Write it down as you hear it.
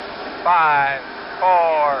5,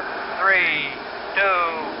 4, 3, 2,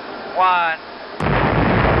 1.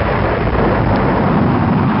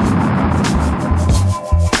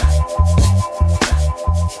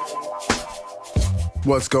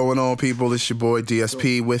 What's going on, people? It's your boy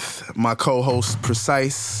DSP with my co-host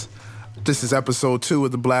Precise. This is episode 2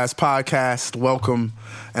 of the Blast Podcast. Welcome.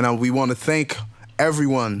 And we want to thank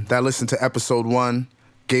everyone that listened to episode 1,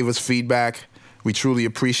 gave us feedback. We truly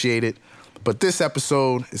appreciate it. But this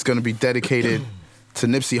episode is going to be dedicated to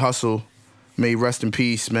Nipsey Hussle. May he rest in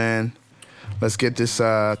peace, man. Let's get this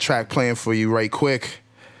track playing for you right quick.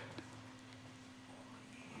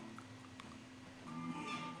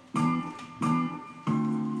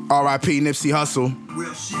 R.I.P. Nipsey Hussle.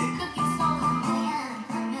 Real shit.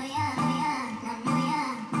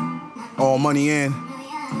 All money in.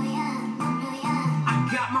 I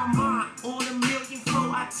got my mind on $1 million before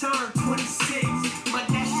I turn 26. But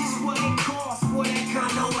that's just what it costs for that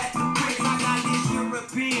condo at the brick. I got this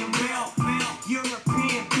European bill,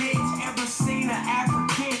 European bitch. Ever seen an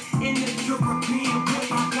African in the European whip?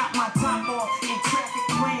 I got my top off in traffic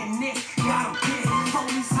playing this. Got a bit.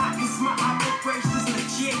 Police hot 'cause my operations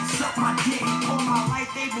legit. Suck my dick. All my life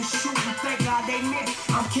they been shooting. Thank God they missed.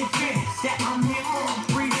 I'm convinced that I'm here for a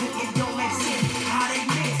reason. It don't make sense how they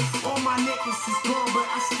miss. All my niggas is gone, but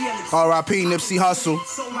I still exist. R.I.P. Nipsey Hussle.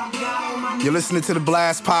 So I got all my You're listening to the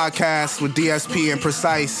Blast Podcast with DSP and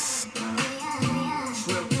Precise.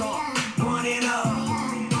 real talk. Run it up.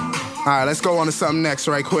 All right, let's go on to something next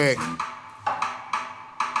right quick.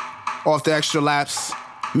 Off the Extra Laps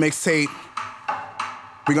mixtape.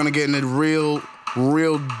 We're going to get into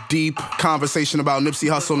real deep conversation about Nipsey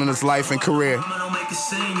Hussle and his life and career. Mama, don't make a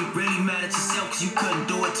scene. You really mad at yourself 'cause you couldn't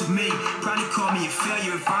do it to me. Probably call me a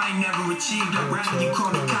failure if I ain't never achieved a rap. You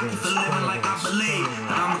call me cocky for living like I believe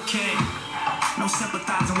that I'm a king. No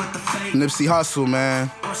sympathizing with the fake. Nipsey Hussle,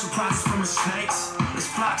 man. Or surprises from the snakes. It's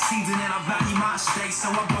flock season and I value my estate. So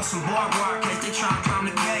I bought some barbed wire in case they try to climb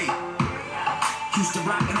the gate. Used to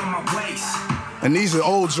rock it on my waist. And these are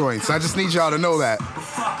old joints. I just need y'all to know that. But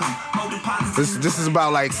fuck 'em. More deposits This is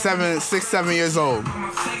about like 6-7 years old. on my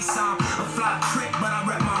face. I'm a fly crick, but I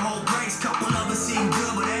rep my whole race. Couple of us seem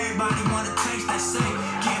good, but everybody wanna taste that shit.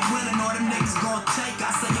 Can't willing or them niggas gon' take.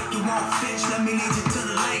 I say if you want fish, let me lead you to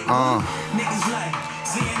the lake. Niggas late,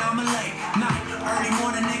 seeing I'm a late night, early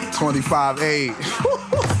morning nigga. 25-8.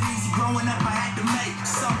 Easy growing up, I had to make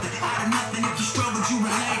something out of nothing. If you struggled, you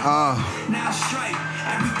relate. Now straight,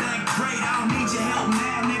 everything great. I don't need your help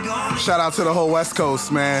now, nigga. All the Shout out to the whole West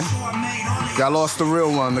Coast, man. I made, all the Y'all lost the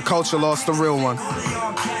real one. The culture lost the real one. all they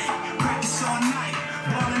all play. Practice all night,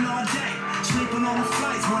 ballin' all day. Sleeping on the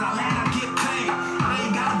flights. When I land, I get paid. I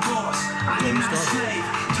ain't got a boss. I ain't not a slave.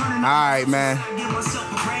 Turning All right, man. I give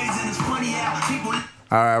myself a raise, and it's funny how people.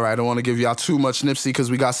 All right. I don't want to give y'all too much Nipsey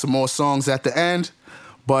because we got some more songs at the end.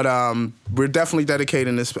 But we're definitely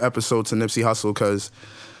dedicating this episode to Nipsey Hussle because,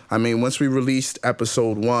 I mean, once we released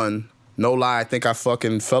episode 1, no lie, I think I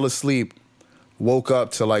fucking fell asleep, woke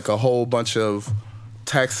up to like a whole bunch of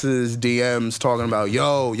texts, DMs talking about,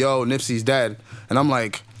 yo, Nipsey's dead. And I'm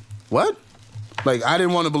like, what? Like, I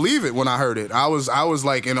didn't want to believe it when I heard it. I was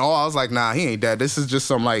like in awe. I was like, nah, he ain't dead. This is just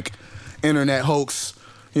some like internet hoax.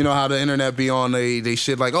 You know how the internet be on they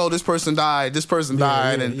shit like, oh, this person died,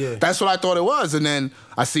 and that's what I thought it was. And then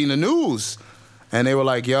I seen the news, and they were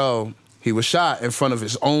like, yo, he was shot in front of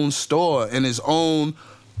his own store in his own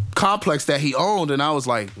complex that he owned, and I was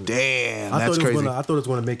like, damn, that's crazy. I thought it was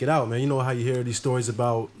gonna make it out, man. You know how you hear these stories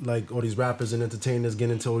about like all these rappers and entertainers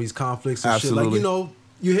getting into all these conflicts and Absolutely. shit. Like, you know,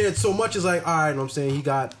 you hear it so much, it's like, all right, you know what I'm saying, he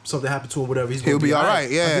got something happened to him, whatever. He'll be all right,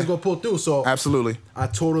 yeah. Like, he's gonna pull through. So Absolutely. I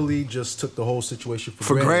totally just took the whole situation for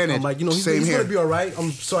For granted. I'm like, you know, he's Same here. gonna be all right.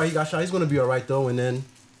 I'm sorry he got shot. He's gonna be all right though. And then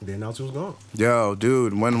they announced he was gone. Yo,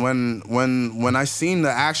 dude, when I seen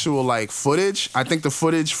the actual like footage, I think the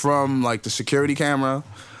footage from like the security camera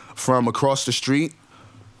from across the street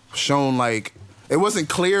shown like it wasn't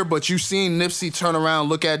clear, but you seen Nipsey turn around,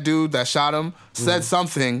 look at dude that shot him, said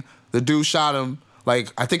something. The dude shot him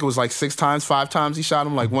like I think it was like 5 times he shot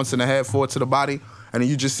him, like once in the head, 4 to the body, and then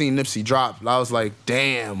you just seen Nipsey drop. I was like,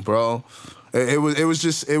 damn, bro. It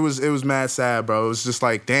was mad sad, bro. It was just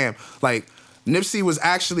like, damn, like. Nipsey was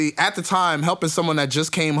actually, at the time, helping someone that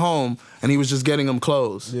just came home, and he was just getting them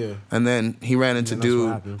clothes. Yeah. And then he ran into that's what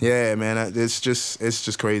dude. happened. Yeah, man, it's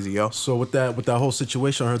just crazy, yo. So with that whole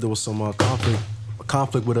situation, I heard there was some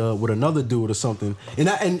conflict with another dude or something. And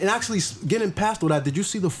actually getting past all that, did you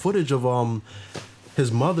see the footage of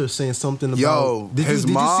his mother saying something about? Yo, did his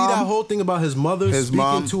you mom. see that whole thing about his mother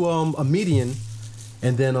speaking to a median?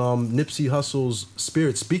 And then Nipsey Hussle's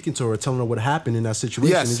spirit speaking to her, telling her what happened in that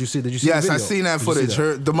situation. Yes. Did you see the Yes, video? I seen that Did you see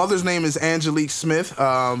footage. The mother's name is Angelique Smith.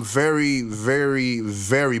 Very, very,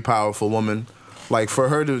 very powerful woman. Like, for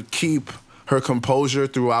her to keep her composure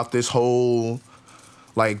throughout this whole,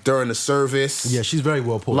 like, during the service. Yeah, she's very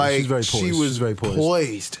well poised. Like, she's very poised. she was she's very poised.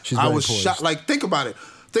 poised. She's I very was poised. shocked. Like, think about it.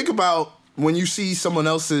 Think about when you see someone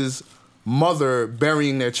else's mother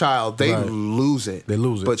burying their child, they Right. lose it. They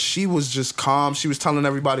lose it. But she was just calm. She was telling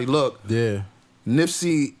everybody, look, Yeah.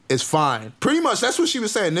 Nipsey is fine. Pretty much, that's what she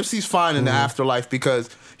was saying. Nipsey's fine in the afterlife because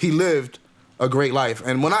he lived a great life.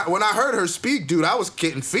 And when I heard her speak, dude, I was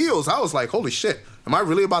getting feels. I was like, holy shit, am I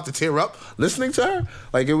really about to tear up listening to her?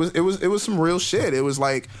 Like, it was some real shit. It was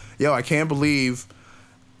like, yo, I can't believe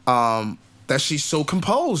that she's so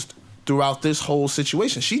composed throughout this whole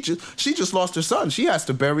situation. She just lost her son. She has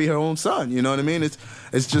to bury her own son. You know what I mean?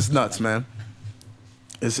 It's just nuts, man.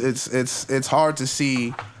 It's hard to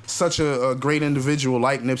see such a great individual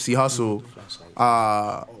like Nipsey Hussle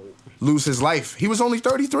lose his life. He was only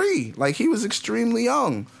 33. Like, he was extremely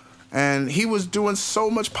young. And he was doing so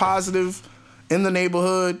much positive in the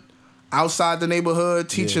neighborhood, outside the neighborhood,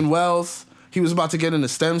 teaching wealth. He was about to get into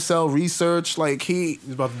stem cell research. Like, he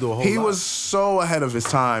He's about to do a whole he lot. was so ahead of his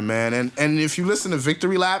time, man. And if you listen to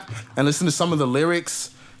Victory Lap and listen to some of the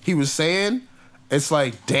lyrics he was saying, it's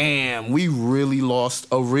like, damn, we really lost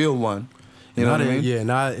a real one. You know what I mean? Yeah,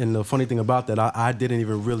 and the funny thing about that, I didn't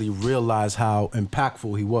even really realize how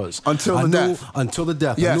impactful he was. Until the death. Until the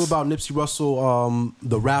death. I Yes. knew about Nipsey Russell,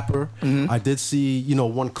 the rapper. I did see,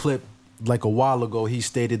 one clip like a while ago. He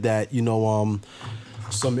stated that,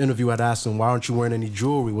 some interview had asked him, why aren't you wearing any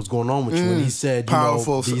jewelry? What's going on with you? And he said,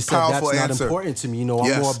 Powerful he said powerful that's not answer. important to me. I'm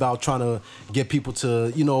Yes. more about trying to get people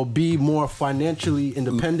to, be more financially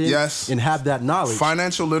independent Yes. and have that knowledge.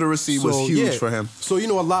 Financial literacy was huge for him. So,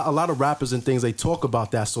 a lot of rappers and things, they talk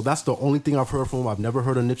about that. So that's the only thing I've heard from him. I've never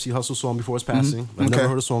heard a Nipsey Hussle song before his passing. I've Okay. never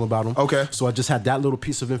heard a song about him. Okay. So I just had that little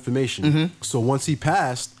piece of information. So once he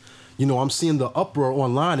passed, I'm seeing the uproar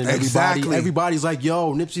online and Exactly. everybody's like,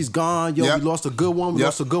 yo, Nipsey's gone. Yo, Yep. we lost a good one. We Yep.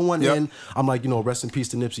 lost a good one. Yep. And I'm like, rest in peace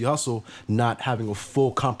to Nipsey Hussle, not having a full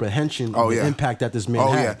comprehension Oh, of the yeah. impact that this man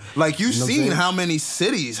Oh, had. yeah. Like, you know what I'm seen saying? how many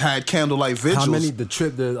cities had candlelight vigils. How many the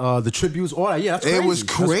tributes, all that. Yeah, that's crazy. It was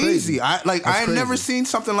That's crazy. I That's had never crazy. seen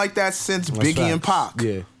something like that since That's Biggie and facts. Pac. Yeah.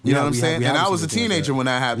 You Yeah, know what I'm we saying? we And I haven't was a seen anything like teenager that. when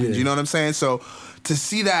that happened. Yeah. You know what I'm saying? So to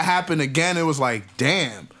see that happen again, it was like,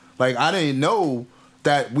 damn. Like, I didn't know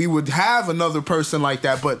that we would have another person like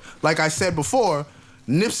that. But like I said before,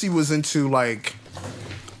 Nipsey was into, like,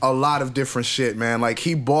 a lot of different shit, man. Like,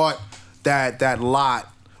 he bought that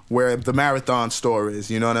lot where the Marathon store is.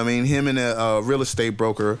 You know what I mean? Him and a real estate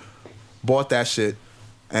broker bought that shit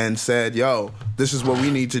and said, yo, this is what we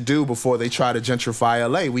need to do before they try to gentrify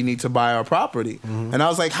LA. We need to buy our property. And I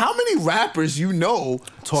was like, how many rappers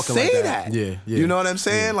Talking say like that? that? Yeah, yeah. You know what I'm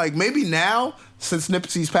saying? Like, maybe now, since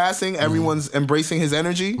Nipsey's passing, everyone's embracing his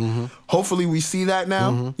energy. Hopefully we see that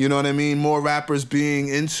now. You know what I mean? More rappers being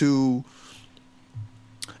into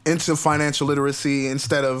financial literacy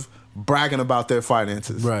instead of bragging about their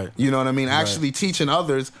finances. Right. You know what I mean? Actually teaching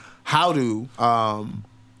others how to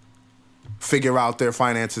figure out their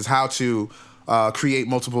finances, how to create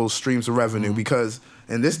multiple streams of revenue. Because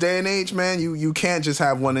in this day and age, man, you can't just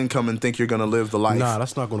have one income and think you're gonna live the life. Nah,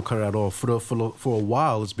 that's not going to cut it at all. For a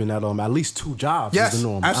while, it's been at least 2 jobs. Yes, is the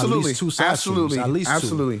norm. absolutely. At least 2 side Absolutely. streams. At least 2.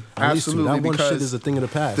 Absolutely. At least 2. Absolutely, That one shit because is a thing of the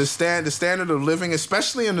past. The standard of living,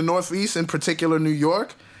 especially in the Northeast, in particular New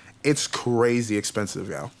York, it's crazy expensive,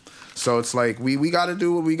 yo. So it's like we got to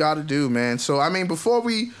do what we got to do, man. So I mean, before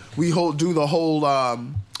we do the whole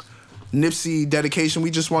Nipsey dedication,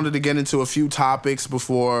 we just wanted to get into a few topics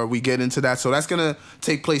before we get into that. So that's gonna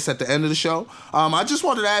take place at the end of the show. I just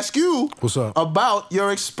wanted to ask you What's up? about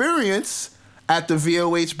your experience at the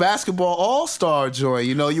VOH Basketball All-Star joint.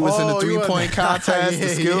 You know, you was in the Oh, you 3-point were- contest, the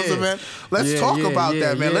Yeah, skills yeah. event. Let's Yeah, talk yeah, about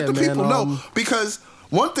that, man. yeah, Let the man. people know. Because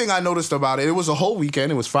one thing I noticed about it was a whole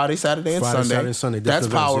weekend. It was Friday, Saturday, and Friday, Sunday. Saturday, and Sunday. That's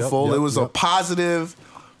Different events. powerful. Yep, It was a yep.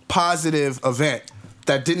 positive event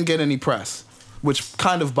that didn't get any press, which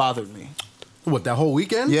kind of bothered me. What, that whole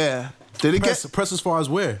weekend? Yeah. Did it Press, get press as far as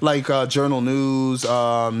where? like Journal News,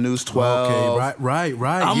 News 12? Okay,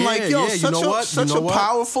 right. I'm yeah, like, yo, yeah. such you know what? such you know a what?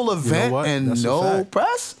 powerful You know event what? and That's a no fact.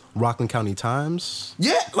 press. Rockland County Times.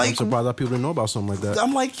 Yeah, like I'm surprised that people didn't know about something like that.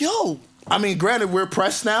 I'm like, yo. I mean, granted, we're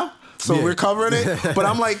press now, so Yeah. we're covering it. But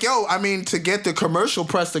I'm like, yo. I mean, to get the commercial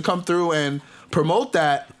press to come through and promote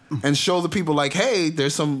that and show the people, like, hey,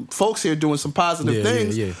 there's some folks here doing some positive Yeah,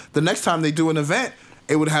 things. yeah. The next time they do an event,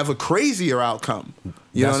 it would have a crazier outcome.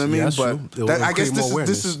 You know what I mean? That's But true. I guess It'll create more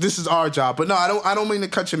this is our job. But no, I don't mean to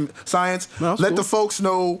cut your science. No, that's let cool. the folks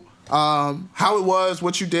know how it was,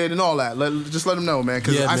 what you did, and all that. Just let them know, man.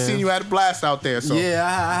 Because Yeah, I man. seen you had a blast out there. So Yeah,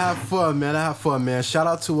 I have fun, man. Shout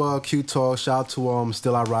out to Q Talk. Shout out to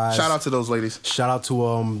Still I Rise. shout out to those ladies. Shout out to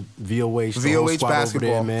VOH. The whole VOH squad basketball,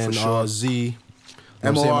 over there, man. for sure. Z. You know what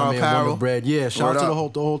I'm MOR saying, my man, Apparel. Wonder Bread. Yeah, shout Word out to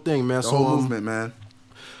up. the whole thing, man. The whole movement, man.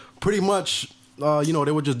 Pretty much, they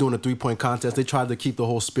were just doing a 3-point contest. They tried to keep the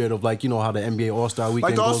whole spirit of like, how the NBA All-Star Weekend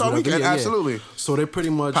Like the goes. All-Star whatever. Weekend, Yeah, yeah. absolutely. So they pretty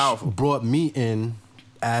much Powerful. brought me in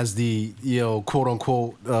as the, quote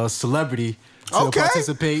unquote celebrity to Okay.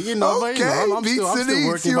 participate. But, Okay. I'm Beats still and eats,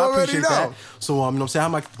 working. you But I already appreciate know. that. So you know what I'm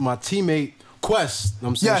saying, I have my teammate Quest. You know what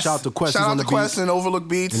I'm saying, Yes. shout out to Quest. Shout He's out on to the Quest beat. and Overlook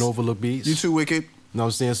Beats. And Overlook Beats. You too, Wicked. You know what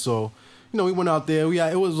I'm saying? So, we went out there.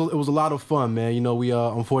 It was a lot of fun, man. We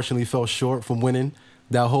unfortunately fell short from winning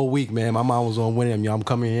that whole week, man. My mind was on winning. I'm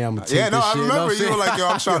coming here. I'm gonna take Yeah, no, this I shit. remember what you I'm were like, yo,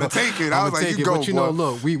 I'm trying to saying? take it. I I'ma was like, take you it. go, But boy.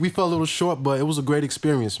 look, we fell a little short, but it was a great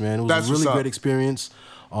experience, man. It was That's a really what's up. great experience.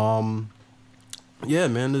 Yeah,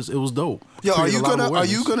 man, it was dope. Yo, are Created you a lot of gonna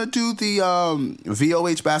awareness. do the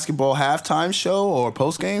VOH basketball halftime show or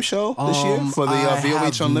post game show this year for the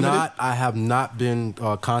VOH Unlimited? I have not been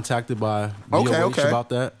contacted by VOH Okay. about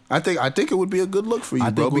that. I think it would be a good look for you, I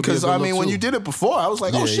bro. think it would be a Because good I look, mean, when too. you did it before, I was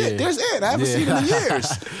like, oh Yeah, shit, yeah. there's it. I haven't Yeah. seen him in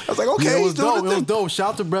years. I was like, okay, Yeah, it he's was doing dope. the It was thing. dope. Shout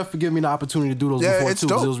out to Brett for giving me the opportunity to do those Yeah, before it's too.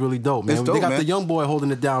 'Cause dope. it was really dope, man. It's They dope, got man. the young boy holding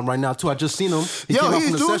it down right now too. I just seen him. He Yo, came out he's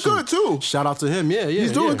from the doing session. good, too. Shout out to him. Yeah.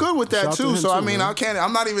 He's doing good with that Shout out to too. him, So I mean, man.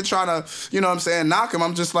 I'm not even trying to, you know what I'm saying, knock him.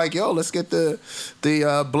 I'm just like, yo, let's get the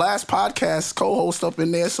Blast podcast co-host up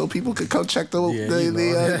in there so people could come check the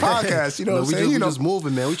podcast. You know what I'm saying? We just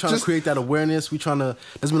moving, man. We trying to create that awareness.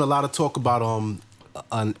 There's been a lot of talk about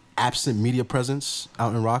an absent media presence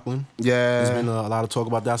out in Rockland. Yeah. There's been a lot of talk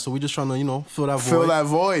about that. So we just trying to, fill that void. Fill that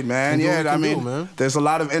void, man. And do what Yeah, we I can mean, do, man. there's a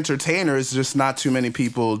lot of entertainers, just not too many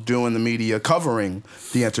people doing the media covering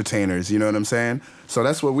the entertainers. You know what I'm saying? So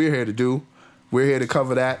that's what we're here to do. We're here to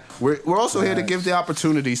cover that. We're also here to give the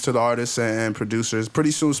opportunities to the artists and producers.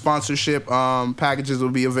 Pretty soon, sponsorship packages will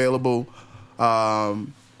be available.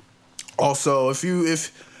 Also, if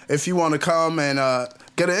you want to come and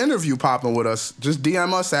get an interview popping with us, just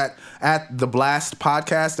DM us at the Blast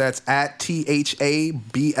Podcast. That's at THABLAST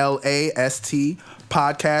Podcast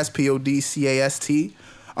PODCAST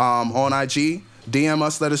on IG. DM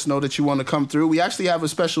us. Let us know that you want to come through. We actually have a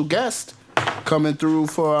special guest coming through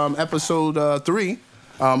for episode 3.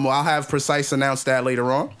 I'll have Precise announce that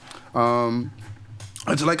later on.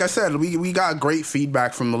 Like I said, we got great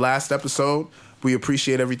feedback from the last episode. We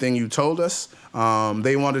appreciate everything you told us.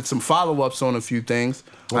 They wanted some follow-ups on a few things.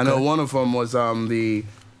 Okay. I know one of them was the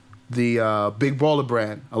Big Baller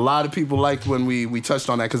brand. A lot of people liked when we touched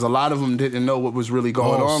on that because a lot of them didn't know what was really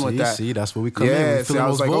going on with that. See, that's where we come in. Yeah, We see, I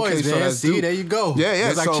was like, okay, so that's see, due. there you go.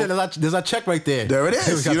 Yeah. There's our check right there. There it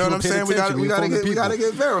is. You know what I'm saying? We gotta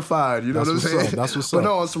get verified. You know what I'm saying? That's what's up. But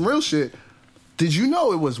no, on some real shit. Did you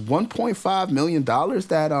know it was $1.5 million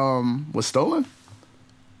that was stolen?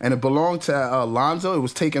 And it belonged to Lonzo. It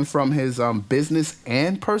was taken from his business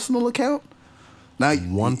and personal account. Now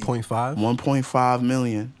 1.5? 1.5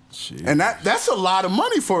 million. Shit. And that's a lot of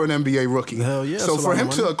money for an NBA rookie. Hell yeah, So that's a for lot him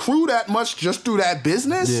of to money. accrue that much just through that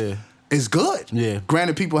business is good. Yeah.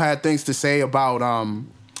 Granted, people had things to say about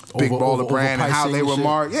Big Baller brand and how they were overpricing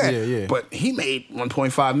marked. shit. Yeah. Yeah. But he made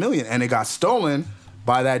 1.5 million and it got stolen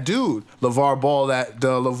by that dude, LeVar Ball,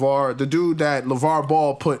 the dude that LeVar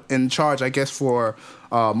Ball put in charge, I guess, for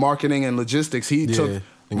marketing and logistics. He took And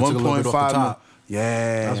he took a little bit off the 1.5 million. top.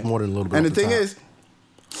 Yeah. That's more than a little bit And off the the thing top. is,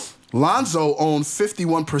 Lonzo owned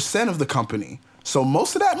 51% of the company. So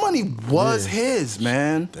most of that money was his,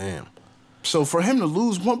 man. Damn. So for him to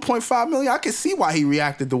lose 1.5 million, I can see why he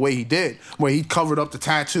reacted the way he did, where he covered up the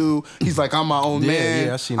tattoo. He's like, I'm my own man.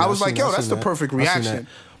 Yeah, I seen I that, was I like, seen yo, that, that's the perfect I seen that. reaction.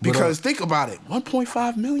 But, Because think about it,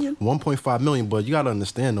 1.5 million? 1.5 million, but you got to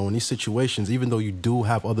understand though, in these situations, even though you do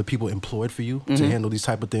have other people employed for you to handle these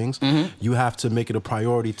type of things, you have to make it a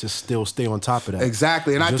priority to still stay on top of that.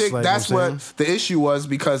 Exactly, and I Just think like, that's you know what the issue was,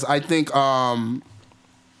 because I think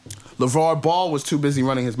LeVar Ball was too busy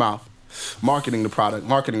running his mouth. Marketing the product.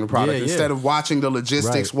 Yeah. Instead of watching the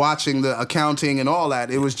logistics, Right. watching the accounting and all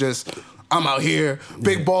that, it was just, I'm out here,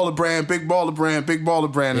 big baller brand, big baller brand, big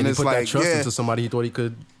baller brand. And And he it's put like, that trust yeah. into somebody he thought he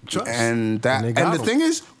could trust. And they got the him. thing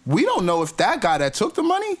is, we don't know if that guy that took the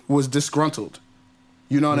money was disgruntled.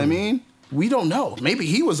 You know what I mean? We don't know. Maybe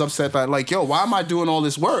he was upset that, like, yo, why am I doing all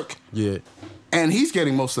this work? Yeah. And he's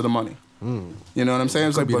getting most of the money. You know what I'm saying?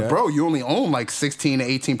 It's like, be but that. bro, you only own like 16 to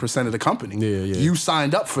 18% of the company. Yeah. You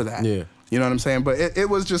signed up for that. Yeah. You know what I'm saying? But it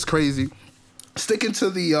was just crazy. sticking to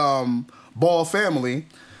the Ball family,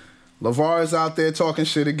 LeVar is out there talking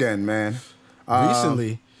shit again, man.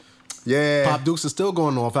 Recently, Yeah. Pop Dukes is still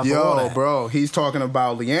going off after all Yo, that. bro, he's talking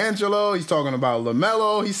about LiAngelo. He's talking about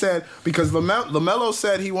LaMelo. He said because LaMelo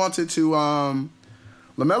said he wanted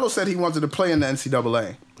to play in the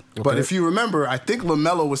NCAA. But Okay. if you remember, I think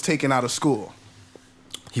LaMelo was taken out of school.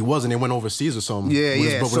 He wasn't. He went overseas or something. Yeah, with yeah.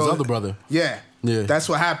 His, with his other brother. Yeah, Yeah. That's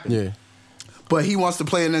what happened. Yeah. But he wants to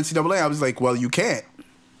play in NCAA. I was like, well, you can't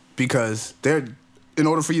because in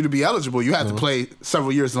order for you to be eligible, you have to play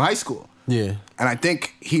several years in high school. Yeah. And I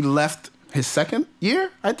think he left his second year.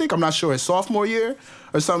 I'm not sure, his sophomore year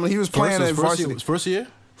or something. He was playing at varsity. First year?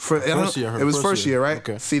 First year. It was first year, right?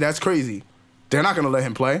 Okay. See, that's crazy. They're not going to let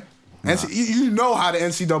him play. You know how the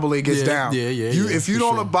NCAA gets down. If you for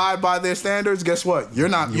don't sure. abide by their standards, guess what? You're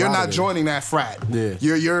not outta there. joining that frat. Yeah.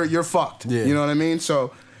 You're fucked. Yeah. You know what I mean?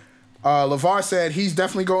 So LeVar said he's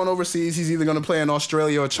definitely going overseas. He's either going to play in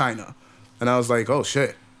Australia or China. And I was like, oh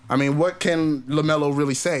shit. I mean, what can LaMelo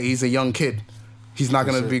really say? He's a young kid. He's not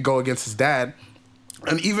going to go against his dad.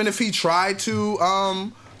 And even if he tried to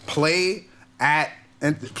play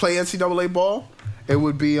NCAA ball, it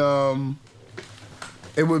would be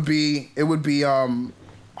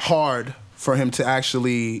hard for him to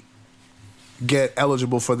actually get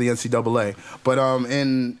eligible for the NCAA. But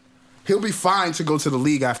he'll be fine to go to the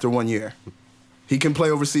league after 1 year. He can play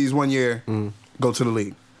overseas 1 year, go to the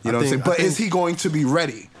league. You know what I'm saying? But is he going to be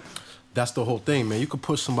ready? That's the whole thing, man. You could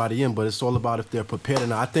push somebody in, but it's all about if they're prepared or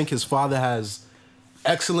not. I think his father has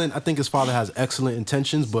excellent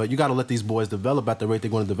intentions, but you got to let these boys develop at the rate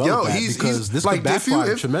they're going to develop because this could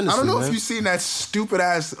backfire tremendously. I don't know man. if you've seen that stupid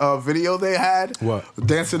ass video they had. What?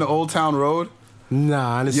 Dancing to Old Town Road.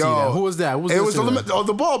 Nah, I didn't see that. Who was that? Who was it was dancing to that?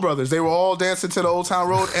 the Ball brothers. They were all dancing to the Old Town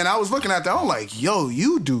Road, and I was looking at that. I'm like, yo,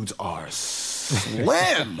 you dudes are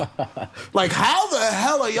slim. Like, how the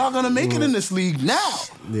hell are y'all gonna make it in this league now?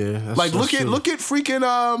 Yeah, that's like true. look at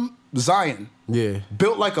freaking Zion. Yeah,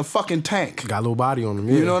 Built like a fucking tank. got a little body on him.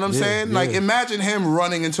 Yeah, You know what I'm yeah, saying? yeah. Like, imagine him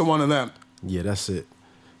running into one of them. Yeah, that's it.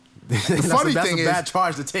 The funny that's thing a is, bad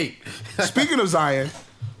charge to take. speaking of Zion,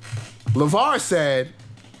 LeVar said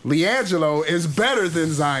LiAngelo is better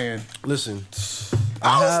than Zion. Listen,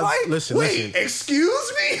 I was like, listen, wait,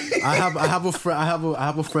 excuse me? I have a friend. I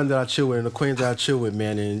have a friend that I chill with, an acquaintance that I chill with,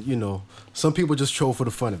 man. And you know, some people just troll for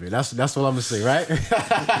the fun of it. That's what I'm gonna say, right?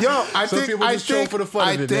 Yo, I Some people just troll for the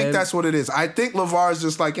fun of it, think man. that's what it is. I think LeVar is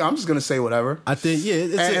just like, yo, I'm just gonna say whatever. I think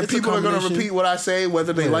it's and it's a people are gonna combination. repeat what I say,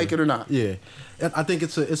 whether they like it or not. Yeah, and I think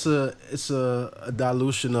it's a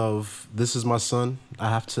dilution of this is my son. I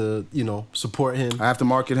have to support him, I have to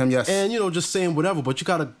market him, yes. and just saying whatever. But you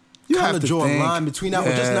gotta You kind have of to draw think. a line between that,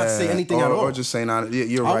 or just not say anything at all. Or just say not.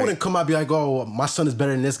 You're I right. wouldn't come out and be like, oh, my son is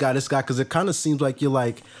better than this guy, because it kind of seems like you're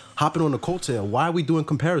like hopping on the coattail. Why are we doing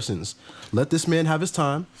comparisons? Let this man have his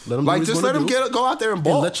time. Let him do what he's just gonna let him do, go out there and and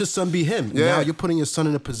ball. let your son be him. Yeah. Now you're putting your son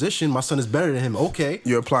in a position. My son is better than him. Okay.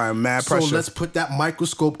 You're applying mad So pressure. let's put that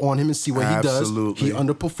microscope on him and see what Absolutely. he does. He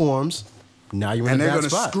underperforms. Now you're in and a they're bad going to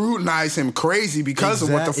spot. scrutinize him crazy because of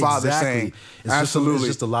what the father's saying. It's Absolutely.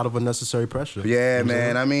 just a lot of unnecessary pressure. Yeah, You know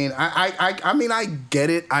what I'm man. I mean, I get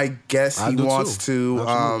it. I guess I he do wants too. to.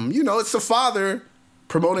 Absolutely. It's the father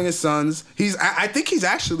promoting his sons. I think he's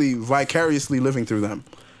actually vicariously living through them.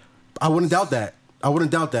 I wouldn't doubt that. I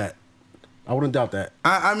wouldn't doubt that.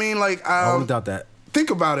 I mean, like, I wouldn't doubt that. think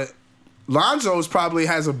about it. Lonzo's probably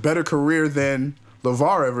has a better career than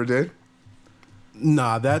LeVar ever did.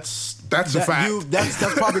 Nah, that's a fact. That's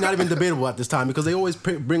probably not even debatable at this time because they always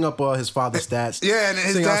bring up his father's stats. Yeah, and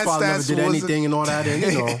his saying dad's his father never stats did wasn't- anything and all that, and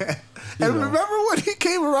you know. And remember when he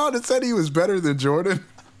came around and said he was better than Jordan?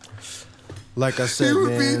 Like I He said, would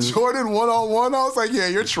man. beat Jordan one-on-one. I was like, yeah,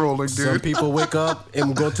 you're trolling, dude. Some people wake up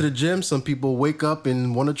and go to the gym. Some people wake up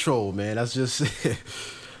and want to troll, man. That's just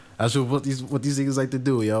that's what these niggas like to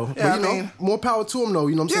do, yo. Yeah, but I mean- more power to him, though.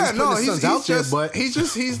 You know what I'm saying? Yeah, no, He's putting his sons out there, but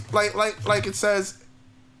he's like it says.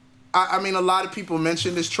 I mean, a lot of people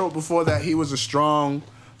mentioned this trope before that he was a strong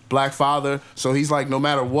black father. So he's like, no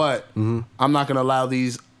matter what, I'm not gonna allow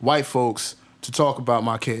these white folks to talk about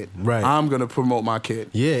my kid. Right. I'm gonna promote my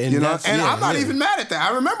kid. Yeah, and you know, that's- and yeah, I'm not yeah. even mad at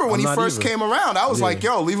that. I remember when I'm he not first either. came around, I was Yeah. like,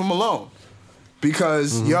 yo, leave him alone,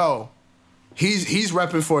 because yo. He's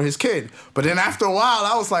repping for his kid. But then after a while,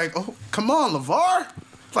 I was like, oh, come on, LeVar.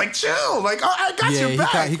 Like, chill. Like, I got your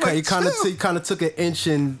back. he Like, kind chill. of took an inch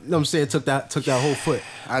and you know what I'm saying took that whole foot.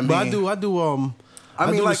 I but I mean- do I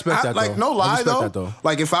mean, do like, respect that, though. no I lie, respect though. that, though.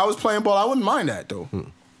 Like, if I was playing ball, I wouldn't mind that, though.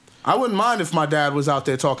 I wouldn't mind if my dad was out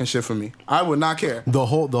there talking shit for me. I would not care. The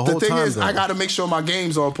whole The thing time, is, though. I got to make sure my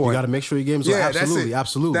game's on point. You got to make sure your game's on. Yeah, that's Absolutely, it.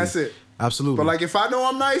 absolutely. That's it. Absolutely. But like, if I know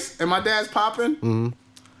I'm nice and my dad's popping,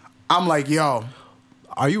 I'm like, yo.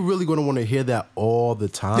 Are you really going to want to hear that all the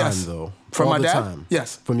time, Yes. though? From all my the dad? time?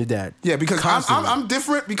 Yes. From your dad? Yeah, because Constantly. I'm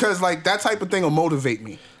different because like that type of thing will motivate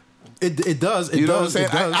me. It does. It You know does. what I'm saying?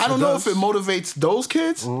 It does. I don't know if does. it motivates those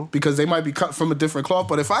kids because they might be cut from a different cloth.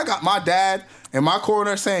 But if I got my dad in my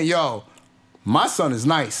corner saying, yo, my son is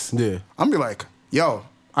nice. Yeah. I'm be like, yo,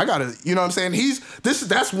 I gotta, you know what I'm saying?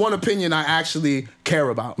 That's one opinion I actually care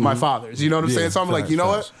about, my father's. You know what I'm Yeah, saying? So I'm like, facts, you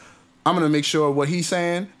know facts. what? I'm gonna make sure what he's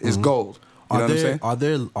saying is gold. You know what I'm saying?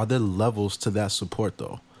 Are there levels to that support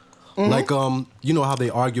though? Like you know how they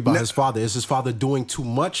argue about his father. Is his father doing too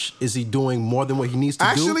much? Is he doing more than what he needs to do?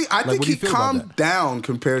 Actually, I Like, think what do he you feel about calmed that? down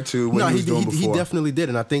compared to what he was doing before. He definitely did,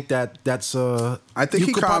 and I think that's I think you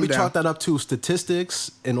he could calmed probably down. chalk that up to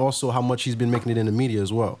statistics and also how much he's been making it in the media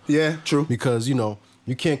as well. Yeah, true. Because you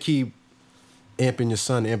can't keep amping your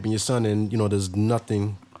son, and there's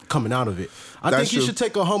nothing coming out of it. I That's think he true. should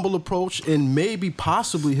take a humble approach, and maybe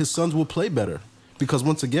possibly his sons will play better. Because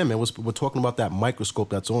once again, man, we're talking about that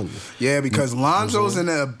microscope that's on you. Yeah, because Lonzo's in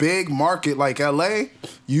a big market like LA,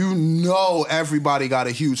 everybody got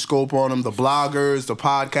a huge scope on him. The bloggers, the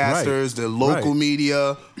podcasters, Right. the local Right.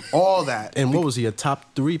 media, all that. And what was he, a top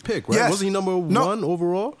 3 pick, right? Yes. Wasn't he number No. 1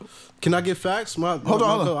 overall? Can I get facts? Hold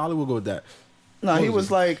on. Ollie will go with that. No, he What was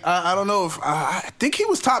is like, I don't know if, I think he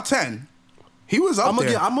was top 10. He was up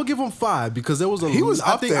there. I'm gonna give him 5 because there was a. He was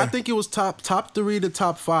up there. I think it was top 3 to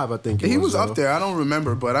top 5. I think He was yo. up there. I don't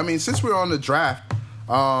remember. But, I mean, since we're on the draft,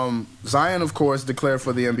 Zion, of course, declared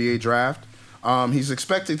for the NBA draft. He's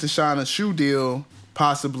expected to sign a shoe deal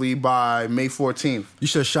possibly by May 14th. You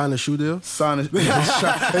said shine a shoe deal. It sounded like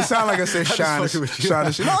I said shine. fucking with you.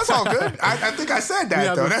 No, it's all good. I think I said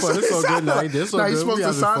that, We though. having fun. It's all good. Nah, it's all He's good. supposed We to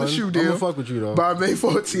having sign a fun. shoe I'ma deal fuck with you, though. by May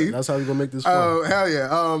 14th. That's how we gonna make this fun. Hell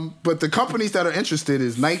yeah. But the companies that are interested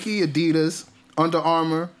is Nike, Adidas, Under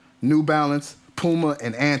Armour, New Balance, Puma,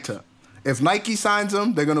 and Anta. If Nike signs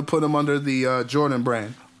them, they're going to put them under the Jordan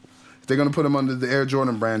brand. They're going to put them under the Air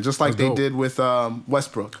Jordan brand, just like That's they dope. did with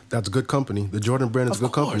Westbrook. That's good company. The Jordan brand is Of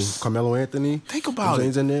good company. course. Carmelo Anthony. Think about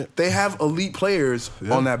James it. in there. They have elite players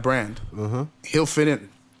Yeah. on that brand. He'll fit in.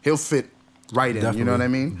 He'll fit right in. Definitely. You know what I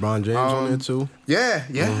mean? LeBron James on there too. Yeah.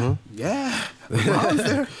 LeBron's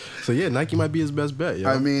there. So yeah, Nike might be his best bet. Yo.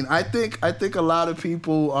 I mean, I think a lot of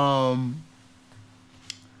people,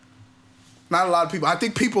 not a lot of people. I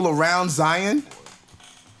think people around Zion.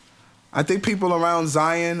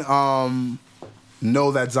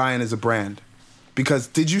 Know that Zion is a brand, because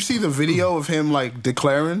did you see the video of him like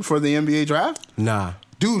declaring for the NBA draft? Nah.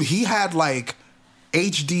 Dude, he had like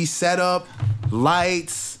HD setup,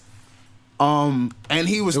 lights, and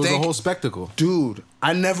he was It was a thinking, whole spectacle. dude,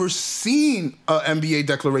 I never seen an NBA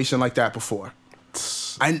declaration like that before.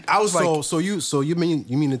 I was like, So you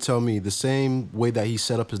mean to tell me the same way that he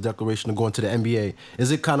set up his declaration to go into the NBA?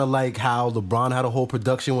 Is it kind of like how LeBron had a whole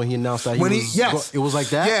production when he announced that yes, it was like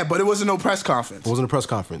that? Yeah, but it wasn't no press conference. It wasn't a press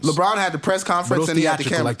conference. LeBron had the press conference But it was and he had the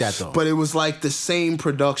theatrical camera. like that, though. But it was like the same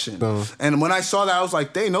production. And when I saw that, I was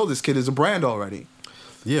like, they know this kid is a brand already.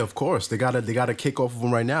 Yeah, of course. They gotta kick off of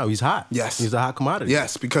him right now. He's hot. Yes. He's a hot commodity.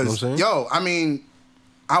 Yes, because, You know what I'm saying? I mean,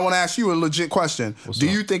 I want to ask you a legit question. Do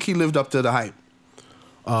up? you think he lived up to the hype?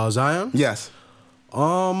 Zion? Yes.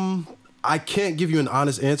 I can't give you an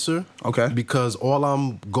honest answer. Okay. Because all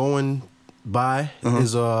I'm going by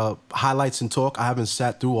is highlights and talk. I haven't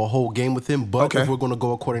sat through a whole game with him, but Okay. if we're gonna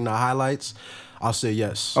go according to highlights, I'll say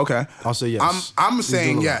yes. Okay. I'll say yes. I'm He's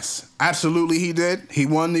saying doing yes. Absolutely he did. He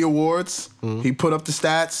won the awards. He put up the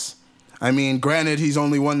stats. I mean, granted, he's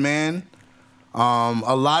only one man.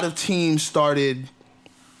 A lot of teams started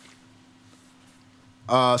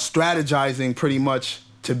strategizing pretty much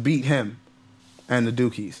to beat him and the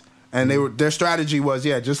Dukies. And their strategy was,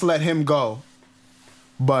 just let him go.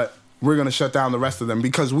 But we're going to shut down the rest of them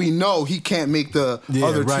because we know he can't make the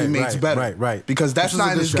other teammates better. Right. Because that's Which is a not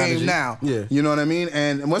in good his strategy. game now. Yeah. You know what I mean?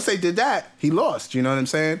 And once they did that, he lost. You know what I'm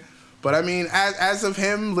saying? But I mean, as of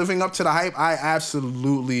him living up to the hype, I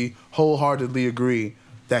absolutely, wholeheartedly agree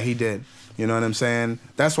that he did. You know what I'm saying?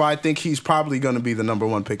 That's why I think he's probably going to be the number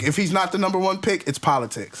one pick. If he's not the number one pick, it's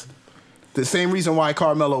politics. The same reason why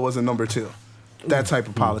Carmelo wasn't number 2. That type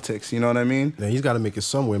of politics. You know what I mean? Man, he's got to make it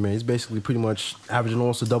somewhere, man. He's basically pretty much averaging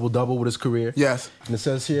almost a double-double with his career. Yes. And it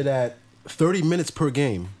says here that 30 minutes per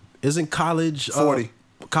game. Isn't college... 40.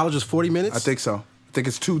 College is 40 minutes? I think so. I think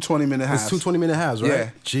it's 2 20-minute halves. It's 2 20-minute halves, right? Yeah.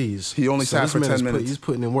 Jeez. He only sat this for man 10 is minutes. He's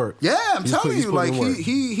putting in work. Yeah, I'm telling you, like putting in work.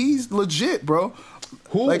 he's legit, bro.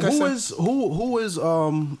 Who Like I said- who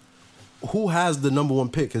has the number one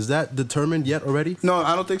pick? Is that determined yet already? No,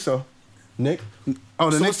 I don't think so. Nick? Oh,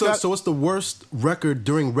 the so Knicks so it's the worst record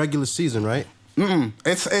during regular season, right?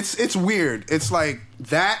 It's weird. It's like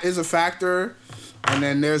that is a factor, and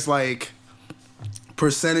then there's like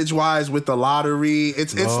percentage wise with the lottery.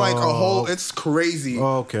 It's like a whole. It's crazy.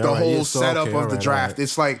 Okay, the all right. whole Yeah, so, setup okay, of all the right, draft. all right.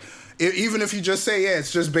 It's like even if you just say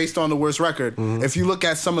it's just based on the worst record. If you look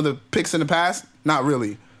at some of the picks in the past, not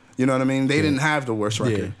really. You know what I mean? They didn't have the worst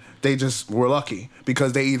record. Yeah. They just were lucky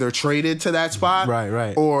because they either traded to that spot,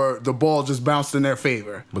 Right. or the ball just bounced in their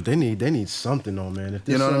favor. But they need something though, man. If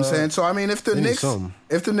this, You know what I'm saying? So I mean, if the they need Knicks something.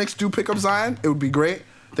 do pick up Zion, it would be great.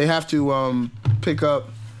 They have to pick up.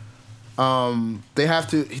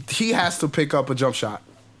 He has to pick up a jump shot,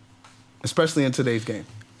 especially in today's game.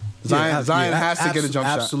 Zion has to get a jump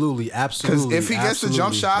shot. Absolutely. Because if he gets the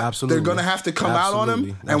jump shot, they're gonna have to come out on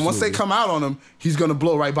him, and once they come out on him, he's gonna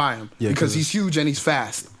blow right by him Yeah, because 'cause- he's huge and he's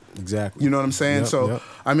fast. Exactly. You know what I'm saying? Yep, So, yep.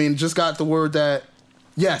 I mean, just got the word that,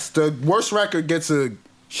 yes, the worst record gets a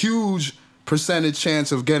huge percentage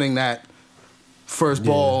chance of getting that first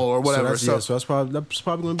ball or whatever. So that's probably going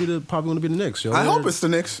to be the Knicks. Yo. I hope it's the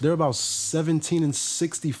Knicks. They're about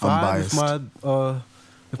 17-65. I'm biased.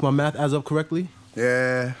 If my math adds up correctly,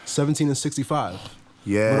 Yeah. 17-65.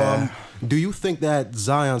 Yeah. But do you think that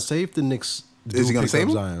Zion, say if the Knicks Is he going to save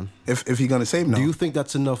him? Zion? If he gonna save him, no. Do you think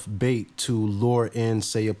that's enough bait to lure in,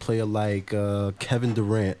 say, a player like Kevin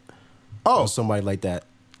Durant Oh, or somebody like that?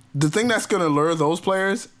 the thing that's gonna lure those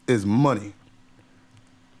players is money.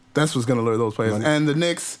 That's what's gonna lure those players, Money. and the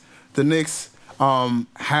Knicks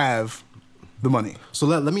have the money. So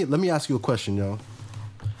let me ask you a question, yo.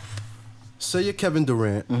 Say you're Kevin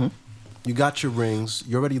Durant. Mm-hmm. You got your rings.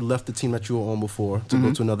 You already left the team that you were on before to Mm-hmm.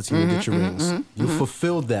 go to another team and get your rings. You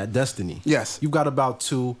fulfilled that destiny. Yes. You got about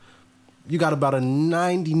a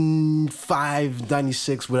 95,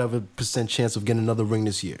 96, whatever % chance of getting another ring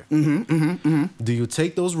this year. Do you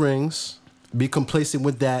take those rings, be complacent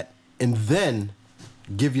with that, and then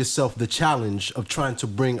give yourself the challenge of trying to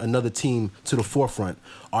bring another team to the forefront?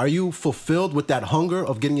 Are you fulfilled with that hunger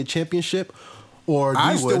of getting a championship? Or do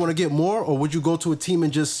I you still would. want to get more? Or would you go to a team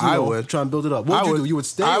and just I would. try and build it up? What would you do? You would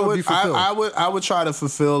stay or be fulfilled? I would try to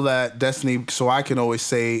fulfill that destiny, so I can always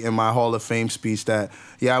say in my Hall of Fame speech that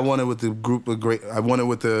I won it with the group of great. I won it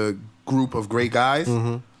with the group of great guys,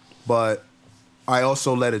 but I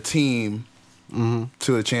also led a team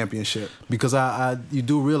to a championship. Because you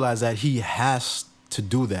do realize that he has to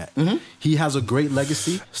do that. He has a great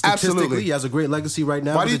legacy. Statistically, Absolutely. he has a great legacy right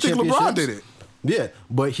now. Why do with you the think LeBron championships. did it? Yeah,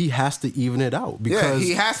 but he has to even it out Yeah, because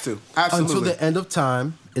he has to. Absolutely. until the end of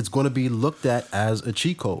time, it's going to be looked at as a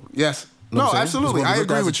cheat code. Yes. Know what No, I'm saying? absolutely. It's gonna I be looked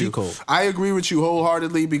agree at as a with you. cheat code. I agree with you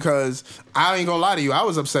wholeheartedly because I ain't gonna lie to you. I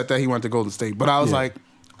was upset that he went to Golden State, but I was Yeah. like,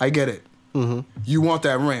 I get it. You want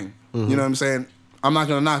that ring. You know what I'm saying? I'm not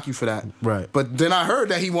gonna knock you for that. Right. But then I heard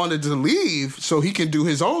that he wanted to leave so he can do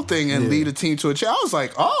his own thing and Yeah. lead a team to a championship. I was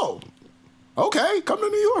like, oh, okay, come to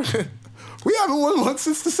New York. We haven't won one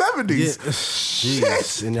since the 70s.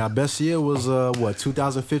 Jeez. And our best year was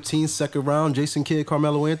 2015, second round, Jason Kidd,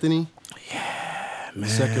 Carmelo Anthony. Yeah, man.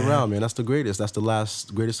 Second round, man. That's the greatest. That's the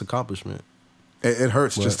last greatest accomplishment. It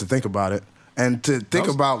hurts What? just to think about it. And to think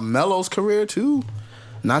was- about Melo's career, too.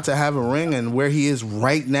 Not to have a ring and where he is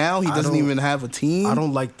right now, he doesn't don't- even have a team. I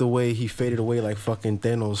don't like the way he faded away like fucking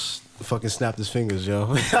Thanos fucking snapped his fingers,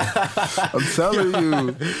 yo. I'm telling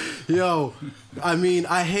you. Yo, I mean,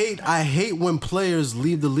 I hate when players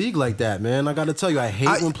leave the league like that, man. I got to tell you, I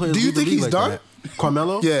hate when players do you leave the think league he's like done? that.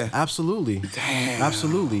 Carmelo? Yeah. Absolutely. Damn.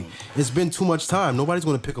 Absolutely. It's been too much time. Nobody's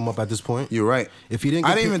going to pick him up at this point. You're right. If he didn't I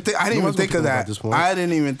get didn't picked- even think nobody's gonna pick of him up that. at this point. I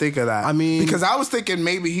didn't even think of that. I mean- because I was thinking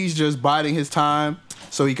maybe he's just biding his time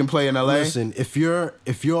so he can play in LA. Listen, if you're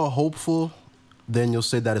hopeful, then you'll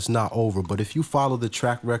say that it's not over. But if you follow the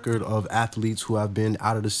track record of athletes who have been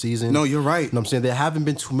out of the season, No, you're right. You know what I'm saying? There haven't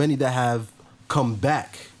been too many that have come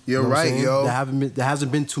back. You're You know what I'm right, saying? yo. There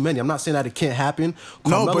hasn't been too many. I'm not saying that it can't happen.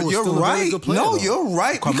 No, Carmelo but was you're still a very right. good player, No, though. you're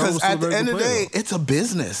right. Carmelo was Because still a at the very end good of the player, day, though. it's a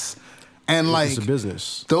business. And like It's a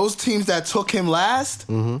business. those teams that took him last,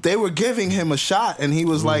 they were giving him a shot, and he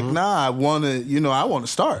was like, "Nah, I want to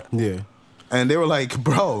start." Yeah. And they were like,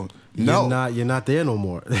 "Bro, no, You're not there no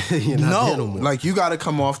more. You're not there no more. like you got to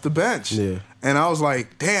come off the bench." Yeah. And I was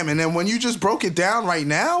like, "Damn!" And then when you just broke it down right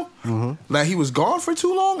now, that he was gone for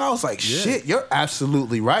too long, I was like, "Shit, you're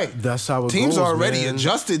absolutely right." That's how it Teams goes, are already man.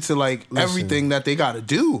 adjusted to like Listen. everything that they got to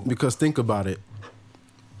do. Because think about it.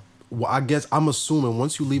 Well, I guess I'm assuming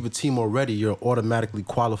once you leave a team already, you're automatically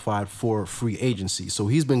qualified for free agency. So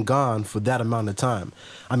he's been gone for that amount of time.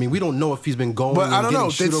 I mean, we don't know if he's been going. But and I don't know.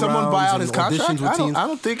 getting Did someone buy out shoot-arounds his and auditions contract? with teams. I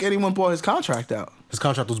don't think anyone bought his contract out. His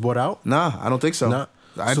contract was bought out. Nah, I don't think so. Nah.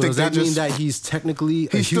 I So think does they that just mean that he's technically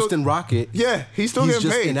a He's still- Houston Rocket? yeah, he's still He's getting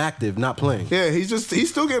just paid. inactive, not playing. Yeah, he's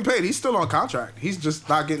still getting paid. He's still on contract. He's just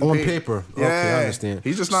not getting On paid. paper. Yeah, Okay, I understand.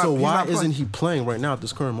 He's just not. So he's why not playing. isn't he playing right now at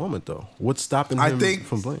this current moment, though? What's stopping I him think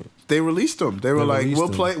from playing? They released him. They were like,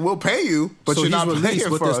 released him. we'll pay you, but So you're he's not released, playing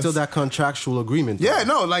but for there's us. still that contractual agreement. though. Yeah,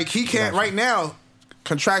 no, like he can't Gotcha. right now.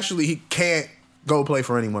 Contractually, he can't go play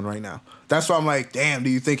for anyone right now. That's why I'm like, damn, do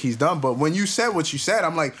you think he's done? But when you said what you said,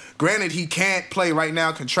 I'm like, granted, he can't play right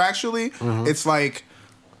now contractually. Mm-hmm. It's like,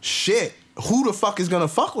 shit, who the fuck is gonna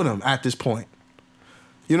fuck with him at this point?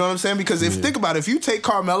 You know what I'm saying? Because think about it, if you take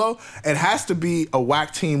Carmelo, it has to be a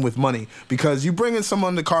whack team with money. Because you bring in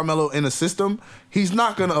someone to Carmelo in a system, he's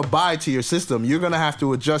not gonna abide to your system. You're gonna have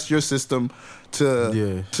to adjust your system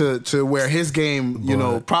to where his game,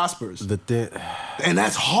 But prospers. The And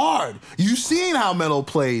that's hard. You seen how Melo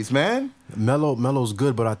plays, man. Melo's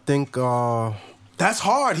good, but I think That's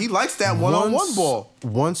hard. He likes that one-on-one ball.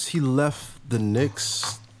 Once he left the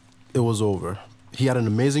Knicks, it was over. He had an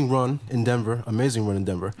amazing run in Denver.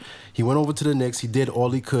 He went over to the Knicks. He did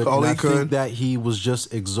all he could. All and he I could. think that he was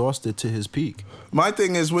just exhausted to his peak. My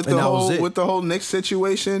thing is with And the that was whole it. Knicks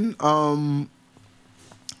situation,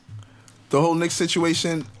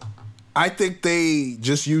 I think they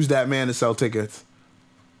just used that man to sell tickets.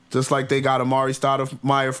 Just like they got Amari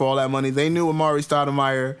Stoudemire for all that money. They knew Amari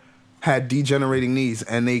Stoudemire had degenerating knees,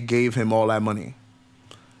 and they gave him all that money.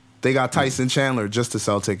 They got Tyson Chandler just to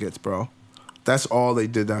sell tickets, bro. That's all they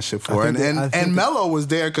did that shit for. I think And Melo was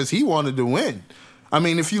there because he wanted to win. I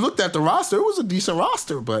mean, if you looked at the roster, it was a decent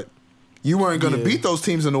roster, but you weren't going to Yeah. beat those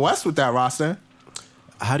teams in the West with that roster.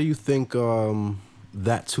 How do you think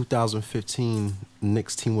that 2015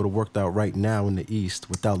 Knicks team would have worked out right now in the East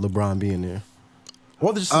without LeBron being there?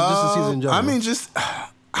 Or just the season in general? I mean,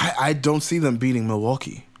 I don't see them beating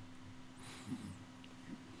Milwaukee.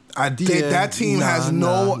 I think Yeah, that team has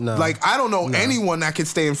no. nah. Like, I don't know anyone that can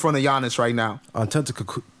stay in front of Giannis right now.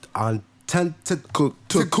 Antetokounmpo.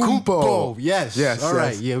 Yes. Yes, All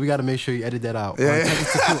right. yes. Yeah, we got to make sure you edit that out. Yeah.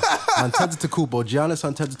 Antetokounmpo. Giannis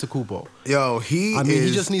Antetokounmpo. Yo, He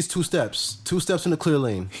just needs 2 steps. 2 steps in the clear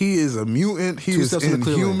lane. He is a mutant. He Two is steps in the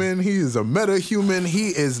clear inhuman. He is a meta-human. He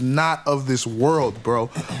is not of this world, bro.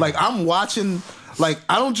 Like, I'm watching. Like,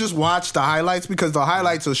 I don't just watch the highlights because the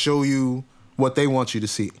highlights will show you what they want you to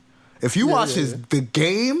see. If you watch the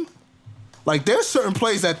game, like, there's certain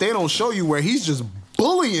plays that they don't show you where he's just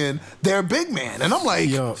bullying their big man, and I'm like,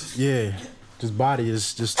 Yo, yeah. His body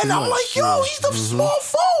is just too and I'm much. like, yo, Yeah. he's the small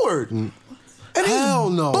forward, and Hell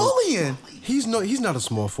he's no. bullying. He's not a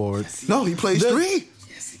small forward. No, he plays The- 3.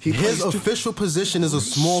 He His plays 3. official position is a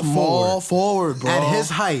small Small forward. forward, bro. At his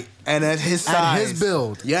height. And at his size. At his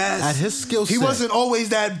build. Yes. At his skill He set. wasn't always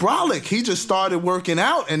that brolic. He just started working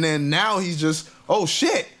out, and then now he's just, oh,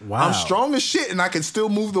 shit. Wow. I'm strong as shit, and I can still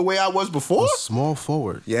move the way I was before? A small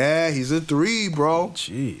forward. Yeah, he's a 3, bro.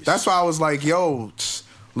 Jeez. That's why I was like, yo,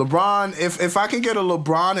 LeBron, if I can get a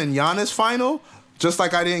LeBron and Giannis final, just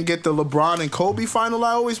like I didn't get the LeBron and Kobe final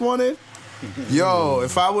I always wanted, yo,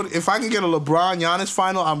 if I can get a LeBron Giannis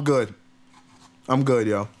final, I'm good. I'm good,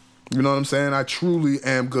 yo. You know what I'm saying? I truly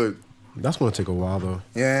am good. That's gonna take a while though.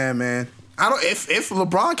 Yeah, man. I don't. If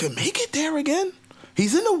LeBron can make it there again,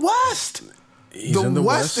 he's in the West. He's in the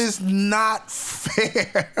West West. is not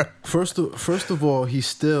fair. First of all, he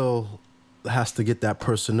still has to get that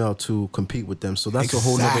personnel to compete with them. So that's a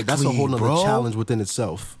whole Exactly, nother bro. challenge within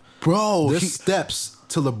itself. Bro, There's steps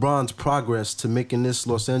to LeBron's progress to making this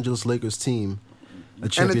Los Angeles Lakers team a and the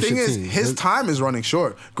championship thing is, team. his time is running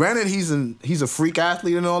short. Granted, he's a freak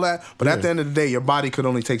athlete and all that, but at the end of the day, your body could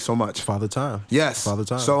only take so much. Father time. Yes. Father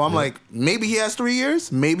time. So I'm Yeah. like, maybe he has 3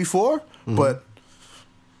 years, maybe 4, Mm-hmm. but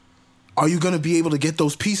are you going to be able to get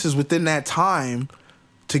those pieces within that time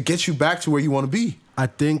to get you back to where you want to be? I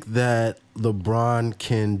think that LeBron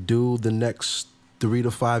can do the next 3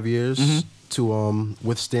 to 5 years to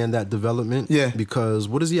withstand that development. Yeah. Because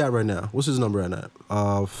what is he at right now? What's his number at?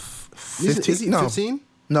 15? Is he No. 15?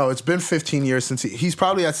 No, it's been 15 years since he's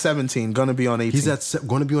probably at 17, going to be on 18. He's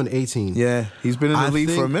going to be on 18. Yeah, he's been in the league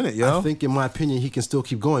for a minute, yo. I think, in my opinion, he can still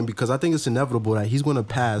keep going because I think it's inevitable that he's going to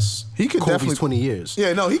pass He could Kobe's definitely 20 years.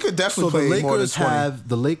 Yeah, no, he could definitely So the play more than Lakers 20.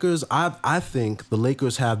 I think the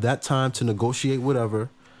Lakers have that time to negotiate whatever.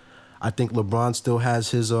 I think LeBron still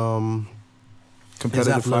has his competitive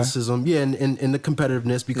fire. athleticism, in the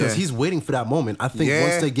competitiveness because Yeah. he's waiting for that moment. I think Yeah.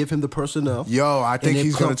 once they give him the personnel, Yo, I think and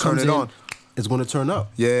he's gonna turn comes it on. It's going to turn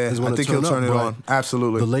up. Yeah, It's I gonna think he'll turn it but on.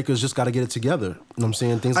 Absolutely. The Lakers just got to get it together. You know what I'm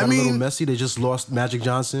saying? Things got a little messy. They just lost Magic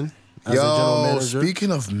Johnson as a general manager.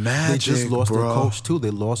 Speaking of Magic, They just lost bro. their coach too. They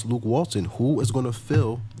lost Luke Walton. Who is going to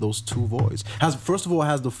fill those 2 voids? First of all,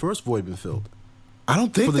 has the first void been filled? I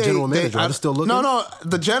don't think For the general manager, are they still looking? No.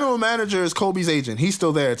 The general manager is Kobe's agent. He's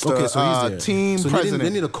still there. It's Okay, the so he's there. team So president. they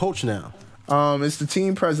need a coach now. It's the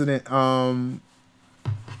team president.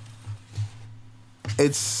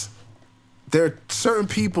 There are certain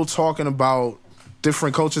people talking about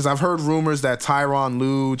different coaches. I've heard rumors that Tyronn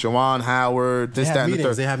Lue, Juwan Howard, this, They have that, and the meetings.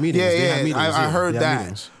 third. They have meetings. Yeah, They yeah. have meetings. I Yeah, heard they have that,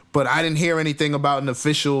 meetings. but I didn't hear anything about an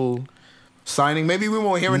official signing. Maybe we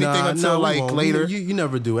won't hear anything until we like won't. later. You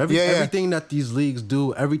never do. Yeah, yeah. Everything that these leagues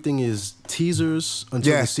do, everything is teasers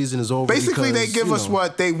until Yeah. the season is over. Basically, they because, give you us know,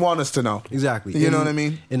 what they want us to know. exactly. You know what I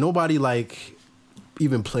mean? And nobody like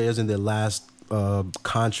even players in their last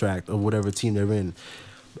contract or whatever team they're in.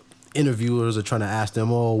 Interviewers are trying to ask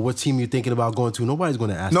them, "Oh, what team you thinking about going to?" Nobody's going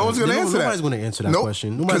to ask. No one's going to answer that. Nobody's going to answer that Nope.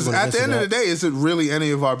 question. Nobody's Because gonna at the answer end of the that. day, is it really any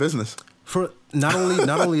of our business? For not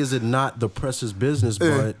only is it not the press's business,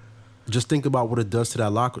 but just think about what it does to the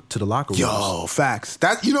locker rooms. Yo, facts.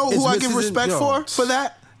 That you know who It's I give missing- respect yo. for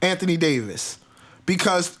that? Anthony Davis.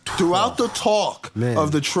 Because throughout the talk Man.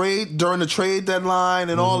 of the trade, during the trade deadline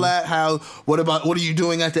and all that, what are you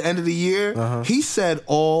doing at the end of the year? He said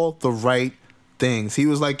all the right things. He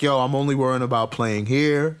was like, yo, I'm only worrying about playing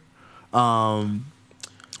here.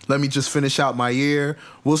 Let me just finish out my year.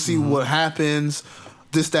 We'll see what happens.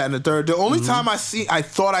 This, that, and the third. The only time I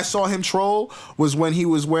thought I saw him troll was when he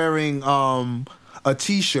was wearing a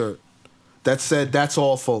T-shirt that said "That's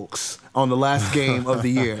all, folks" on the last game of the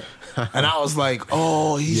year, and I was like,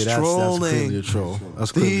 "Oh, he's Yeah, trolling. That's clearly a troll.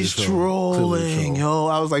 That's clearly He's a troll. Clearly a trolling, troll.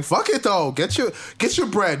 yo." I was like, "Fuck it, though. Get your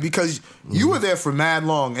bread because you were there for mad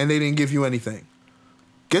long and they didn't give you anything.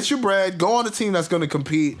 Get your bread. Go on a team that's going to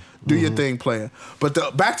compete. Do your thing, player."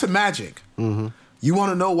 But back to Magic. You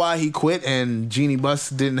want to know why he quit and Jeannie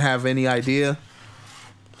Buss didn't have any idea?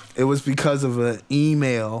 It was because of an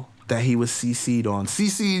email that he was CC'd on.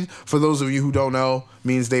 CC'd, for those of you who don't know,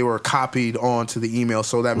 means they were copied onto the email.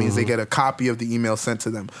 So that means they get a copy of the email sent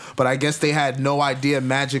to them. But I guess they had no idea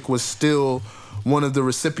Magic was still one of the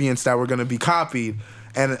recipients that were going to be copied.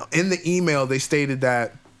 And in the email, they stated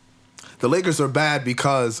that the Lakers are bad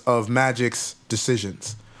because of Magic's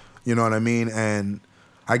decisions. You know what I mean? And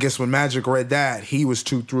I guess when Magic read that, he was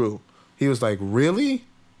too through. He was like, really?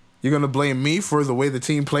 You're going to blame me for the way the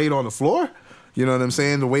team played on the floor? You know what I'm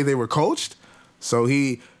saying? The way they were coached? So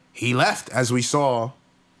he left, as we saw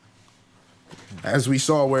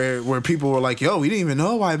where people were like, yo, we didn't even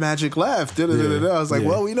know why Magic left. I was like,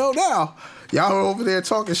 well, we know now. Y'all were over there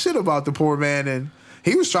talking shit about the poor man, and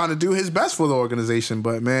he was trying to do his best for the organization.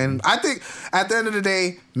 But, man, I think at the end of the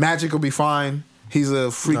day, Magic will be fine. He's a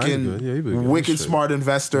freaking he'll be good. wicked He's straight. smart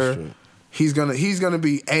investor. He's straight. He's gonna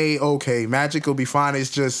be A-okay. Magic will be fine. It's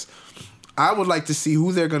just I would like to see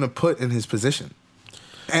who they're gonna put in his position.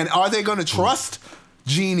 And are they gonna trust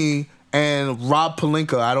Jeannie and Rob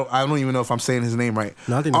Pelinka? I don't even know if I'm saying his name right.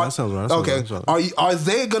 No, I think that sounds right. That sounds Okay. right. That sounds Are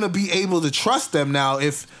they gonna be able to trust them now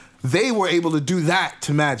if they were able to do that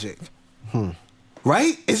to Magic?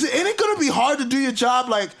 Right? Ain't it gonna be hard to do your job?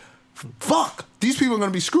 Like, fuck, these people are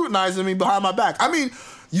gonna be scrutinizing me behind my back. I mean,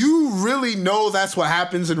 you really know that's what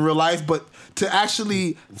happens in real life, but to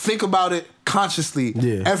actually think about it consciously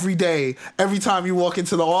every day, every time you walk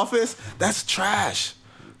into the office, that's trash.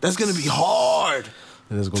 That's gonna be hard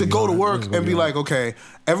to go to work and be like, okay,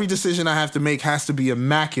 every decision I have to make has to be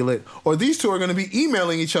immaculate, or these two are gonna be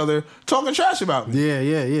emailing each other, talking trash about me.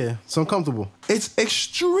 Yeah. It's uncomfortable. It's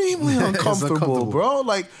extremely uncomfortable, uncomfortable. bro.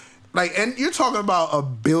 Like, and you're talking about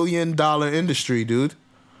 $1 billion industry, dude.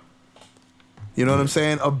 You know what I'm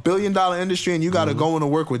saying? $1 billion industry, and you got to go into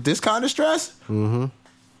work with this kind of stress.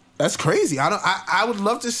 That's crazy. I would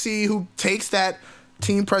love to see who takes that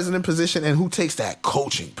team president position and who takes that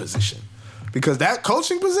coaching position, because that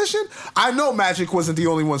coaching position, I know Magic wasn't the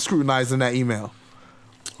only one scrutinizing that email.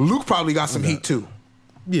 Luke probably got some heat too.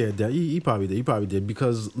 Yeah, he probably did. He probably did,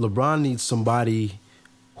 because LeBron needs somebody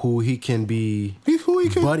who he can be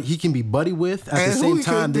buddy with at And the who same he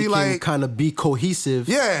time. can They be can like- kind of be cohesive,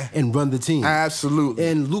 and run the team. Absolutely.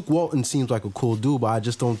 And Luke Walton seems like a cool dude, but I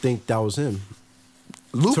just don't think that was him.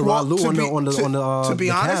 Luke Teron Lue Walton, to be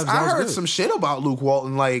the honest, Cavs, that I was heard good. some shit about Luke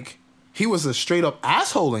Walton. Like, he was a straight up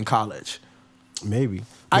asshole in college. Maybe.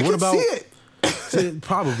 I But can see it.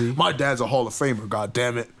 Probably. My dad's a Hall of Famer, God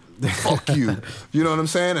damn it. Fuck you. You know what I'm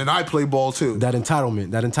saying? And I play ball too. That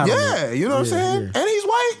entitlement. Yeah, you know what I'm saying? yeah. And he's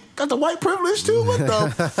white. Got the white privilege too. What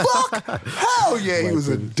the fuck? Hell yeah, he was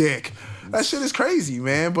a dick. That shit is crazy,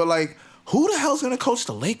 man. But like, who the hell's gonna coach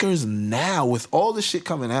the Lakers now with all this shit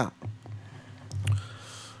coming out?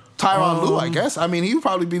 Tyronn Lue, I guess. I mean, he would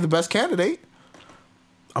probably be the best candidate.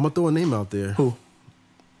 I'm gonna throw a name out there. Who?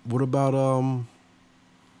 What about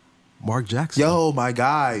Mark Jackson. Yo, my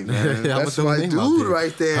guy, man. Yeah, That's I'm gonna my throw his name out dude there.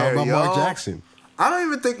 right there. How about yo. Mark Jackson? I don't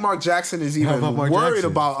even think Mark Jackson is even about Mark worried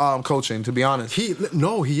Jackson? about coaching, to be honest. He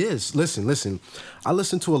is. Listen. I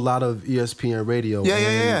listen to a lot of ESPN radio. Yeah.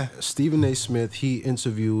 and Stephen A. Smith, he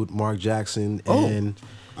interviewed Mark Jackson, and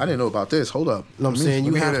I didn't know about this. Hold up. I'm saying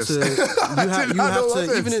you have to, Did not know about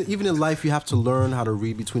this. even in life, you have to learn how to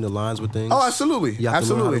read between the lines with things. Oh, absolutely. You have to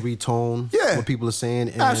learn how to Absolutely. read tone. Yeah. What people are saying.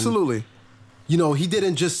 And, Absolutely. You know, he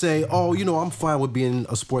didn't just say, "Oh, you know, I'm fine with being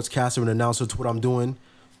a sportscaster and announcer to what I'm doing."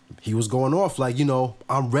 He was going off like, you know,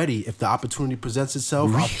 I'm ready. If the opportunity presents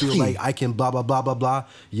itself, I feel Really? like I can blah, blah, blah, blah, blah.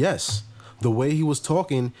 Yes. The way he was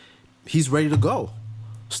talking, he's ready to go.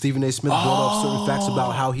 Stephen A. Smith brought up certain facts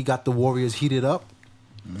about how he got the Warriors heated up.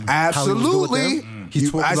 Absolutely. He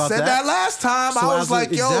talked I about said that last time. I was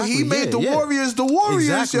like, yo, he made the Warriors the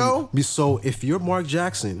Warriors, yo. So if you're Mark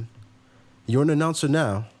Jackson, you're an announcer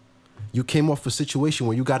now, you came off a situation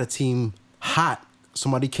where you got a team hot.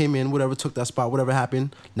 Somebody came in, whatever, took that spot, whatever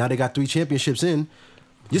happened. Now they got 3 championships in.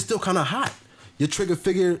 You're still kind of hot. Your trigger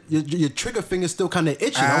finger's still kind of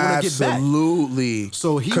itching. I want to get back. Absolutely.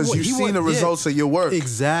 So because you've seen the results of your work.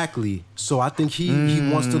 Exactly. So I think he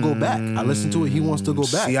wants to go back. I listened to it. He wants to go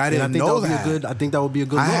back. See, I And didn't think know that. Would be that. I think that would be a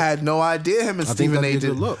good look. I had no idea him and I think Stephen that'd A. be a did.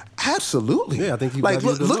 good look. Absolutely. Yeah, I think he- like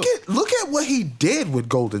that'd be a good look at what he did with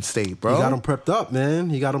Golden State, bro. He got him prepped up, man.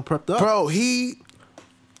 He got him prepped up. Bro, he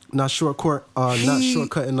Not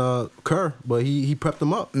shortcutting Kerr, but he prepped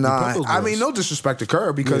him up. He Nah, prepped those I boys. mean, no disrespect to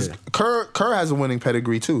Kerr because Yeah. Kerr has a winning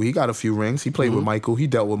pedigree too. He got a few rings. He played with Michael. He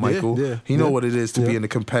dealt with Michael. yeah, he know yeah. what it is to be Yeah. in a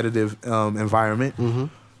competitive environment.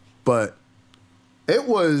 But it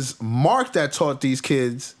was Mark that taught these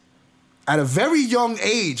kids at a very young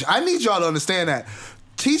age. I need y'all to understand that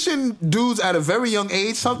teaching dudes at a very young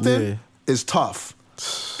age something Yeah. is tough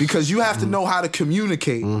because you have to know how to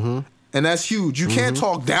communicate. And that's huge. You can't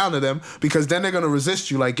talk down to them because then they're going to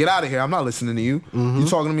resist you. Like, get out of here. I'm not listening to you. You're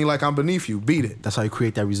talking to me like I'm beneath you. Beat it. That's how you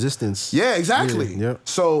create that resistance. Yeah, exactly. Yeah.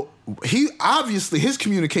 So he obviously, his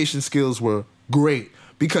communication skills were great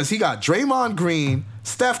because he got Draymond Green,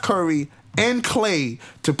 Steph Curry, and Clay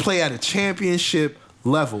to play at a championship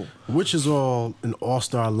level. Which is all an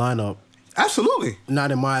all-star lineup. Absolutely. Not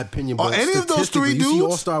in my opinion, but Any of those three statistically, you see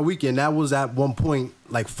dudes? All-Star Weekend, that was at one point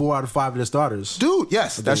like 4 out of 5 of the starters. Dude,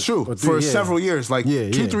 yes, that's true. or For 3, yeah. several years, like Yeah,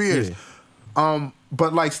 2-3 yeah, years. yeah.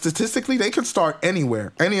 But like statistically, they could start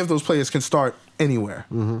anywhere. Any of those players can start anywhere.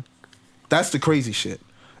 That's the crazy shit.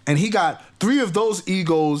 And he got 3 of those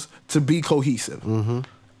egos to be cohesive.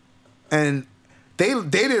 And they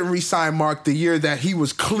didn't re-sign Mark the year that he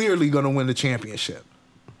was clearly going to win the championship.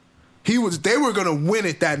 They were going to win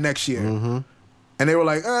it that next year. And they were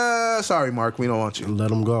like, sorry, Mark, we don't want you.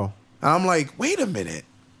 Let him go. And I'm like, wait a minute.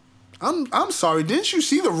 I'm sorry. Didn't you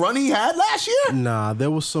see the run he had last year? Nah, there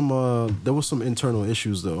was some internal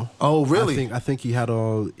issues though. Oh, really? I think he had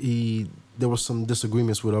there was some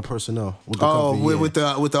disagreements with our personnel. With the Oh, company, with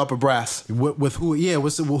the upper brass. with who? Yeah,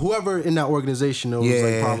 with whoever in that organization. There was Yeah.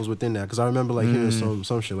 like problems within that because I remember like hearing some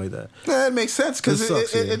shit like that. Yeah, it makes sense because It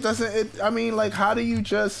sucks, yeah. it doesn't. I mean, like, how do you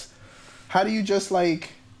just like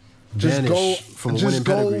just Vanish go from a just winning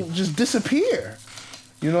go pedigree. just disappear?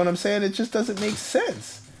 You know what I'm saying? It just doesn't make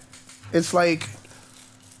sense. It's like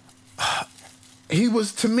he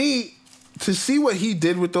was, to me, to see what he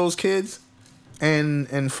did with those kids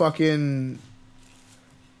and fucking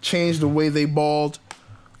change the way they balled.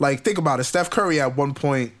 Like, think about it. Steph Curry at one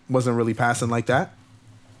point wasn't really passing like that,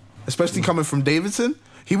 especially coming from Davidson.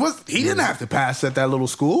 He didn't have to pass at that little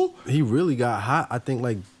school. He really got hot. I think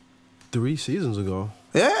like 3 seasons ago.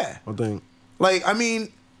 Yeah, I think. like, I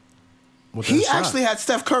mean, with he that shot. actually had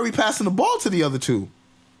Steph Curry passing the ball to the other two.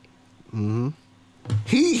 He got That's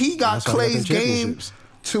why he got Clay's them game championships.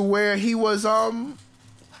 to where he was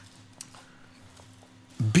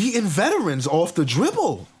beating veterans off the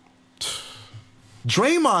dribble.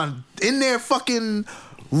 Draymond in there fucking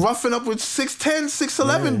roughing up with 6'10",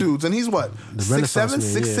 6'11" Yeah. dudes, and he's what, The 6'7",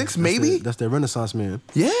 Renaissance man, 6'6", yeah. maybe? That's their Renaissance man.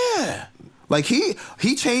 Yeah. Like he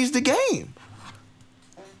changed the game.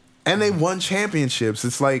 And they won championships.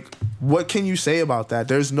 It's like, what can you say about that?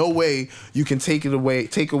 There's no way you can take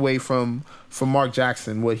away from Mark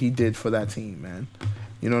Jackson what he did for that team, man.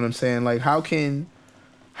 You know what I'm saying? Like, how can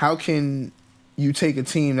you take a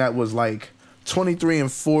team that was like 23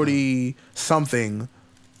 and 40 something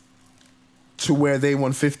to where they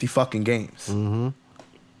won 50 fucking games? Then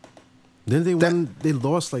they won. They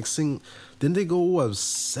lost like Didn't they go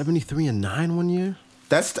 73-9 one year?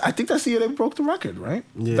 I think that's the year they broke the record, right?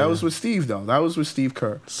 Yeah. That was with Steve though. That was with Steve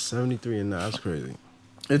Kerr. 73-9. That's crazy.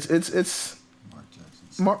 It's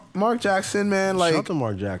Mark Jackson, man. Shout out Like to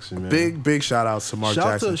Mark Jackson, man. big shout outs to Mark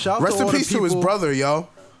Jackson. Shout Rest to in all the peace to his people- brother, yo.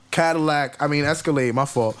 Escalade, my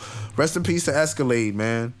fault. Rest in peace to Escalade,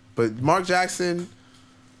 man. But Mark Jackson,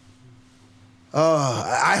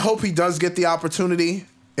 I hope he does get the opportunity.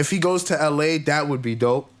 If he goes to LA, that would be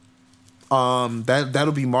dope.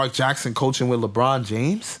 That'll be Mark Jackson coaching with LeBron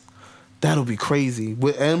James. That'll be crazy.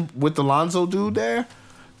 With the Lonzo dude there,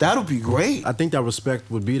 that'll be great. I think that respect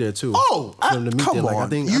would be there too. Oh, for them to meet come there. Like, on! I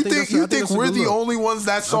think you that's think that's a we're good the look. only ones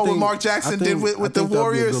that saw what think- Mark Jackson I think- did with I the think that'd be a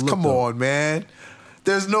Warriors? good look, Come though. on, man.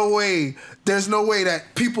 There's no way that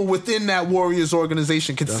people within that Warriors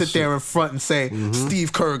organization can sit there in front and say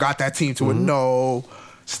Steve Kerr got that team to it. No.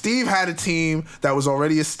 Steve had a team that was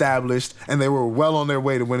already established, and they were well on their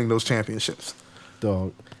way to winning those championships.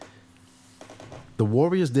 Dog. The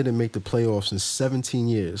Warriors didn't make the playoffs in 17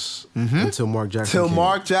 years until Mark Jackson Till came.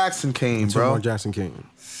 Mark Jackson came, Until bro. Mark Jackson came.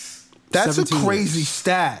 That's a 17 crazy years.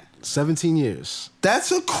 stat. 17 years.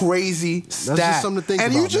 That's a crazy stat. just something to think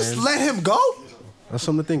and you about, just man. let him go? That's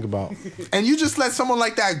something to think about. And you just let someone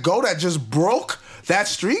like that go that just broke that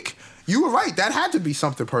streak? You were right. That had to be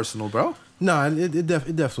something personal, bro. No, it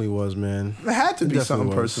definitely was, man. It had to be definitely something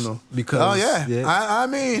was. personal. Because oh yeah. I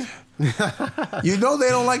mean, you know they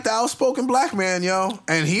don't like the outspoken black man, yo.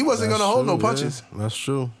 And he wasn't That's gonna hold no true, punches. yeah. That's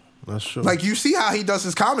true. Like you see how he does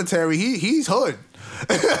his commentary. He's hood.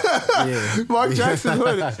 Yeah. Mark Jackson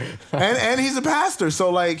hood. And he's a pastor. So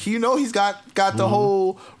like he's got the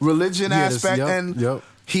whole religion Yeah, this- aspect yep, and yep.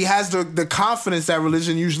 he has the confidence that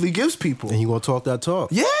religion usually gives people. And he gonna talk that talk.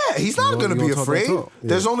 Yeah, he's not You going to gonna be talk that afraid. talk. Yeah.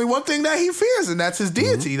 There's only one thing that he fears, and that's his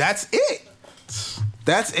deity. That's it.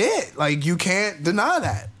 That's it. Like, you can't deny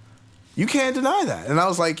that. You can't deny that. And I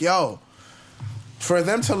was like, yo, for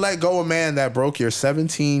them to let go a man that broke your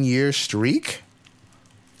 17-year streak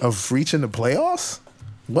of reaching the playoffs,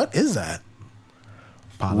 what is that?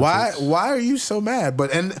 Politics. Why are you so mad?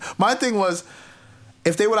 And my thing was,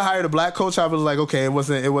 if they would have hired a black coach, I was like, okay, it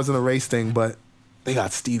wasn't a race thing, but they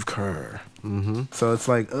got Steve Kerr. Mm-hmm. So it's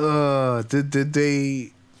like, did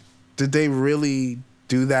they really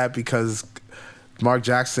do that because Mark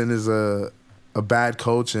Jackson is a bad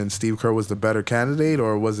coach and Steve Kerr was the better candidate,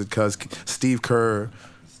 or was it because Steve Kerr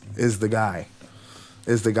is the guy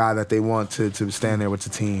that they want to stand there with the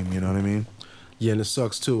team? You know what I mean? Yeah, and it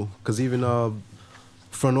sucks too, because even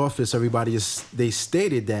front office, they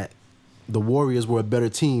stated that the Warriors were a better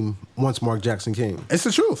team once Mark Jackson came. It's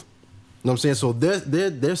the truth. You know what I'm saying? So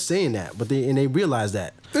they're saying that, but they realize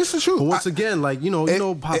that. It's the truth. But once again, like you know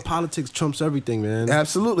how politics trumps everything, man.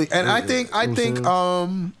 Absolutely. And I think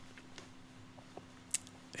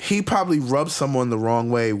he probably rubbed someone the wrong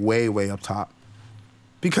way, way up top.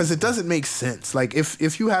 Because it doesn't make sense. Like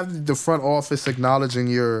if you have the front office acknowledging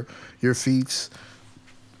your feats,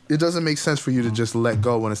 it doesn't make sense for you to just let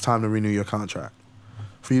go when it's time to renew your contract.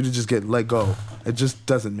 For you to just get let go. It just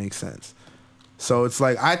doesn't make sense. So it's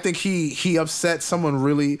like, I think he upset someone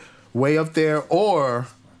really way up there, or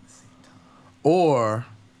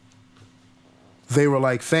they were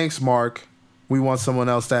like, thanks, Mark. We want someone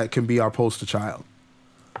else that can be our poster child.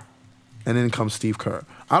 And then comes Steve Kerr.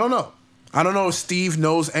 I don't know. I don't know if Steve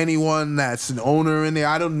knows anyone that's an owner in there.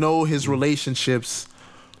 I don't know his relationships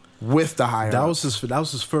with the higher That was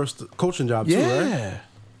his first coaching job too, right?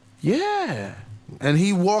 Yeah. And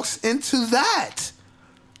he walks into that.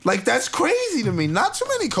 Like, that's crazy to me. Not too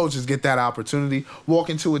many coaches get that opportunity, walk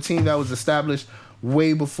into a team that was established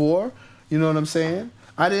way before. You know what I'm saying?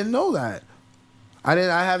 I didn't know that. I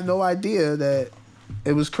have no idea that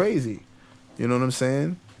it was crazy. You know what I'm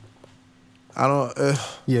saying? I don't...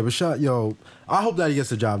 Yeah, but I hope that he gets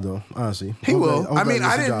the job though, honestly. He will. I I mean,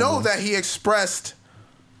 I didn't know that he expressed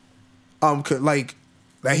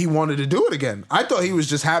that he wanted to do it again. I thought he was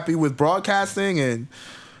just happy with broadcasting and,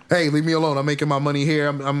 hey, leave me alone. I'm making my money here.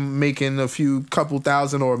 I'm making a couple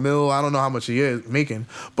thousand or $1 million. I don't know how much he is making,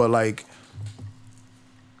 but like,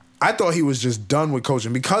 I thought he was just done with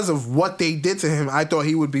coaching because of what they did to him. I thought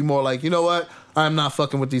he would be more like, you know what? I'm not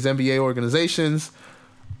fucking with these NBA organizations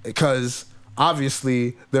because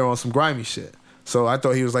obviously they're on some grimy shit. So I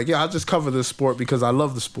thought he was like, yeah, I'll just cover this sport because I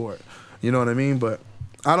love the sport. You know what I mean? But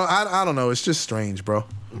I don't know. It's just strange, bro.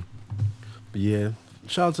 But yeah,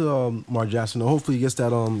 shout out to Mark Jackson. Hopefully he gets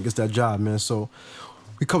that job, man. So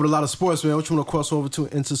we covered a lot of sports, man. What you want to cross over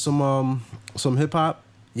into some hip hop?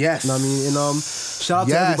 Yes. You know what I mean? And shout out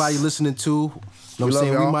to Yes. everybody listening too. You know what I'm love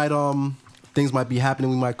saying? y'all. We might things might be happening.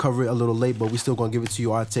 We might cover it a little late, but we still gonna give it to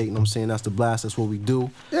you our take. You know what I'm saying? That's the blast. That's what we do.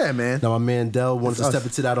 Yeah, man. Now my man Dell wanted to That's step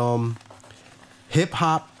us. into that hip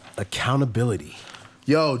hop accountability.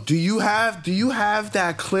 Yo, do you have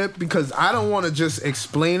that clip? Because I don't want to just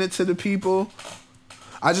explain it to the people.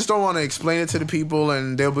 I just don't want to explain it to the people,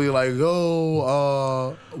 and they'll be like,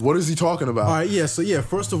 "Oh, what is he talking about?" All right, yeah. So yeah,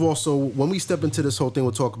 first of all, so when we step into this whole thing,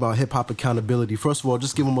 we'll talk about hip hop accountability. First of all,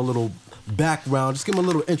 just give them a little background, just give them a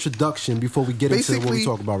little introduction before we get into what we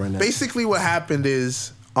talk about right now. Basically, what happened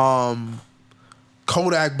is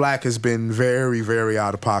Kodak Black has been very, very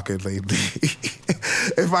out of pocket lately.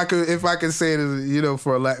 if I could say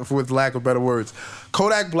it, with lack of better words,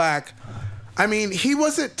 Kodak Black. I mean, he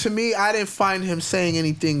wasn't, to me, I didn't find him saying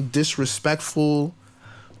anything disrespectful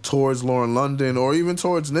towards Lauren London or even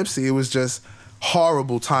towards Nipsey. It was just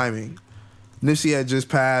horrible timing. Nipsey had just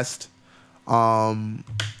passed, and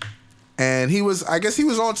he was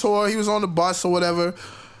on tour, he was on the bus or whatever.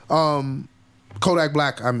 Kodak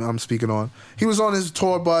Black, I'm speaking on. He was on his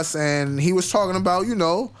tour bus and he was talking about,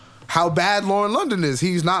 how bad Lauren London is.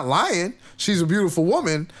 He's not lying. She's a beautiful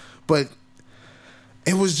woman, but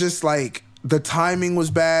it was just like, the timing was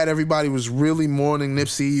bad. Everybody was really mourning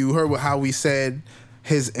Nipsey. You heard how we said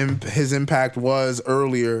his impact was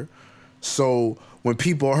earlier. So when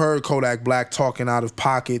people heard Kodak Black talking out of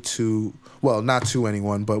pocket to, well, not to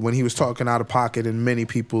anyone, but when he was talking out of pocket in many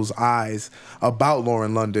people's eyes about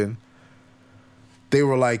Lauren London, they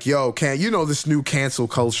were like, yo, this new cancel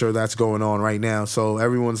culture that's going on right now. So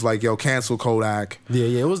everyone's like, yo, cancel Kodak.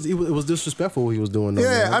 Yeah, it was disrespectful what he was doing. Though,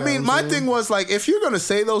 yeah, man. I mean, my thing was like, if you're gonna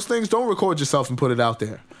say those things, don't record yourself and put it out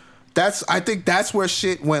there. I think that's where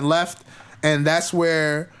shit went left, and that's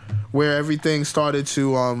where everything started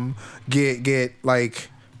to get like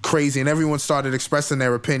crazy, and everyone started expressing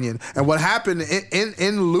their opinion. And what happened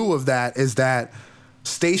in lieu of that is that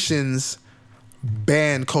stations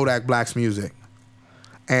banned Kodak Black's music.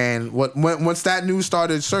 And once that news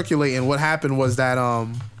started circulating, what happened was that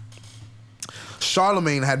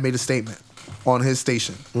Charlemagne had made a statement on his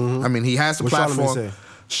station. Mm-hmm. I mean, he has the platform.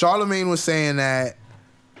 Charlemagne was saying that,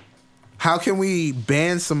 how can we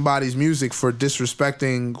ban somebody's music for quote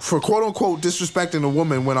unquote disrespecting a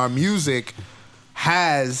woman when our music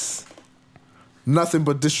has nothing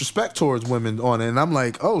but disrespect towards women on it? And I'm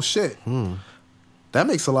like, oh shit, that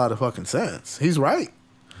makes a lot of fucking sense. He's right.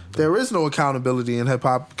 There is no accountability in hip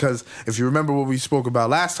hop, because if you remember what we spoke about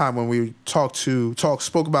last time when we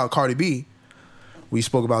spoke about Cardi B, we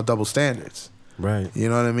spoke about double standards. Right. You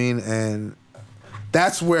know what I mean? And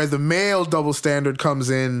that's where the male double standard comes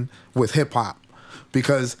in with hip hop,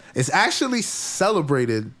 because it's actually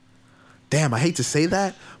celebrated. Damn, I hate to say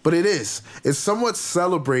that, but it is. It's somewhat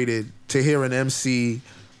celebrated to hear an MC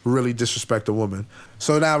really disrespect a woman.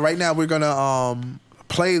 So right now we're gonna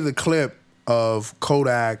play the clip of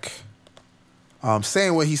Kodak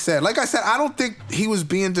saying what he said. Like I said, I don't think he was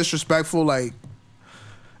being disrespectful. Like,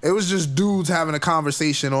 it was just dudes having a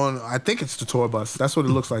conversation on, I think it's the tour bus. That's what it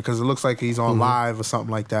looks like, because it looks like he's on live or something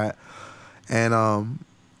like that. And I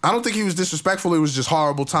don't think he was disrespectful. It was just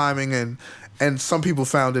horrible timing, and some people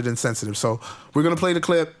found it insensitive. So we're gonna play the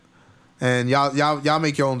clip, and y'all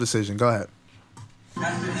make your own decision. Go ahead.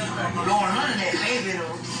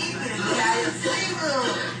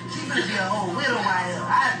 Be a whole widow right here.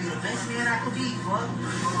 I'd be the best man I could be, fuck.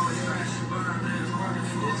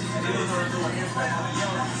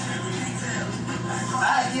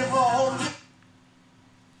 I'd give her a whole year.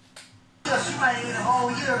 She might need a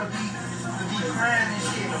whole year to be crying and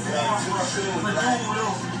shit. But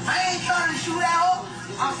I ain't trying to shoot at her.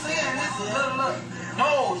 I'm saying this is look.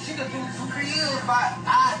 No, she could do 2-3 years, but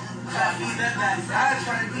I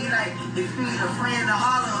try to be like, if you need a friend to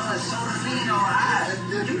holler or a shoulder lean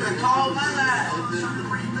on, you can call my line.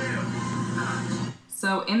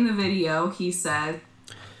 So in the video, he said,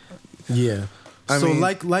 "Yeah." I mean,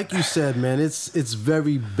 like you said, man, it's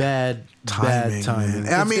very bad timing.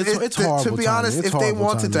 I mean, it's horrible. To be honest, if they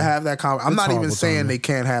wanted to have that conversation, I'm not even saying they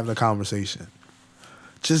can't have the conversation.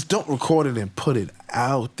 Just don't record it and put it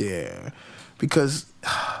out there, because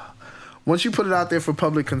once you put it out there for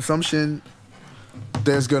public consumption,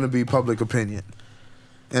 there's going to be public opinion.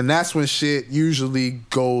 And that's when shit usually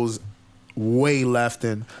goes way left,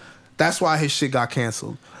 and that's why his shit got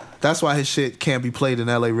canceled. That's why his shit can't be played in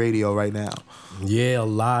LA radio right now. Yeah, a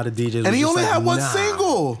lot of DJs. And he only had one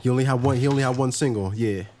single. He only had one single.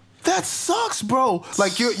 Yeah. That sucks, bro.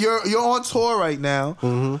 Like, you're on tour right now.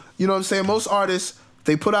 Mm-hmm. You know what I'm saying? Most artists,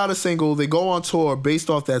 they put out a single, they go on tour based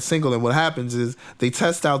off that single, and what happens is they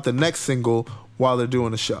test out the next single while they're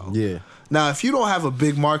doing a show. Yeah. Now, if you don't have a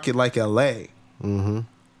big market like LA,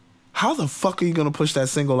 how the fuck are you gonna push that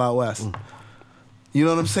single out west? You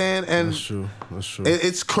know what I'm saying? And that's true. That's true.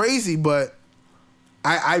 It's crazy, but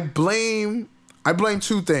I blame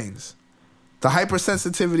two things: the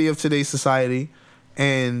hypersensitivity of today's society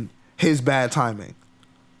and his bad timing.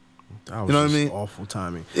 That was you know what I mean? Awful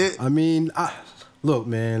timing. Look,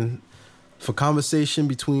 man, for conversation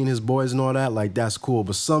between his boys and all that, like that's cool.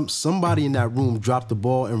 But somebody in that room dropped the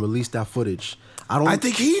ball and released that footage. I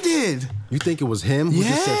think he did. You think it was him who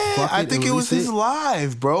just said fuck it? I think and it was released his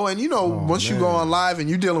live, bro. And you know, once you go on live and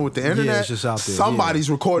you're dealing with the internet, Yeah, it's just out there. somebody's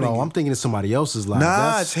recording. No, you. I'm thinking it's somebody else's live.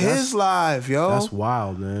 Nah, it's his live, yo. That's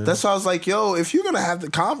wild, man. That's why I was like, yo, if you're gonna have the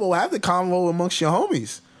convo amongst your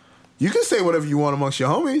homies. You can say whatever you want amongst your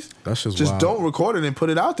homies. That's just wild. don't record it and put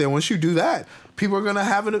it out there. Once you do that, people are gonna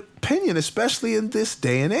have an opinion, especially in this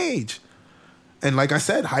day and age. And like I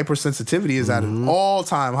said, hypersensitivity is at an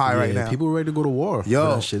all-time high right now. People are ready to go to war. Yo.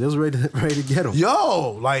 For that shit. They was ready to get them.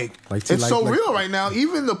 Yo, it's so real right now.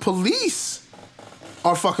 Even the police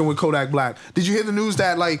are fucking with Kodak Black. Did you hear the news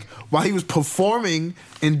that like while he was performing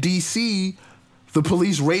in D.C., the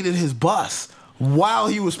police raided his bus while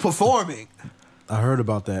he was performing? I heard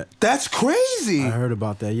about that. That's crazy. I heard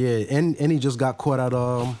about that. Yeah, and he just got caught at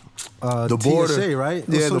The border, TSA, right?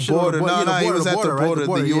 Yeah, the border. He was at the border,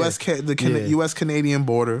 right? the U.S. Canadian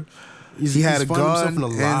border. He had a gun in a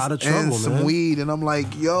lot of trouble, and some man. weed, and I'm like,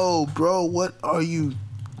 yo, bro, what are you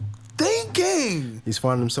thinking? He's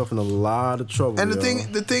finding himself in a lot of trouble. And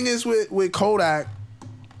the thing is with Kodak,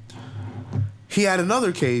 he had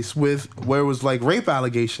another case where it was like rape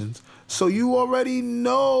allegations. So you already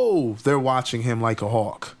know they're watching him like a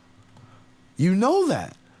hawk. You know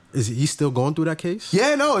that. Is he still going through that case?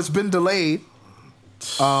 Yeah, no, it's been delayed.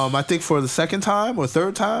 I think for the second time or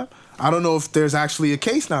third time. I don't know if there's actually a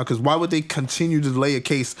case now, because why would they continue to delay a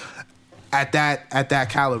case at that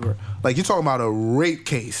caliber? Like, you're talking about a rape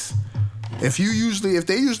case. If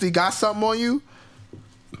they usually got something on you,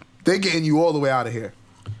 they're getting you all the way out of here.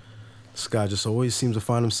 This guy just always seems to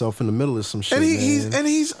find himself in the middle of some shit. And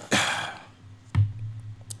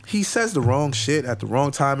he says the wrong shit at the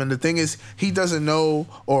wrong time. And the thing is, he doesn't know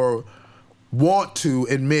or want to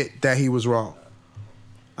admit that he was wrong.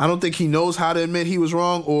 I don't think he knows how to admit he was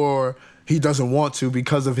wrong, or he doesn't want to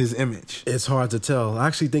because of his image. It's hard to tell. I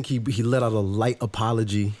actually think he let out a light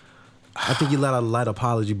apology. But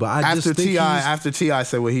After T.I.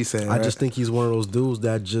 said what he said. I just think he's one of those dudes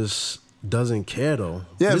that just doesn't care, though.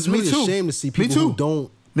 Yeah, it's me really too. a shame to see people who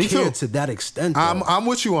don't care to that extent, though. I'm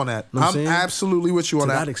with you on that. Know what I'm I'm saying? absolutely with you on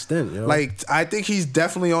To that. that extent, yo. Like, I think he's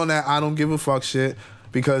definitely on that I don't give a fuck shit.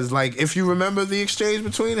 Because, like, if you remember the exchange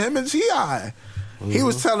between him and T.I., he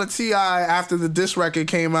was telling T.I. after the diss record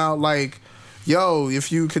came out, like, yo,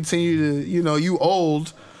 if you continue to, you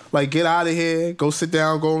old, like, get out of here, go sit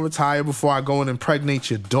down, go and retire before I go and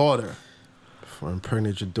impregnate your daughter. Before I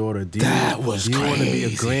impregnate your daughter. Do you want to be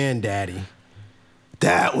a granddaddy?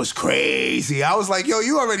 That was crazy. I was like, yo,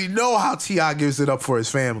 you already know how T.I. gives it up for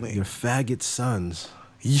his family. Your faggot sons.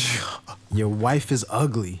 Yeah. Your wife is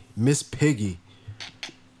ugly. Miss Piggy.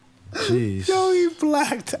 Jeez. Yo, he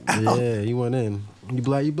blacked out. Yeah, he went in. You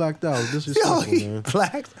blacked out. Yo, Disrespectful, he man.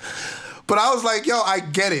 blacked. But I was like, yo, I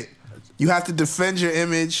get it. You have to defend your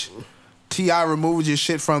image. T.I. removed your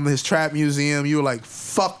shit from his trap museum. You were like,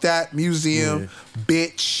 fuck that museum,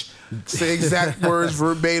 bitch. Say exact words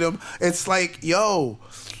verbatim. It's like, yo,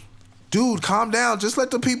 dude, calm down. Just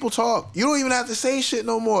let the people talk. You don't even have to say shit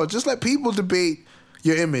no more. Just let people debate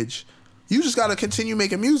your image. You just got to continue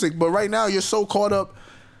making music. But right now, you're so caught up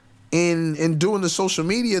in doing the social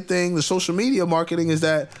media thing, the social media marketing, is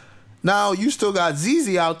that now you still got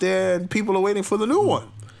ZZ out there and people are waiting for the new one.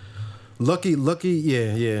 Lucky,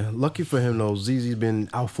 yeah. Lucky for him, though. ZZ's been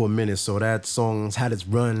out for a minute, so that song's had its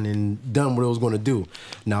run and done what it was going to do.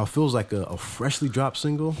 Now, it feels like a freshly dropped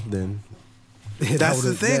single, then... That's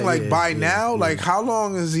the thing. Like, how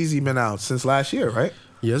long has ZZ been out? Since last year, right?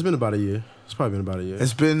 Yeah, it's been about a year. It's probably been about a year.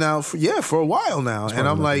 It's been out for a while now. And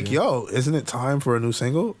I'm like, yo, isn't it time for a new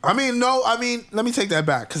single? Let me take that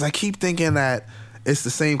back, because I keep thinking that it's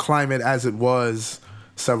the same climate as it was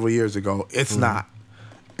several years ago. It's not.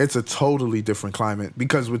 It's a totally different climate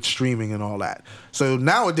because with streaming and all that. So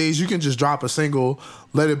nowadays you can just drop a single,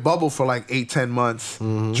 let it bubble for like 8-10 months,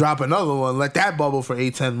 drop another one, let that bubble for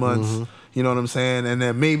 8-10 months. You know what I'm saying? And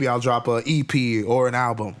then maybe I'll drop a EP or an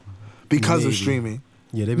album because of streaming.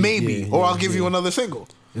 Yeah, or I'll give you another single.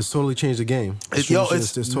 It's totally changed the game. It's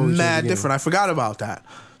totally mad different. I forgot about that.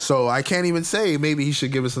 So I can't even say maybe he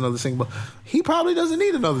should give us another single. He probably doesn't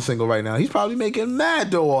need another single right now. He's probably making mad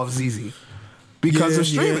dough off ZZ because of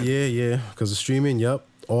streaming. Yeah. Because of streaming, yep.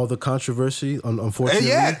 All the controversy,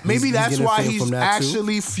 unfortunately. And maybe that's why he's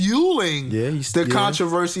actually fueling the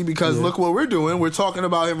controversy, because look what we're doing. We're talking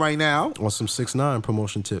about him right now. On some 6ix9ine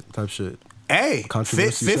promotion tip type shit. Hey,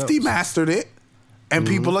 50 mastered it, and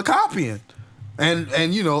people are copying. And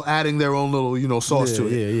adding their own little, sauce to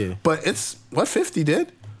it. Yeah. But it's what 50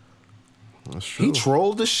 did. That's true. He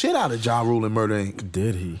trolled the shit out of Ja Rule in Murder Inc.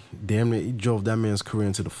 Did he? Damn near, he drove that man's career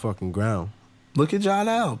into the fucking ground. Look at Ja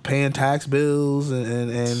now, paying tax bills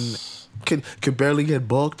and could barely get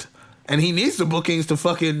booked. And he needs the bookings to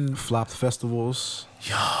fucking... Flopped festivals.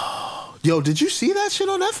 Yo, did you see that shit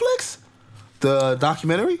on Netflix? The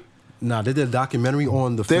documentary? Nah, they did a documentary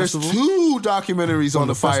on the There's festival. 2 documentaries on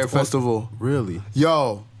the Fire Festival. Really?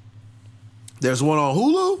 Yo, there's one on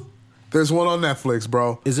Hulu. There's one on Netflix,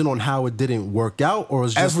 bro. Is it on how it didn't work out, or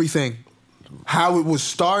is just Everything. How it was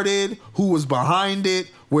started, who was behind it,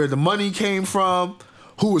 where the money came from,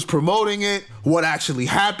 who was promoting it, what actually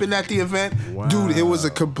happened at the event. Wow. Dude, it was a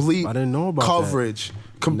complete I didn't know about coverage. that. Now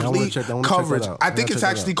I Complete wanna check that coverage. out. I I think gotta it's check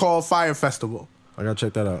that actually out. called Fire Festival. I gotta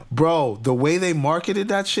check that out. Bro, the way they marketed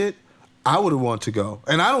that shit, I would have wanted to go.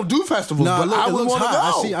 And I don't do festivals, Nah, but look, I it would looks want to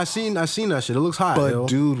hot. go. I seen that shit. It looks hot. But yo.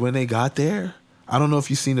 dude, when they got there, I don't know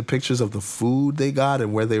if you seen the pictures of the food they got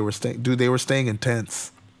and where they were staying. Dude, they were staying in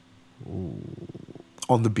tents.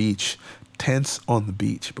 On the beach. Tents on the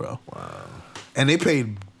beach, bro. Wow. And they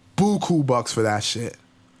paid buku bucks for that shit.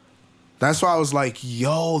 That's why I was like,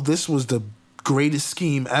 yo, this was the greatest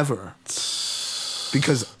scheme ever.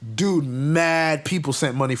 Because, dude, mad people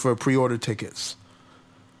sent money for pre-order tickets.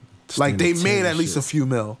 Like, they made at least a few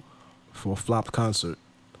mil. for a flopped concert.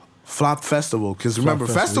 Flop Festival, because remember,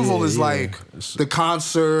 Festival, festival yeah, is yeah. like the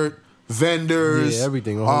concert, vendors, Yeah,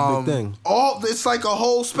 everything, a whole big thing. It's like a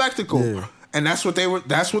whole spectacle, Yeah. and that's what they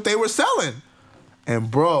were selling. And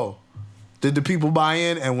bro, did the people buy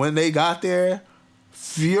in? And when they got there,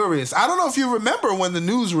 furious. I don't know if you remember when the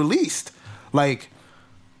news released, like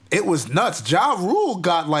it was nuts. Ja Rule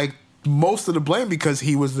got like most of the blame because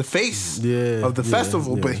he was the face of the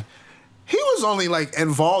festival, but he was only like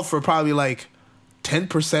involved for probably like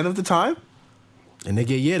 10% of the time. And they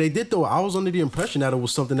did though. I was under the impression that it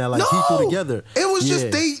was something that like he threw together. It was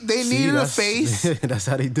just they needed a face. That's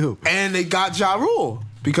how they do. And they got Ja Rule.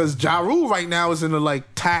 Because Ja Rule right now is in a like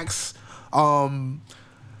tax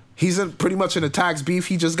he's in pretty much in a tax beef.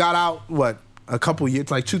 He just got out a couple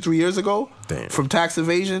years, like 2-3 years ago. Damn. From tax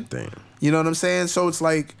evasion. Damn. You know what I'm saying? So it's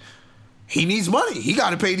like he needs money. He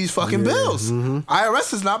got to pay these fucking bills.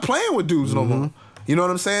 IRS is not playing with dudes no more. You know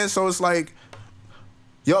what I'm saying? So it's like,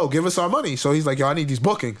 yo, give us our money. So he's like, yo, I need these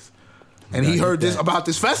bookings. And he heard this about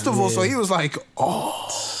this festival, so he was like,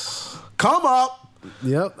 oh, come up.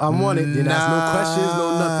 Yep, I'm on it. Didn't ask no questions,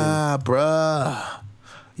 no nothing. Nah, bruh.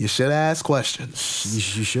 You should ask questions.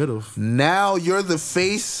 You should have. Now you're the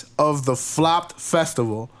face of the flopped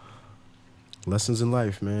festival. Lessons in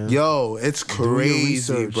life, man. Yo, it's Do your crazy,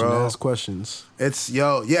 research bro. and ask questions.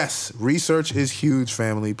 Yes, research is huge,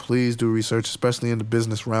 family. Please do research, especially in the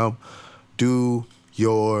business realm. Do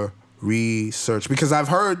your research. Because I've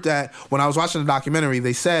heard that when I was watching the documentary,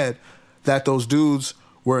 they said that those dudes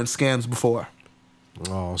were in scams before.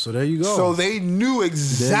 Oh, so there you go. So they knew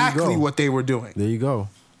exactly what they were doing. There you go.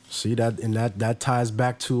 See that, and that ties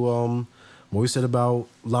back to what we said about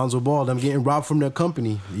Lonzo Ball, them getting robbed from their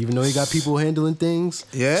company. Even though he got people handling things,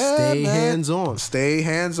 Yeah, stay man. hands on. Stay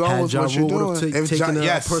hands on Had with Ja what you're Rule doing. would have taken a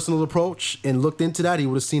yes. personal approach and looked into that, he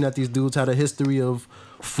would have seen that these dudes had a history of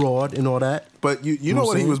fraud and all that. But you know know what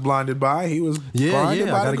what I'm he saying? was blinded by? He was Yeah, blinded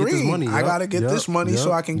yeah, by I gotta the get this green. money. I Yup, gotta get this money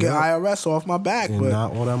so I can get IRS off my back. And But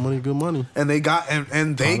not all that money, good money. and they got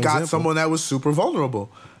and they Prime got example. someone that was super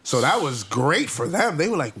vulnerable. So that was great for them. They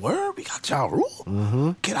were like, "Word, we got Ja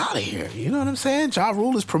Rule. Get out of here." You know what I'm saying? Ja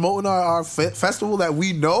Rule is promoting our festival that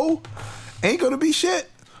we know ain't gonna be shit.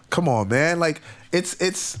 Come on, man. Like it's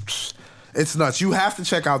nuts. You have to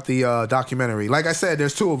check out the documentary. Like I said,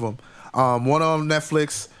 there's 2 of them. One on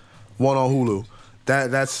Netflix, one on Hulu.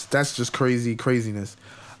 That's just craziness.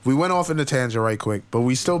 We went off in a tangent right quick, but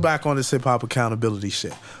we still back on this hip hop accountability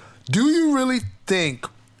shit. Do you really think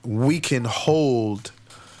we can hold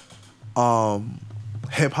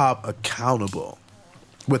hip hop accountable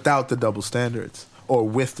without the double standards or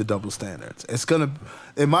with the double standards? It's gonna,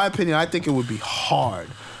 in my opinion, I think it would be hard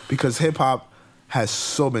because hip hop has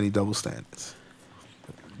so many double standards.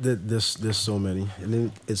 There's so many, and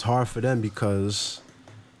then it's hard for them because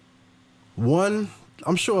one,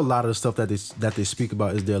 I'm sure a lot of the stuff that they speak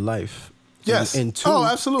about is their life. Yes. And two, Oh,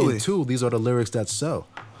 absolutely. And two, these are the lyrics that sell.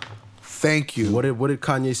 Thank you. What did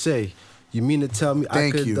Kanye say? You mean to tell me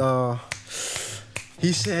Thank I could? you.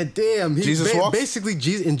 He said, "Damn." He Jesus Walks? basically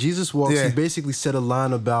in Jesus Walks. Yeah. He basically said a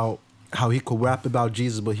line about how he could rap about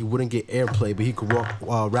Jesus, but he wouldn't get airplay. But he could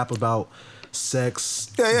rap about sex,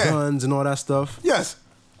 guns, and all that stuff. Yes,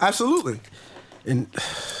 absolutely. And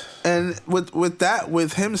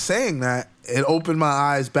with him saying that, it opened my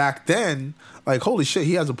eyes back then. Like, holy shit,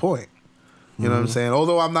 he has a point. You know what I'm saying?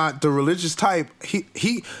 Although I'm not the religious type, he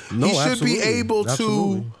should be absolutely. able to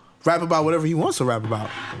Absolutely. rap about whatever he wants to rap about.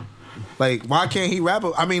 Like, why can't he rap?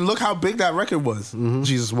 I mean, look how big that record was.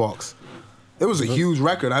 Jesus Walks. It was a huge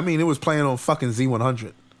record. I mean, it was playing on fucking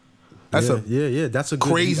Z100. That's That's a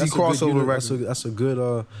good, crazy that's a crossover good, record. That's a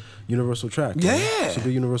good Universal track. Yeah. It's a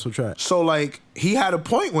good Universal track. So, like, he had a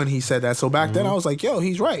point when he said that. So back then I was like, yo,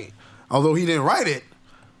 he's right. Although he didn't write it.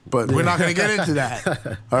 But we're not going to get into that.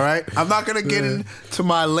 All right? I'm not going to get into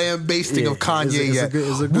my lambasting of Kanye yet.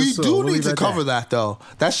 It's a good We song. do We'll need leave to it at cover that, though.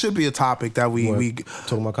 That should be a topic that we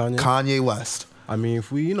Talking about Kanye? Kanye West. I mean,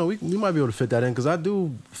 if we, we might be able to fit that in because I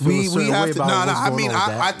do feel a We certain have way to. about No, what's I going mean, on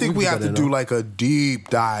with that. I think we have to do like a deep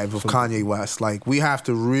dive of Kanye West. Like, we have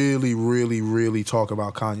to really, really, really talk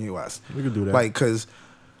about Kanye West. We could do that. Like, because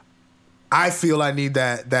I feel I need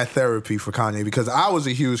that therapy for Kanye because I was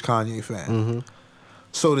a huge Kanye fan. Mm-hmm.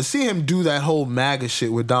 So to see him do that whole MAGA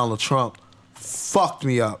shit with Donald Trump fucked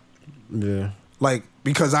me up. Yeah. Like,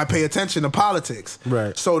 because I pay attention to politics.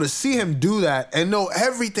 Right. So to see him do that and know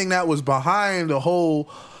everything that was behind the whole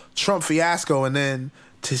Trump fiasco, and then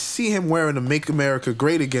to see him wearing a Make America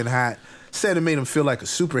Great Again hat said it made him feel like a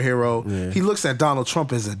superhero. Yeah. He looks at Donald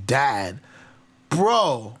Trump as a dad.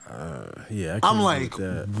 Bro. Yeah, I can't I'm agree like, with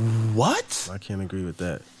that. what? I can't agree with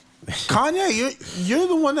that. Kanye, you're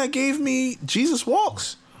the one that gave me Jesus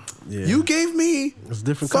Walks. Yeah. You gave me It's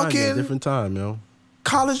different fucking Kanye, different time, yo.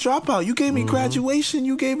 College Dropout. You gave me graduation.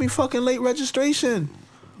 You gave me fucking late registration.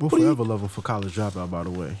 We'll What do you- forever love him for College Dropout, by the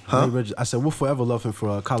way. Huh? I said we'll forever love him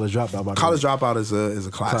for College Dropout, by the College way. Dropout is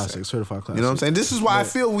a classic. Classic, certified classic. You know what I'm saying? This is why I Right.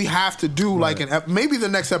 feel we have to do like maybe the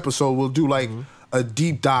next episode we'll do like a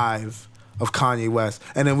deep dive of Kanye West,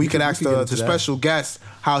 and then we could ask we could get the into that. special guest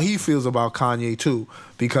how he feels about Kanye too,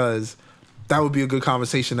 because that would be a good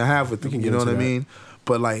conversation to have with him. can You get know what I into that. mean?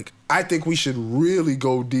 But like, I think we should really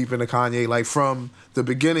go deep into Kanye, like from the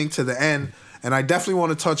beginning to the end, and I definitely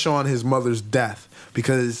want to touch on his mother's death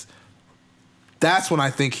because that's when I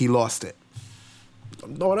think he lost it.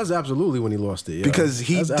 No, that's absolutely when he lost it. Yeah. Because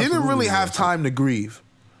he That's didn't absolutely really when he have lost time to grieve.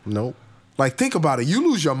 it. Nope. Like, think about it. You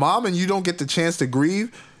lose your mom and you don't get the chance to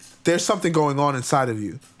grieve. There's something going on inside of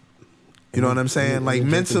you. You know what I'm saying? Like, you're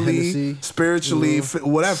drinking mentally, Hennessy. spiritually,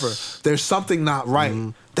 whatever. There's something not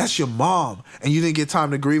right. That's your mom. And you didn't get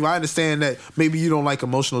time to grieve. I understand that maybe you don't like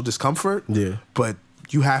emotional discomfort. Yeah. But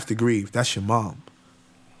you have to grieve. That's your mom.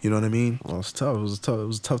 You know what I mean? Well, it's tough. It was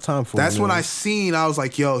a tough time for him. That's you when know? I was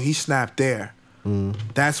like, yo, he snapped there.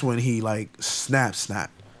 That's when he, like, snapped.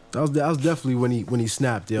 That was definitely when he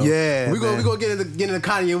snapped, yo. Yeah, we man. gonna get into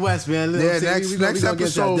Kanye West, man. Yeah, next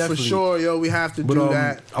episode for sure, yo. We have to do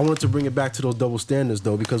that. I wanted to bring it back to those double standards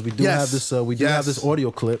though, because we do Yes. have this. We do Yes. have this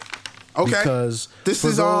audio clip. Okay. Because This for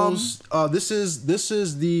is, this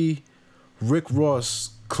is the Rick Ross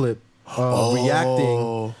clip reacting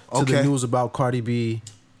to okay. the news about Cardi B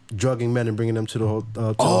drugging men and bringing them to the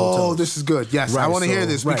hotel. Oh, this is good. Yes, I Right, want to hear so-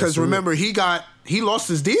 this right, because so- remember he lost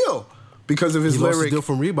his deal because of his He lost lyric. his deal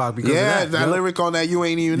from Reebok because yeah, of that. Yep. lyric on that "You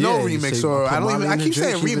Ain't Even Know" Yeah, he remix, said, or "Put I don't Molly even. I in the keep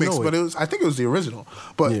drink, saying she even remix, know but it." I think it was the original.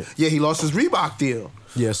 But yeah, he lost his Reebok deal.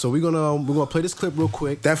 Yeah, so we're gonna play this clip real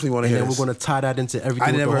quick. Definitely wanna hear And then this. we're gonna tie that into everything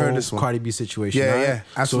I with never the heard whole this one. Cardi B situation. Yeah, all right? yeah,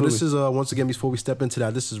 absolutely. So this is once again before we step into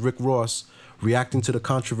that, this is Rick Ross reacting to the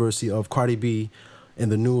controversy of Cardi B and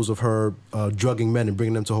the news of her drugging men and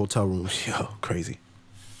bringing them to hotel rooms. Yo, crazy.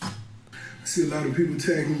 I see a lot of people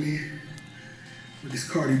tagging me with this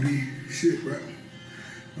Cardi B shit, right?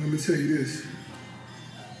 Let me tell you this.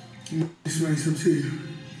 Let me explain something to you.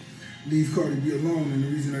 Leave Cardi B alone, and the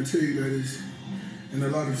reason I tell you that is, in a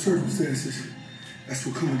lot of circumstances, that's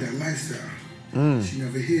what comes with that lifestyle. She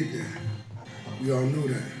never hid that. We all know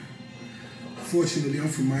that. Fortunately, I'm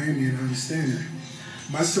from Miami and I understand that.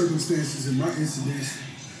 My circumstances and my incidents,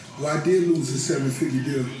 well, I did lose a 7-figure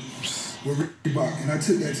deal with Reebok, and I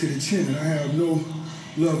took that to the chin, and I have no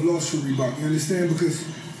love lost for Reebok. You understand? Because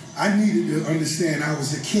I needed to understand I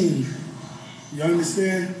was a king. You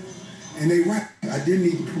understand? And they right. I didn't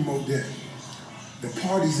need to promote that. The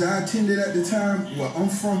parties I attended at the time, where I'm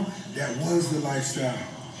from, that was the lifestyle.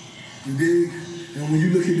 You dig? And when you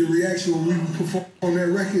look at the reaction when we performed on that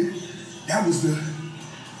record, that was the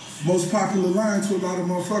most popular line to a lot of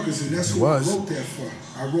motherfuckers, and that's who I wrote that for.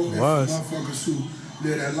 I wrote that for motherfuckers who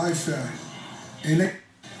live that lifestyle. And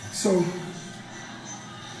so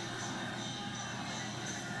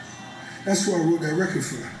that's who I wrote that record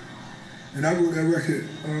for. And I wrote that record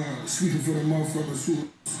speaking for the motherfuckers who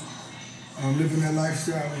living that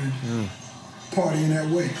lifestyle and partying that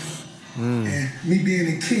way. And me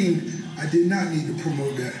being a king, I did not need to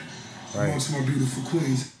promote that. Right. amongst my beautiful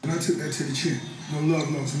queens. And I took that to the chin. No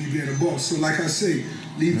love lost me being a boss. So like I say,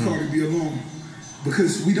 leave Cardi B alone.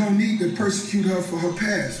 Because we don't need to persecute her for her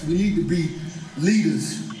past. We need to be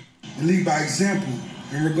leaders and lead by example.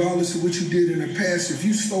 And regardless of what you did in the past, if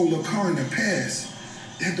you stole a car in the past,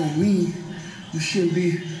 that don't mean you shouldn't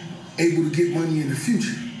be able to get money in the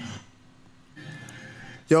future.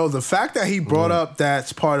 Yo, the fact that he brought up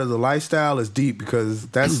that's part of the lifestyle is deep because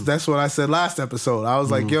that's what I said last episode. I was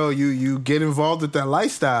like, yo, you get involved with that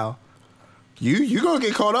lifestyle, you gonna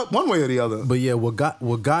get caught up one way or the other. But yeah, what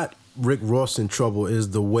got Rick Ross in trouble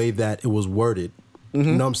is the way that it was worded. You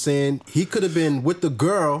know what I'm saying? He could have been with the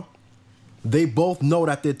girl. They both know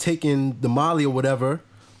that they're taking the Molly or whatever.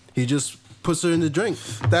 He just puts her in the drink.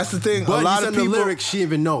 That's the thing. But a lot he of said people the lyrics, she didn't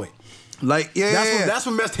even know it. like That's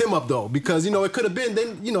what messed him up though, because it could have been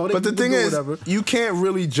then they But the would thing do is, whatever. you can't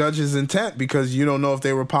really judge his intent because you don't know if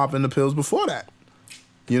they were popping the pills before that.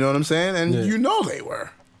 You know what I'm saying? And Yeah. you know they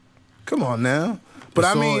were. Come on now. But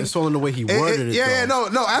It's I mean, it's all in the way he worded it. Yeah, though.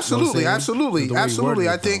 no, absolutely, You know what I'm saying? absolutely, The way he absolutely. worded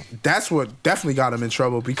I it, think that's what definitely got him in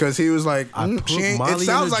trouble because he was like, I put she ain't, Molly it in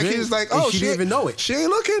sounds the like he drink, was like, and oh, she didn't even know it. She ain't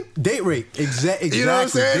looking. Date rape. Exactly. You know what I'm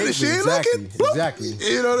saying? Date She rape, ain't exactly. looking. Bloop. Exactly.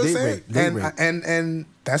 You know what I'm Date saying? rape, date rape. And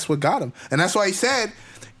that's what got him. And that's why he said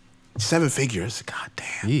 7 figures. God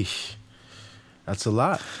damn. Yeesh. That's a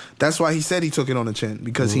lot. That's why he said he took it on the chin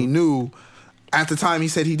because he knew at the time he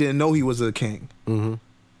said he didn't know he was a king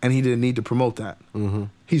and he didn't need to promote that.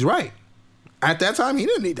 He's right. At that time, he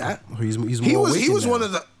didn't need that. He's more he was awakened now. one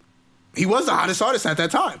of the. He was the hottest artist at that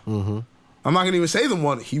time. I'm not gonna even say the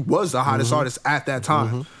one. He was the hottest artist at that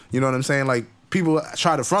time. You know what I'm saying? Like people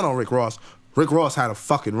try to front on Rick Ross. Rick Ross had a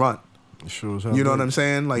fucking run. Sure as hell You know did. what I'm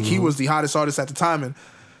saying? Like he was the hottest artist at the time, and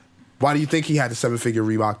why do you think he had the 7-figure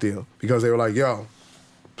Reebok deal? Because they were like, "Yo,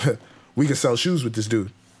 we can sell shoes with this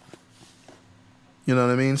dude." You know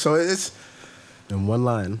what I mean? So it's In one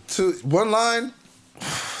line. to one line,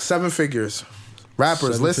 7 figures.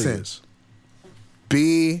 Rappers, 7 listen, figures.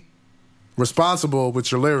 be responsible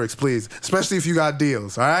with your lyrics, please. Especially if you got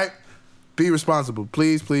deals. All right, be responsible,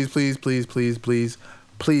 please, please, please, please, please, please,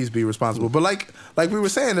 please be responsible. But like we were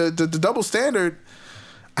saying, the double standard.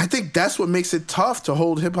 I think that's what makes it tough to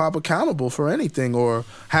hold hip hop accountable for anything or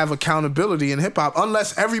have accountability in hip hop,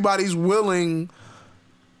 unless everybody's willing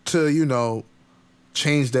to,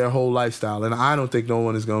 change their whole lifestyle. And I don't think no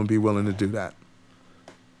one is going to be willing to do that.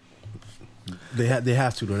 They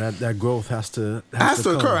have to though. That growth has to Has to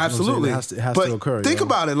come. occur, You know what I'm absolutely. saying? It has but to occur. think yo.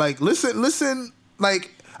 about it. Like, listen.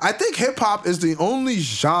 Like, I think hip hop is the only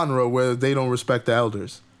genre where they don't respect the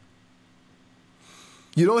elders.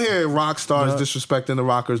 You don't hear rock stars disrespecting the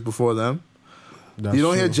rockers before them. That's You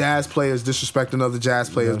don't hear true. jazz players disrespecting other jazz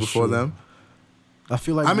players That's before true. them. I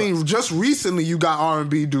feel like. I mean, just recently you got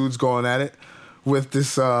R&B dudes going at it with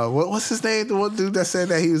this. What's his name? The one dude that said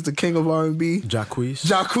that he was the king of R&B. Jacquees.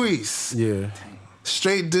 Jacquees. Yeah.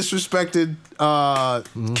 Straight disrespected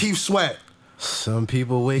Keith Sweat. Some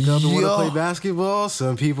people wake up and want to Yo. play basketball.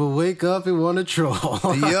 Some people wake up and want to troll.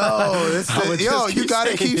 You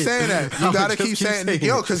gotta keep saying that. You gotta keep saying it.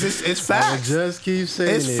 Yo, because it's facts. I'ma just keep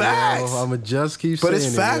saying It's it. facts. I'ma just keep saying But it.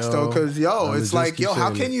 it's facts though, because I'ma it's just like, keep how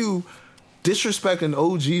saying can it. you disrespect an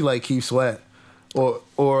OG like Keith Sweat,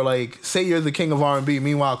 or like say you're the king of R&B,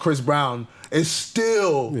 meanwhile Chris Brown is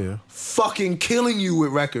still fucking killing you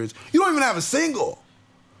with records. You don't even have a single.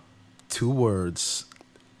 2 words.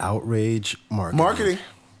 Outrage marketing. Marketing,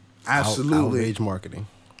 absolutely. Outrage marketing.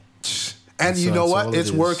 And you That's know all what? it It's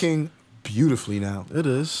is. working beautifully now. It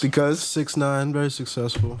is. Because 6ix9ine, very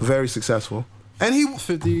successful. very successful. And he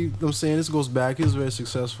 50, I'm saying this goes back. He was very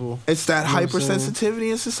successful. It's that You know what I'm saying? hypersensitivity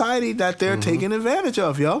in society that they're taking advantage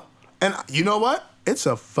of, yo. And you know what? It's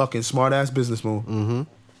a fucking smart ass business move.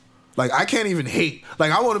 Like I can't even hate.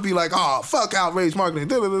 Like I want to be like, oh fuck outrage marketing,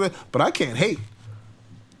 but I can't hate.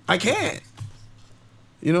 I can't.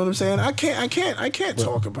 You know what I'm saying? I can't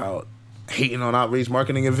talk about hating on outrage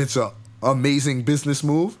marketing if it's a amazing business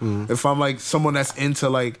move. If I'm like someone that's into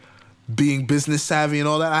like being business savvy and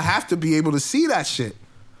all that, I have to be able to see that shit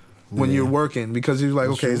when you're working, because you're like,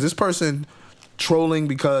 okay, is this person trolling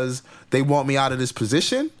because they want me out of this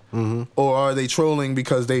position, or are they trolling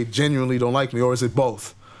because they genuinely don't like me, or is it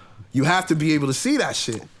both? You have to be able to see that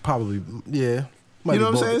shit. Probably, yeah. You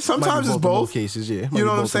know what I'm saying? Sometimes it's in both. most cases, yeah. Might You be know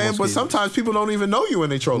what I'm both in saying? most But cases. sometimes people don't even know you when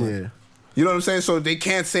they trolling. Yeah. You know what I'm saying? So they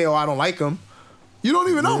can't say, oh, I don't like them. You don't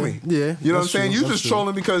even know me. Yeah, You know what I'm that's saying? true, You that's just true.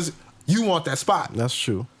 trolling because you want that spot. That's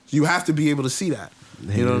true. You have to be able to see that.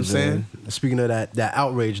 You know what I'm saying? Speaking of that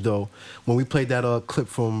outrage though, when we played that clip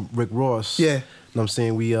from Rick Ross, Yeah. you know what I'm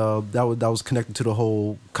saying, we that was connected to the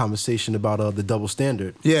whole conversation about the double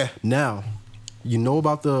standard. Yeah. Now, You know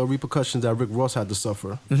about the repercussions that Rick Ross had to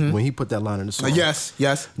suffer when he put that line in the song. Yes.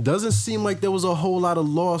 Doesn't seem like there was a whole lot of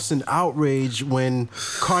loss and outrage when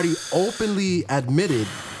Cardi openly admitted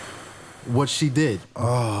what she did.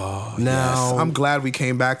 Oh, now yes. I'm glad we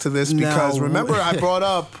came back to this because now- remember I brought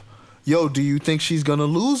up, yo, do you think she's gonna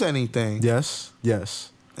lose anything? Yes.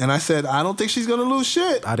 And I said, I don't think she's gonna lose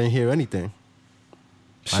shit. I didn't hear anything.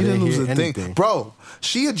 She I didn't didn't lose hear a thing. anything. Bro,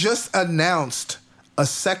 she had just announced a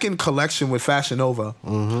second collection with Fashion Nova.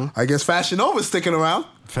 I guess Fashion Nova's sticking around.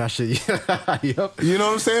 Fashion. Yep. You know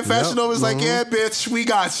what I'm saying? Fashion Yep. Nova's like, yeah, bitch, we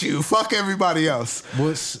got you. Fuck everybody else.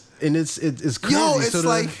 And it's crazy. Yo, it's so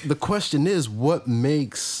like- the question is, what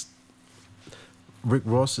makes Rick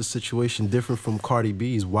Ross's situation different from Cardi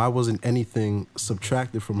B's? Why wasn't anything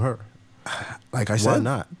subtracted from her? Like I said,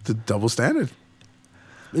 not? The double standard.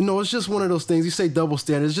 You know, it's just one of those things. You say double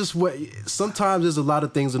standard. It's just what. Sometimes there's a lot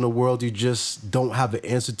of things in the world you just don't have an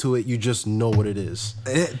answer to it. You just know what it is.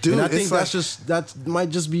 Dude, and I it's think that might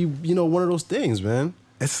just be one of those things, man.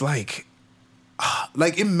 It's like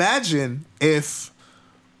imagine if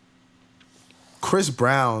Chris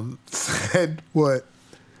Brown said what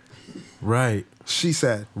Right. she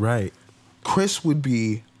said. Right. Chris would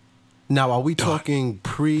be Now, are we talking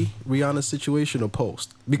pre-Rihanna situation or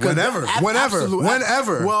post? whenever.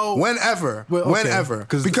 Well, Whenever.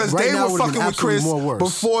 okay. Because right they now were it would've fucking been with Chris absolutely more worse.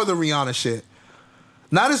 before the Rihanna shit.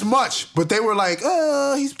 Not as much, but they were like,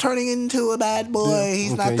 oh, he's turning into a bad boy. Yeah.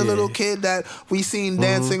 He's Okay, not the yeah. little kid that we seen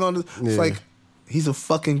dancing on the... It's Yeah. like, he's a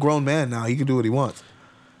fucking grown man now. He can do what he wants.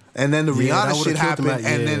 And then the Yeah, that Rihanna would've shit killed him happened,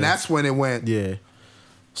 at- and yeah. then that's when it went... Yeah.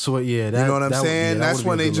 So yeah, that, You know what I'm that, saying? yeah, that That's would've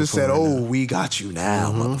when been they good just look said, for him "Oh, now. we got you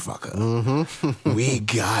now, motherfucker. We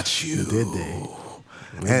got you." Did they?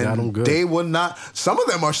 We And got 'em good. they would not. Some of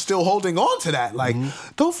them are still holding on to that. Like,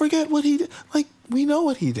 don't forget what he did. Like, we know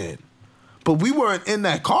what he did, but we weren't in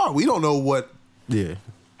that car. We don't know what Yeah.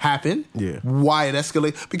 happened. Yeah. Why it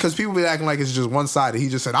escalated? Because people be acting like it's just one sided. He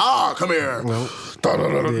just said, come here. Well,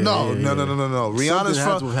 No. yeah. Rihanna's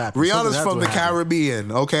had to from have happened. Something Rihanna's had from to the have happened.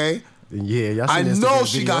 Caribbean. Okay. Yeah, y'all I seen the know Instagram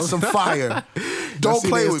she got videos? some fire. Don't Y'all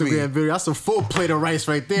seen play the with me. Instagram video? That's some full plate of rice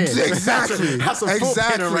right there. Exactly. That's a full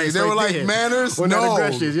plate of rice. They were right like, there. manners? Well, not No.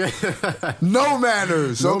 aggression, yeah. No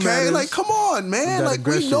manners, No okay? manners. Like, come on, man. That Like,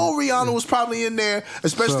 aggression. we know Rihanna was probably in there,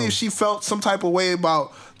 especially So- if she felt some type of way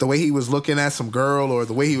about the way he was looking at some girl or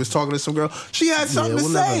the way he was talking to some girl. She had something to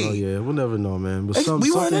we'll say. never know. Yeah, we'll never know, man. But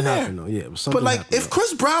We weren't something in there. happened, though. Yeah, something But like, happened, if though.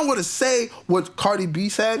 Chris Brown would have said what Cardi B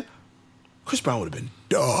said, Chris Brown would have been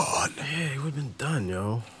done. Yeah, he would have been done,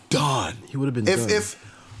 yo. Done. He would have been if, done.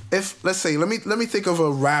 If let's say, let me think of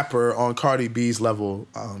a rapper on Cardi B's level.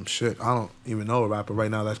 Shit, I don't even know a rapper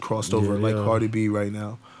right now that's crossed over like yeah. Cardi B right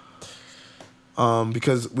now.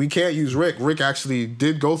 Because we can't use Rick. Rick actually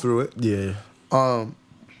did go through it. Yeah.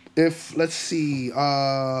 If let's see,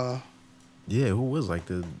 Yeah, who was like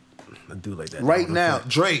the dude like that? right now,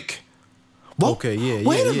 Drake. What? Okay, yeah,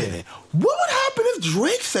 Wait yeah, a yeah. minute. What would happen if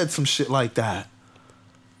Drake said some shit like that?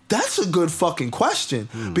 That's a good fucking question.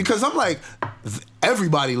 Because I'm like,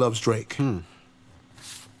 everybody loves Drake.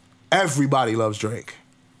 Everybody loves Drake.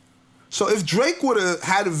 So if Drake would have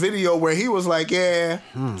had a video where he was like, yeah,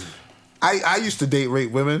 I used to date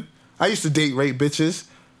rape women. I used to date rape bitches.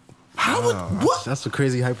 How would, what? That's a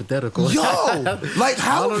crazy hypothetical. Yo, like I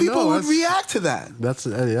how don't people know. would That's- react to that?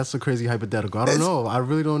 That's a crazy hypothetical. I don't It's- know. I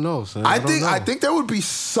really don't know, son. I don't know. think there would be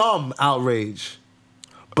some outrage.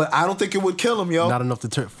 But I don't think it would kill him, yo. Not enough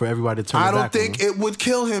for everybody to turn. I their don't back on think him. it would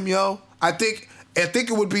kill him, yo. I think it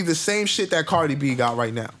would be the same shit that Cardi B got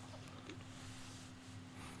right now.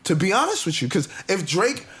 To be honest with you, because if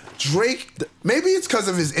Drake, maybe it's because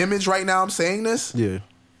of his image right now. I'm saying this. Yeah.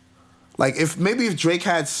 Like if Drake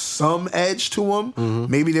had some edge to him,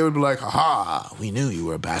 maybe they would be like, "Ha, we knew you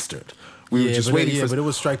were a bastard. We were just but waiting for." but it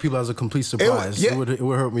would strike people as a complete surprise. yeah. It would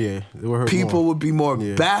hurt me. Yeah, it would hurt People more. would be more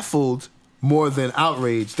Yeah. baffled more than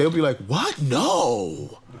outraged. They'll be like, "What?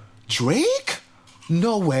 No, Drake?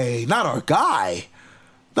 No way! Not our guy.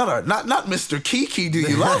 Not Mr. Kiki. Do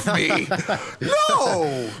you love me?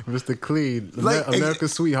 No." Mr. Clean, Like,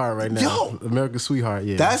 America's sweetheart right now. Yo. America's sweetheart.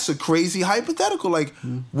 Yeah. That's a crazy hypothetical. Like,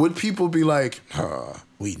 would people be like,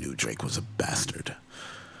 "We knew Drake was a bastard.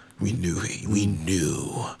 We knew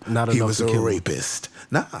Not he enough was to a kill him. rapist."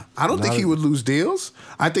 Nah, I don't think Not he would lose deals.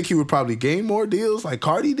 I think he would probably gain more deals, like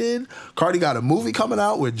Cardi did. Cardi got a movie coming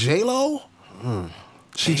out with J-Lo.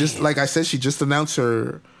 She just, like I said, she just announced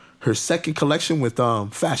her second collection with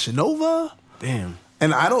Fashion Nova. Damn.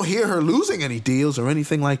 And I don't hear her losing any deals or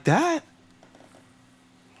anything like that.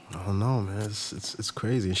 I don't know, man. It's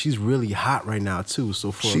crazy, and she's really hot right now too.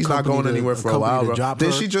 So for She's not going anywhere for a while, bro.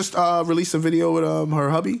 Did she just release a video with her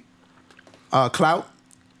hubby? Clout.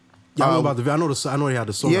 Yeah, I know about the. I know they had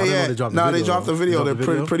the song. I didn't know they dropped the video. They dropped the video. They dropped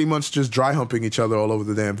the They're pretty much just dry humping each other all over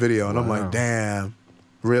the damn video, and I'm Wow. like, damn,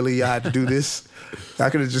 really? I had to do this? I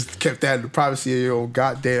could have just kept that in the privacy of your own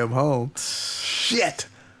goddamn home. Shit.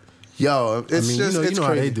 Yo, it's I mean, just you it's know how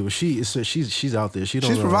crazy. they do. She's out there. She's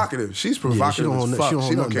Provocative. She's provocative as fuck.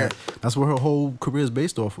 She don't care. That's what her whole career is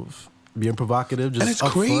based off of. Being provocative, just And it's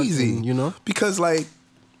upfront crazy, and, you know. because like,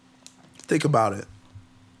 think about it.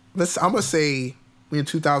 I'm gonna say we in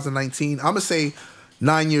 2019. I'm gonna say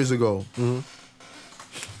 9 years ago,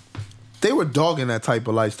 they were dogging that type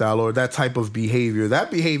of lifestyle or that type of behavior.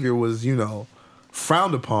 That behavior was,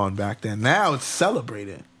 frowned upon back then. Now it's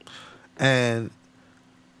celebrated, and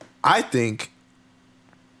I think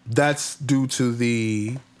that's due to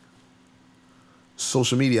the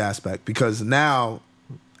social media aspect, because now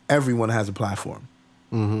everyone has a platform.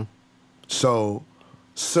 Mm-hmm. So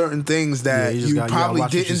certain things that you just you gotta probably watch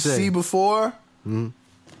what you didn't say. see before,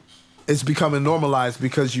 it's becoming normalized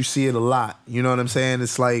because you see it a lot. You know what I'm saying?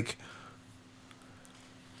 It's like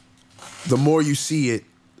the more you see it,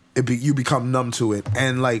 you become numb to it.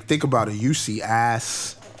 And like, think about it. You see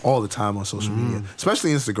ass all the time on social media,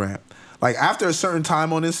 especially Instagram. Like after a certain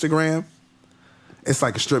time on Instagram, it's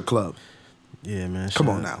like a strip club. Yeah, man. Come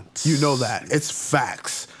on now. You know that. It's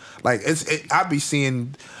facts. Like, I be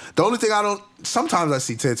seeing, the only thing sometimes I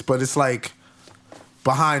see tits, but it's like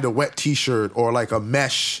behind a wet t-shirt or like a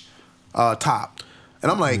mesh top.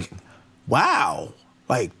 And I'm like, wow.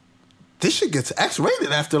 Like, this shit gets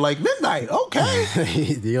X-rated after like midnight. Okay.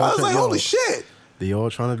 I was like, holy shit. They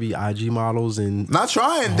all trying to be IG models and Not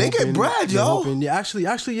trying. They get bread, yo. Yeah, actually,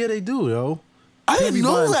 yeah, they do, yo. I They didn't be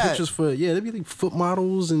know buying that. Pictures they be like foot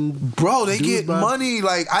models and Bro, they dudes get buy- money.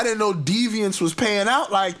 Like, I didn't know Deviants was paying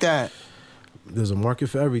out like that. There's a market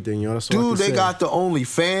for everything, yo. That's all I Dude, can they say. got the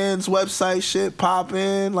OnlyFans website shit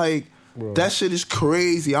popping. Like, Bro. that shit is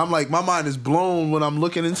crazy. I'm like, my mind is blown when I'm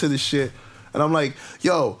looking into this shit. And I'm like,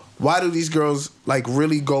 yo, why do these girls, like,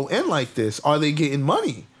 really go in like this? Are they getting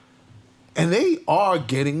money? And they are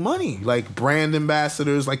getting money. Like, brand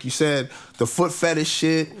ambassadors, like you said, the foot fetish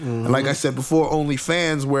shit. And like I said before,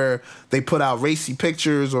 OnlyFans, where they put out racy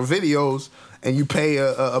pictures or videos and you pay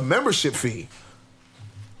a membership fee.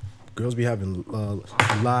 Girls be having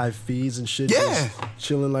live feeds and shit. Yeah. Just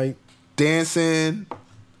chilling like. Dancing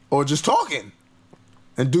or just talking.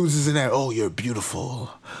 And dudes is in there, oh, you're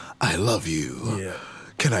beautiful. I love you. Yeah.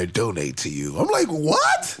 Can I donate to you? I'm like,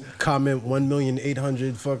 what? Comment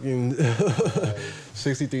 1,800,000 fucking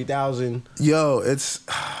 63,000. Yo,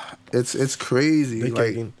 it's crazy. They Like,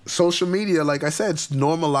 kicking. social media, like I said,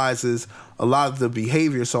 normalizes a lot of the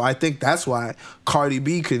behavior. So I think that's why Cardi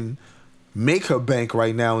B can make her bank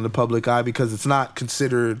right now in the public eye, because it's not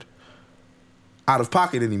considered out of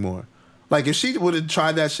pocket anymore. Like, if she would have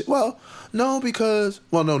tried that shit, no,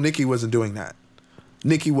 Nicki wasn't doing that.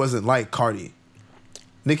 Nicki wasn't like Cardi.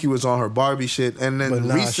 Nicki was on her Barbie shit, and then But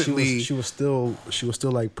nah, recently she was still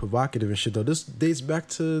like provocative and shit though. This dates back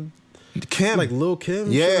to Kim, like Lil Kim.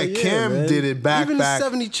 and Yeah, shit. Kim man. did it back. Even the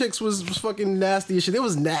 70 chicks was fucking nasty and shit. It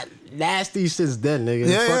was nasty since then, nigga.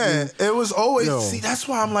 Yeah, Fucking- it was always. Yo. See, that's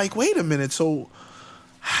why I'm like, wait a minute. So,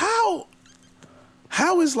 how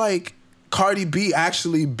is like Cardi B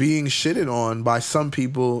actually being shitted on by some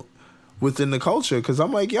people within the culture? Because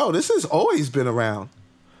I'm like, yo, this has always been around.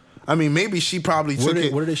 I mean, maybe she probably What took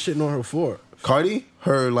it. are they shitting on her for? Cardi,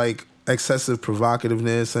 her like excessive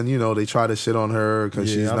provocativeness, and they try to shit on her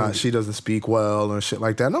because Yeah, she doesn't speak well or shit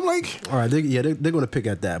like that. And I'm like, All right, they're going to pick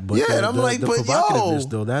at that. But Yeah, and I'm like, the but provocativeness yo,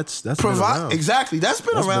 though, that's been around. exactly. That's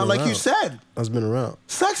been That's around, been like you around. said. That's been around.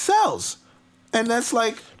 Sex sells, and that's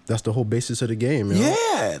like. That's the whole basis of the game, yo.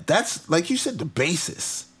 Yeah, that's like you said, the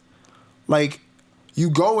basis. Like,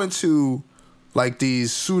 you go into like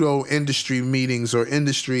these pseudo industry meetings or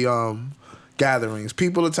industry gatherings,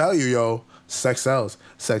 people will tell you, yo, sex sells.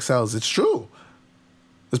 Sex sells. It's true.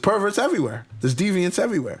 There's perverts everywhere. There's deviants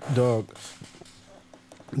everywhere. Dog,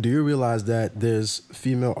 do you realize that there's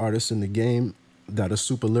female artists in the game that are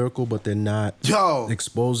super lyrical, but they're not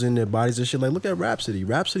exposing their bodies and shit? Like, look at Rhapsody.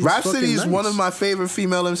 Rhapsody is one of my favorite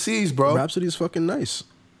female MCs, bro. Rhapsody is fucking nice.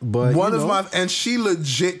 But and she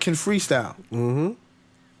legit can freestyle. Mm-hmm.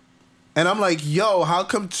 And I'm like, yo, how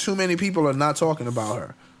come too many people are not talking about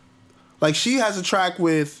her? Like, she has a track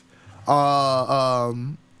with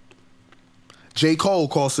J. Cole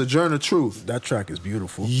called Sojourner Truth. That track is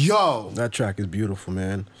beautiful. Yo. That track is beautiful,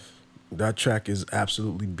 man. That track is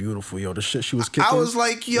absolutely beautiful, yo. The shit she was kicking. I was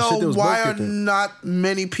like, yo, why are not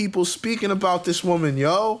many people speaking about this woman,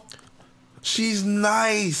 yo? She's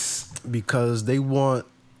nice. Because they want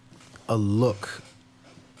a look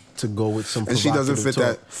to go with some And she doesn't fit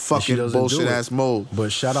provocative that talk. fucking And she doesn't do bullshit it. ass mold.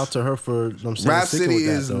 But shout out to her for, you know what I'm saying, sticking Rhapsody with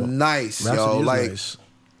that, is though. nice, Rhapsody yo. is Like, nice.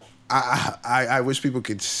 I wish people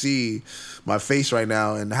could see my face right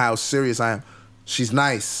now and how serious I am. She's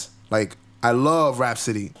nice. Like, I love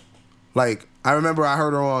Rhapsody. Like, I remember I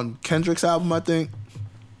heard her on Kendrick's album, I think.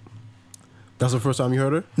 That's the first time you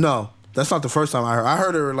heard her? No, that's not the first time I heard her. I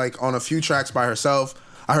heard her, like, on a few tracks by herself.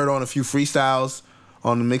 I heard her on a few freestyles,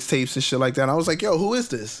 on the mixtapes and shit like that. And I was like, yo, who is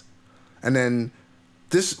this? And then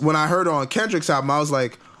when I heard her on Kendrick's album, I was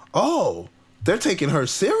like, oh, they're taking her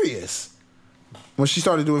serious. When she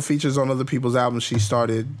started doing features on other people's albums, she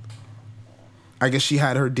started, I guess she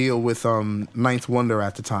had her deal with Ninth Wonder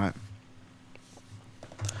at the time.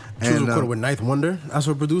 She was recorded with Ninth Wonder as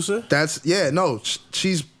her producer?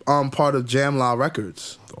 She's part of Jamla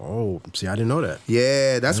Records. Oh, see, I didn't know that.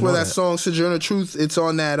 Yeah, that's where that that. song Sojourner Truth, it's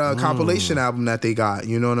on that compilation album that they got.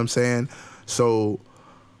 You know what I'm saying? So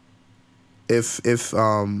if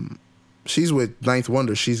she's with Ninth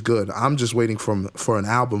Wonder, she's good. I'm just waiting for an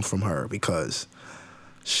album from her because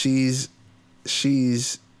she's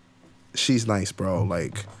nice, bro.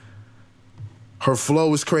 Like, her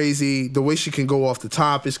flow is crazy. The way she can go off the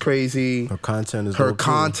top is crazy. Her content is Her dope.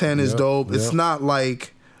 content is dope. It's Yep. not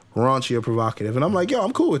like raunchy or provocative. And I'm like, yo,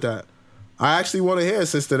 I'm cool with that. I actually want to hear a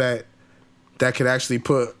sister that could actually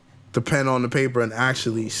put the pen on the paper and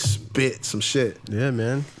actually spit some shit. Yeah,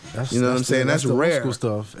 man. That's, You know what I'm saying? That's the rare. old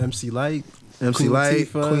school stuff. MC Light. MC Queen Light,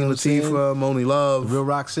 Latifah, Queen you know what I'm saying? Latifah, Moni Love, Real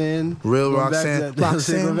Roxanne. Real Going back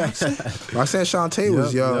Roxanne. to that- Roxanne Shante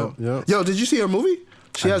was, yo. Yep. Yo, did you see her movie?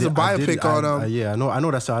 She has a biopic on yeah, I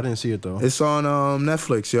know that's how I didn't see it though. It's on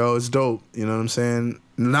Netflix, yo. It's dope. You know what I'm saying?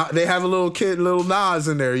 They have a little kid, little Nas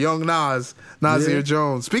in there, young Nasir Yeah.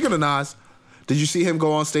 Jones. Speaking of Nas, did you see him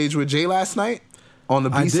go on stage with Jay last night on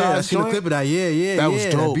the I B-sides did. I seen a joint? clip of that. Yeah. That was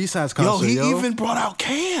dope. B-sides concert. Yo, he even brought out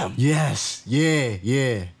Cam. Yes.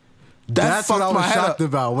 Yeah. That's what fucked I my was head shocked up.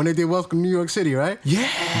 about when they did Welcome to New York City, right? Yeah.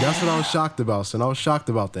 That's what I was shocked about, son. I was shocked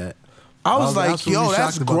about that. I was like, absolutely yo,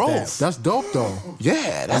 that's shocked about that. growth. That's dope, though.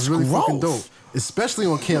 Yeah, that's really growth. fucking dope. Especially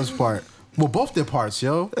on Cam's part. Well, both their parts,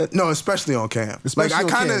 yo. No, especially on Cam. Especially I on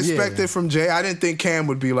kind of Cam, yeah. expected from Jay. I didn't think Cam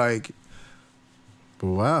would be like, But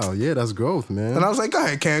wow, yeah, that's growth, man. and I was like, go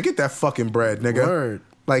ahead, Cam, get that fucking bread, nigga. Word.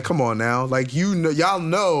 Like, come on now. Like, y'all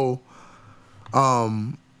know,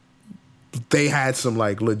 they had some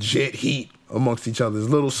like legit heat amongst each other.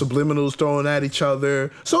 Little subliminals thrown at each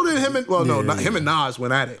other. So did him and him and Nas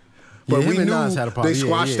went at it. But Yeah, we him and knew Nas had a problem. they Yeah,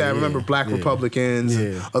 squashed that. Remember Black yeah. Republicans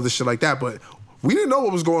and Yeah. other shit like that. But we didn't know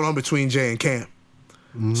what was going on between Jay and Cam.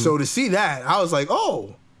 Mm-hmm. So to see that, I was like,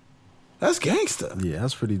 oh, that's gangster. Yeah,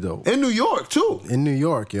 that's pretty dope. In New York too. In New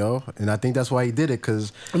York, yo. And I think that's why he did it,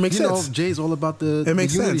 because It makes sense. Jay's all about the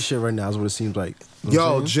makes unity sense. shit right now, is what it seems like. You know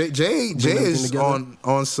Yo, what I'm saying? Jay everything is together.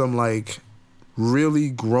 on some like really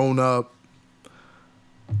grown up.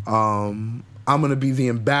 I'm gonna be the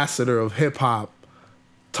ambassador of hip hop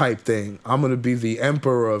type thing. I'm gonna be the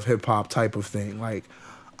emperor of hip hop type of thing. Like,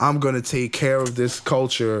 I'm gonna take care of this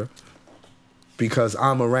culture because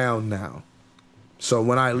I'm around now. So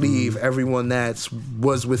when I leave, everyone that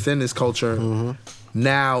was within this culture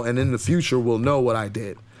now and in the future will know what I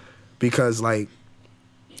did, because like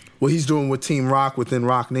what he's doing with Team Rock within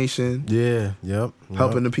Rock Nation, Yeah, yep.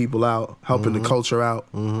 helping the people out, helping the culture out.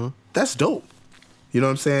 That's dope. You know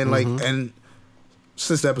what I'm saying? Like, and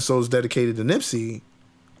since the episode's dedicated to Nipsey,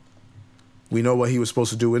 we know what he was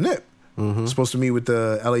supposed to do with Nip. Supposed to meet with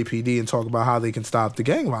the LAPD and talk about how they can stop the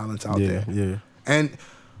gang violence out there. Yeah. And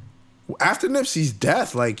after Nipsey's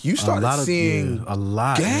death, like, you started seeing a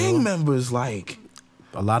lot gang yo. members, like,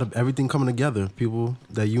 A lot of everything coming together. People,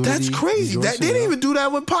 that unity. that's crazy. They didn't even do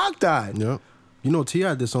that when Pac died. Yep. You know,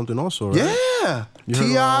 T.I. did something also, right? Yeah. You heard,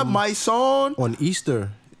 T.I., my son, On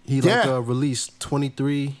Easter, he Yeah. released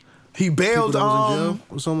 23 he people bailed that was in jail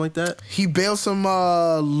or something like that. he bailed some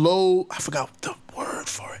low, I forgot the word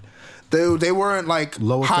for it. They weren't like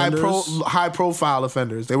Low offenders? high profile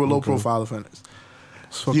offenders. They were low profile offenders.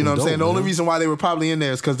 It's You fucking know what I'm dope, saying? The only man. reason why they were probably in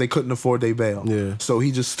there is because they couldn't afford their bail. Yeah. So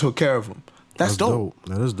he just took care of them. That's dope.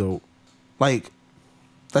 That is dope. Like,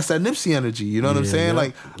 that's that Nipsey energy. You know what I'm Yeah, saying? yeah.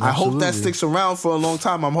 Like, I hope that Absolutely. sticks around for a long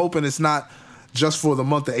time. I'm hoping it's not just for the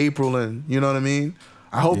month of April, and you know what I mean?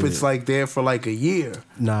 I hope Yeah. it's like there for like a year.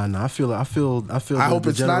 Nah. I feel. I the hope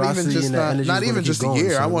it's not even generosity just and that energy not is gonna even keep just a going,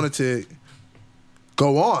 year. I son. want it to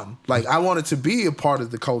go on. Like, I want it to be a part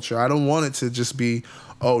of the culture. I don't want it to just be,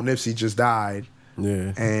 oh, Nipsey just died,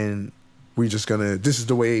 Yeah. and this is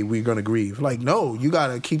the way we're gonna grieve. Like, no, you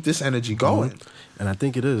gotta keep this energy going. And I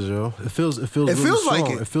think it is, yo. It feels It really feels strong.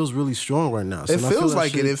 like it. It feels really strong right now. It son. I feel feels that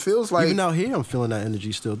like it. shit. It feels like- even out here, I'm feeling that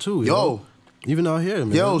energy still too. Yo, Even out here,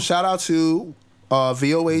 man. Yo, shout out to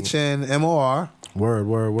VOH and MOR.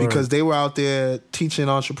 Word. Because they were out there teaching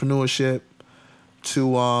entrepreneurship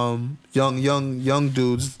to young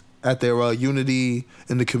dudes at their Unity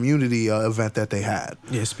in the Community event that they had.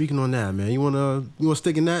 Yeah, speaking on that, man, you wanna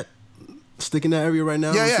stick in that area right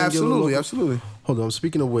now? Yeah, absolutely. Hold on.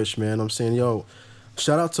 Speaking of which, man, I'm saying, yo,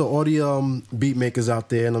 shout out to all the beat makers out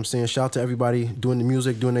there, and I'm saying shout out to everybody doing the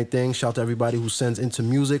music, doing their thing. Shout out to everybody who sends into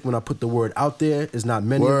music. When I put the word out there, it's not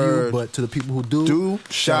many of you, but to the people who do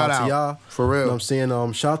shout out to y'all. For real. You know what I'm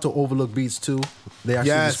saying? Shout out to Overlook Beats too. They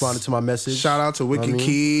actually responded to my message. Shout out to Wicked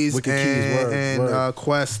Keys and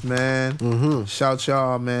Quest, man. Mm-hmm. Shout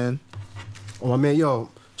y'all, man. Oh my man, yo.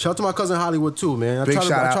 Shout out to my cousin Hollywood too, man. I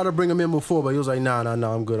tried to bring him in before, but he was like, nah,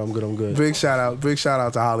 I'm good. Big shout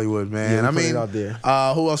out to Hollywood, man. Yeah, I mean, out there.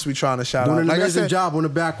 Who else we trying to shout out? Doing an amazing job on the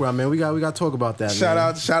background, man. We got to talk about that. Shout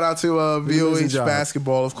out to VOH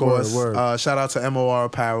basketball, of course. Word. Shout out to MOR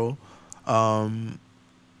Apparel.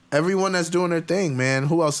 Everyone that's doing their thing, man.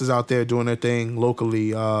 Who else is out there doing their thing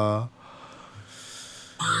locally?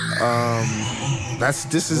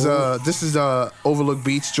 This is Overlook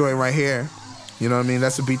Beats joint right here. You know what I mean?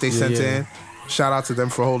 That's a beat they sent in. Shout out to them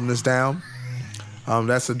for holding us down.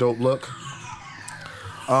 That's a dope look.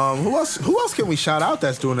 Who else can we shout out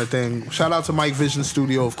that's doing their thing? Shout out to Mike Vision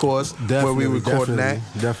Studio, of course, where we recording that.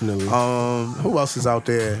 Definitely. Who else is out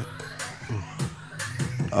there?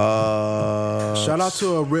 Shout out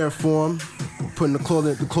to Rare Form, putting the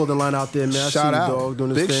clothing line out there, man. Shout out, dog,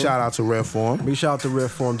 doing this big thing. shout out to Rare Form. Big shout out to Rare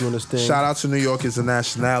Form doing this thing. Shout out to New York as a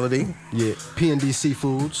nationality. Yeah, P&D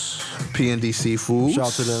Seafoods. P&D Seafoods. Shout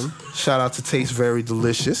out to them. Shout out to Taste Very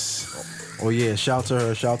Delicious. Oh yeah, shout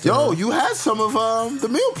out to her. Yo, you had some of the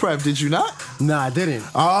meal prep, did you not? Nah, I didn't.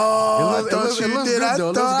 Oh, I thought you did. I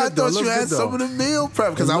thought you had though. some of the meal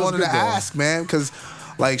prep because I wanted to ask, man, because.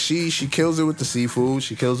 Like she kills it with the seafood.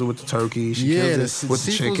 She kills it with the turkey. She kills it with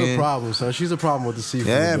the chicken. Seafood's a problem, son. She's a problem with the seafood.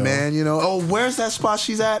 Yeah, yo. man. You know. Oh, where's that spot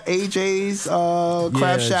she's at? AJ's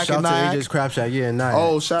Crab Shack in Nyack. AJ's Crab Shack, yeah, in Nyack.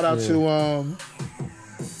 Oh, shout out to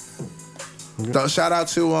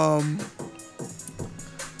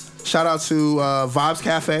Vibes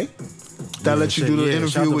Cafe. That lets you do the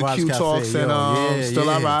interview with Q Talks and Still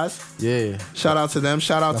I Rise. Yeah. Shout out to them.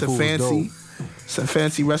 Shout out to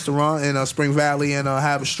Fancy Restaurant in Spring Valley and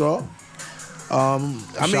Haverstraw.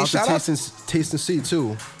 Shout out to Taste and See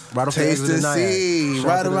too. Right off Taste and See,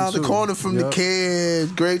 right around the corner from the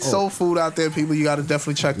kids. Great soul food out there, people. You got to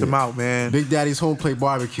definitely check them out, man. Big Daddy's Home Plate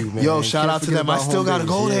Barbecue, man. Yo, shout out to them. I still got to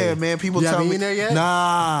go there, man. People tell me. There yet?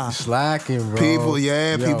 Nah. Slacking, bro.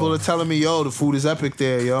 People are telling me, yo, the food is epic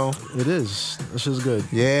there, yo. It is. This is good.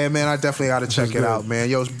 Yeah, man, I definitely got to check it out, man.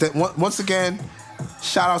 Yo, once again,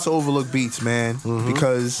 shout out to Overlook Beats, man,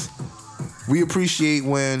 because we appreciate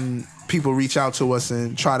when people reach out to us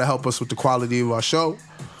and try to help us with the quality of our show.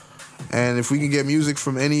 And if we can get music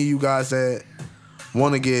from any of you guys that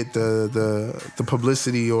want to get the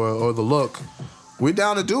publicity or the look, we're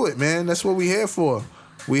down to do it, man. That's what we're here for.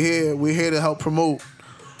 We're here to help promote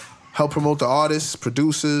the artists,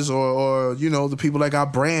 producers, or you know, the people that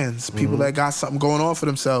got brands, people that got something going on for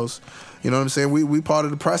themselves. You know what I'm saying? We part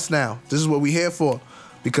of the press now. This is what we're here for,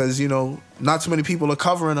 because you know, not too many people are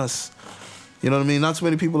covering us. You know what I mean? Not too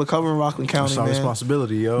many people are covering Rockland County, It's our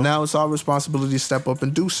responsibility, yo. Now it's our responsibility to step up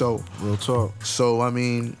and do so. Real talk. So, I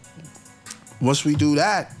mean, once we do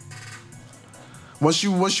that, once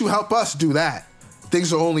you help us do that,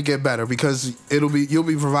 things will only get better, because you'll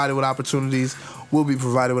be provided with opportunities, we'll be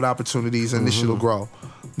provided with opportunities, and this shit will grow.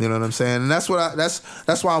 You know what I'm saying? And that's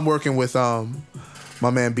why I'm working with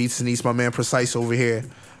my man Beats and East, my man Precise over here,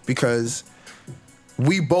 because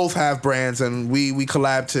we both have brands and we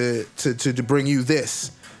collab to bring you this.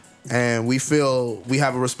 And we feel we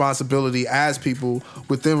have a responsibility as people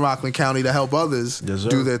within Rockland County to help others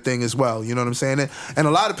do their thing as well. You know what I'm saying? And a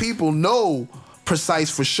lot of people know Precise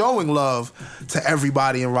for showing love to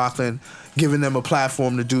everybody in Rockland, giving them a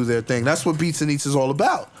platform to do their thing. That's what Beats and Eats is all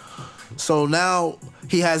about. So now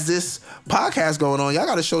he has this podcast going on. Y'all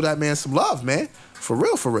got to show that man some love, man. For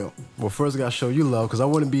real. Well, first I gotta show you love, because I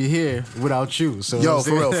wouldn't be here without you. So yo,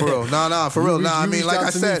 for real. Nah, for real. Nah, I mean, like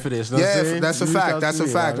I said, that's a fact.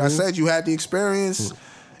 I said you had the experience.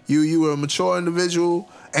 You were a mature individual,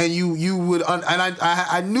 and you would, and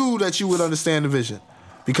I knew that you would understand the vision,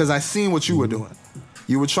 because I seen what you were doing.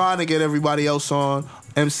 You were trying to get everybody else on,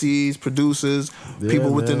 MCs, producers,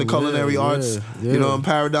 people within the culinary arts, you know, and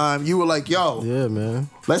paradigm. You were like, yo, man,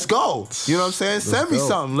 let's go. You know what I'm saying? Send me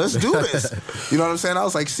something. Let's do this. You know what I'm saying? I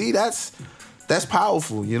was like, see, that's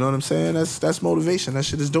powerful. You know what I'm saying? That's motivation. That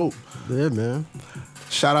shit is dope. Yeah, man.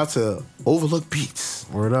 Shout out to Overlook Beats.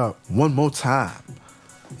 Word up. One more time.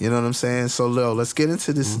 You know what I'm saying? So, Lil, let's get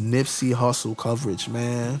into this Nipsey Hussle coverage,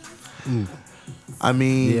 man. I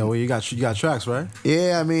mean... Yeah, well, you got tracks, right?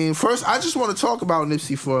 Yeah, I mean, first, I just want to talk about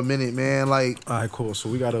Nipsey for a minute, man. Like... All right, cool. So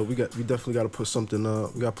we definitely gotta put something,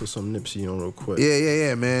 we gotta put some Nipsey on real quick.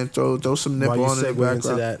 Yeah, man. Throw some Nip While on you in the segue background.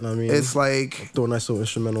 into that, I mean... It's like... Throw a nice little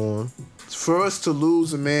instrumental on. For us to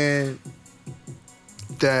lose a man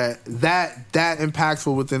that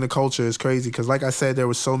impactful within the culture is crazy. Because like I said, there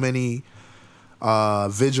was so many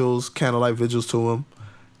vigils, candlelight vigils to him.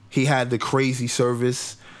 He had the crazy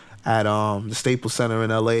service at the Staples Center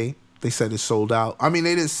in LA. They said it sold out. I mean,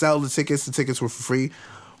 they didn't sell the tickets. The tickets were for free.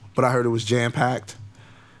 But I heard it was jam-packed.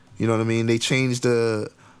 You know what I mean? They changed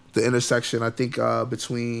the intersection, I think,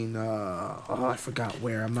 between... I forgot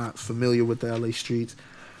where. I'm not familiar with the LA streets.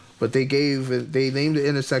 But they named the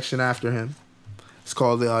intersection after him. It's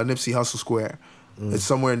called the Nipsey Hussle Square. It's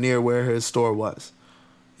somewhere near where his store was.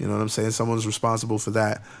 You know what I'm saying? Someone's responsible for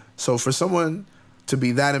that. So for someone to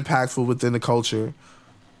be that impactful within the culture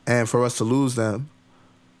and for us to lose them,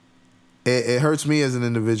 it hurts me as an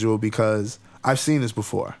individual because I've seen this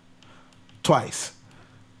before. Twice.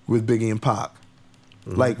 With Biggie and Pac.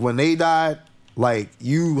 Like when they died, like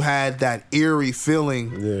you had that eerie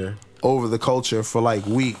feeling over the culture for like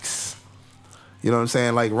weeks. You know what I'm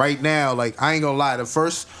saying? Like right now, like I ain't gonna lie, the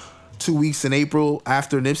first 2 weeks in April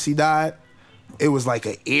after Nipsey died, it was like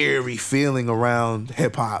an eerie feeling around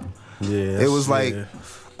hip hop. Yeah. It was like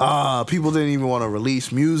people didn't even want to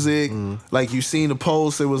release music. Like you seen the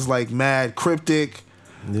post, it was like mad cryptic.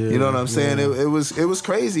 Yeah, you know what I'm saying? yeah. It was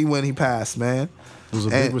crazy when he passed, man. It was a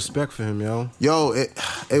big respect for him, yo. Yo,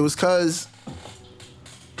 it was cause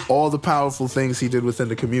all the powerful things he did within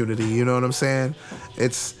the community. You know what I'm saying?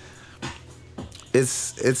 It's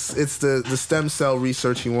the stem cell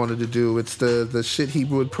research he wanted to do. It's the shit he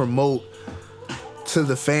would promote to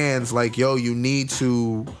the fans. Like, yo, you need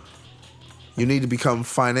to become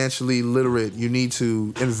financially literate. You need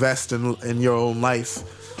to invest in your own life.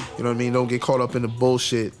 You know what I mean? Don't get caught up in the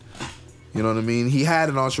bullshit. You know what I mean? He had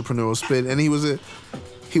an entrepreneurial spit, and he was a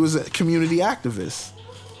community activist.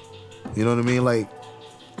 You know what I mean? Like,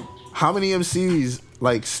 how many MCs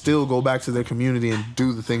like still go back to their community and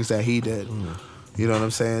do the things that he did? You know what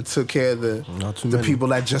I'm saying? Took care of the people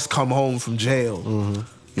that just come home from jail.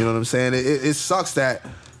 You know what I'm saying? It sucks that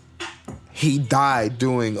he died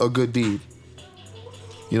doing a good deed.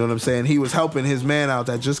 You know what I'm saying? He was helping his man out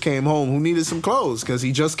that just came home who needed some clothes because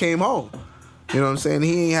he just came home. You know what I'm saying?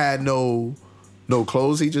 He ain't had no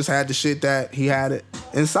clothes. He just had the shit that he had it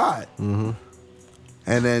inside. And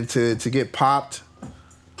then to get popped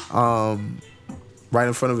right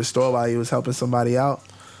in front of his store while he was helping somebody out.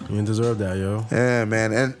 You didn't deserve that, yo. Yeah,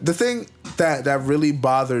 man. And the thing that really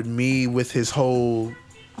bothered me with his whole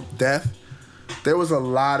death, there was a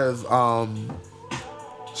lot of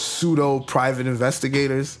pseudo private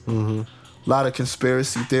investigators, a lot of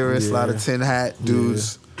conspiracy theorists, a lot of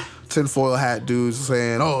tinfoil hat dudes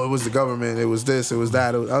saying, oh, it was the government, it was this, it was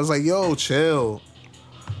that. I was like, yo, chill.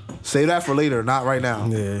 Save that for later, not right now.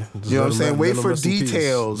 Yeah. You know what I'm saying? Wait for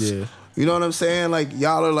details. Yeah. You know what I'm saying? Like,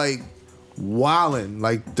 y'all are like wildin'.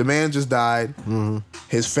 Like, the man just died.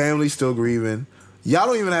 His family's still grieving. Y'all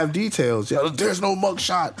don't even have details. There's no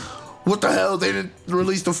mugshot. What the hell? They didn't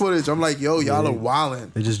release the footage. I'm like, yo, y'all are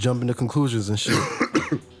wildin'. They just jump into conclusions and shit.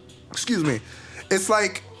 Excuse me. It's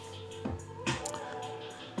like,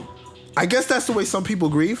 I guess that's the way some people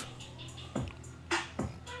grieve.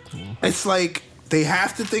 It's like they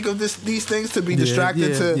have to think of these things to be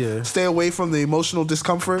distracted to stay away from the emotional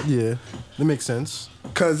discomfort. Yeah, that makes sense.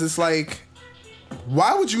 Because it's like,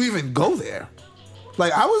 why would you even go there?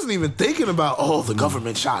 Like, I wasn't even thinking about, oh, the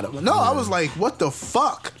government shot him. No, I was like, what the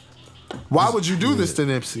fuck? Why would you do this to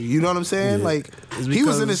Nipsey? You know what I'm saying? Yeah. Like, It's he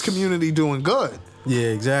was in because- his community doing good. Yeah,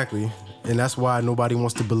 exactly. And that's why nobody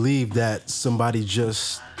wants to believe that somebody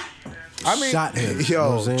just shot him. You know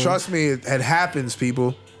what I'm saying? Trust me, it happens,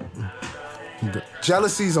 people.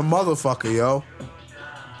 Jealousy's a motherfucker, yo.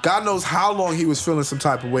 God knows how long he was feeling some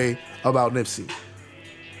type of way about Nipsey.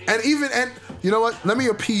 And you know what? Let me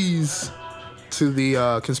appease to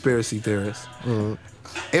the conspiracy theorists.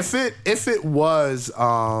 If it was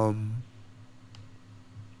a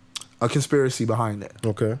conspiracy behind it,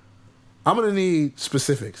 Okay. I'm gonna need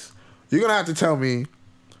specifics. You're gonna have to tell me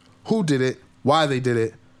who did it, why they did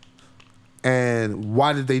it, and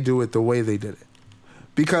why did they do it the way they did it.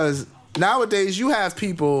 Because nowadays you have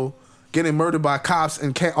people getting murdered by cops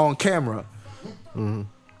on camera, and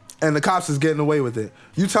the cops is getting away with it.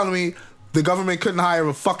 You telling me the government couldn't hire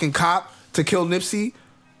a fucking cop to kill Nipsey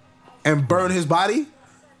and burn his body?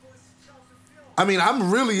 I mean,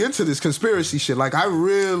 I'm really into this conspiracy shit. Like, I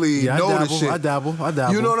really know this shit. I dabble.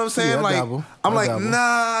 You know what I'm saying? Yeah, like, I'm I like, dabble. nah,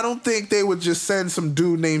 I don't think they would just send some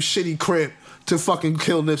dude named Shitty Crip to fucking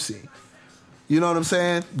kill Nipsey. You know what I'm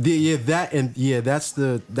saying? That's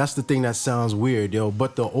the thing that sounds weird, yo.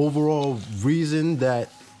 But the overall reason that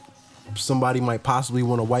somebody might possibly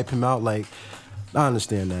want to wipe him out, like, I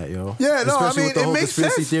understand that, yo. Yeah, no, especially I mean, with the it whole makes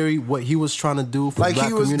conspiracy sense. theory, what he was trying to do for Like, black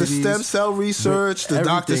he was the communities, stem cell research, the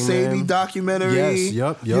Dr. everything, Sadie man. documentary. Yes,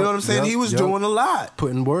 yep. You know what I'm saying? He was doing a lot.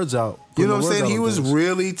 Putting words out. You know putting what I'm saying? words out He on was things.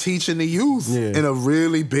 really teaching the youth Yeah. in a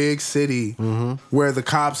really big city where the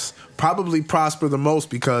cops probably prosper the most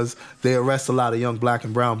because they arrest a lot of young black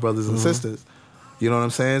and brown brothers and sisters. You know what I'm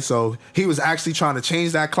saying? So he was actually trying to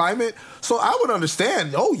change that climate. So I would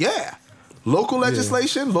understand, oh yeah, local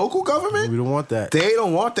legislation, local government. We don't want that. They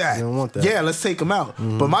don't want that. They don't want that. Yeah, let's take them out.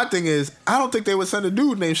 But my thing is, I don't think they would send a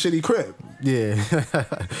dude named Shitty Crip. Yeah,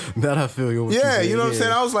 that I feel you. Yeah, you know what I'm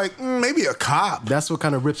saying? I was like, maybe a cop. That's what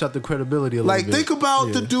kind of rips out the credibility a little Like, bit. think about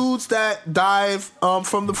Yeah. the dudes that died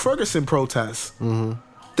from the Ferguson protests.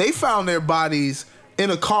 They found their bodies in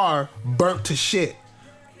a car burnt to shit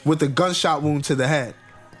with a gunshot wound to the head.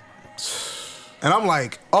 And I'm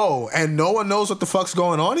like, oh, and no one knows what the fuck's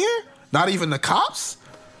going on here? Not even the cops?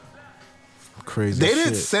 Crazy. They shit.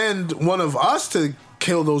 didn't send one of us to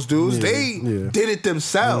kill those dudes. Yeah, They yeah. did it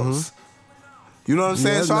themselves. You know what I'm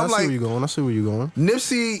saying? Yeah, So I I'm see like, where you're going. I see where you're going.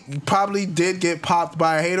 Nipsey probably did get popped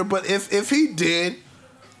by a hater, but if he did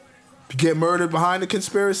get murdered behind the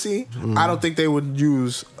conspiracy, I don't think they would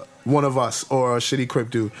use one of us or a Shitty Crip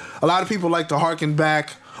dude. A lot of people like to harken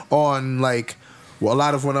back on, like, well, a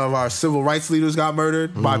lot of one of our civil rights leaders got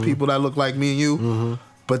murdered by people that look like me and you.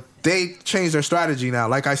 But they changed their strategy now.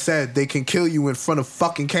 Like I said, they can kill you in front of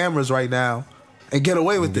fucking cameras right now and get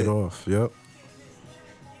away with Get it. off. Yep.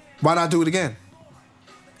 Why not do it again?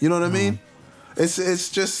 You know what I mean? It's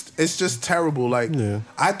just terrible. Like, Yeah.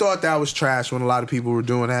 I thought that was trash when a lot of people were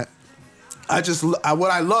doing that.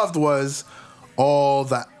 What I loved was all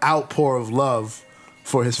the outpour of love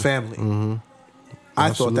for his family.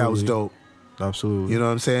 I thought that was Absolutely. dope. Absolutely. You know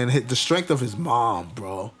what I'm saying? The strength of his mom,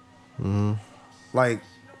 bro. Like,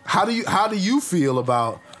 how do you feel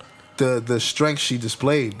about the strength she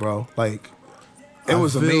displayed, bro? Like, it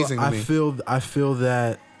was amazing to me. I feel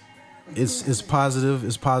that it's positive.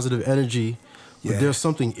 It's positive energy. But Yeah. there's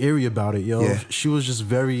something eerie about it, yo. Yeah. She was just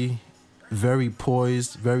very, very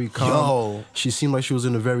poised, very calm. Yo. She seemed like she was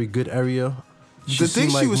in a very good area. The things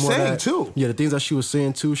seemed she was more saying, that- too. Yeah, the things that she was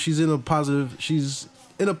saying too. She's in a positive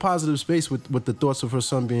space with the thoughts of her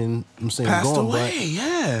son being, Passed gone. away, But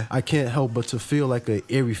yeah. I can't help but to feel like an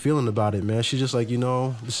eerie feeling about it, man. She's just like,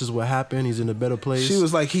 this is what happened. He's in a better place. She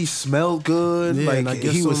was like, he smelled good. Yeah, and I like,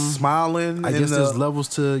 guess he was some- smiling. I in guess the- there's levels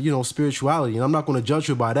to spirituality, and I'm not going to judge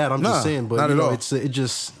her by that. I'm Nah, just saying, but not at all. it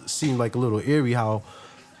just seemed like a little eerie how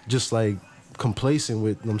just like complacent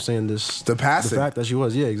with this The passing. the fact that she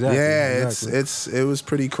was, yeah, exactly. Yeah, exactly. it was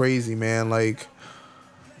pretty crazy, man. Like,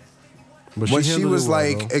 But when she handled was it well,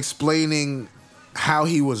 like though. explaining how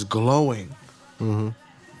he was glowing,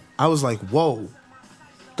 I was like, whoa,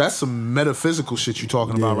 that's some metaphysical shit you're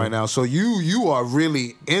talking about Yeah. right now. So you are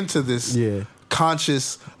really into this Yeah.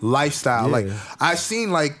 conscious lifestyle. Yeah. Like, I've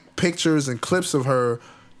seen like pictures and clips of her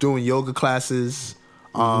doing yoga classes,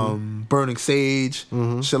 burning sage,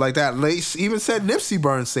 shit like that. They even said Nipsey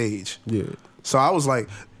burned sage. Yeah. So I was like,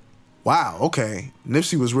 wow, okay.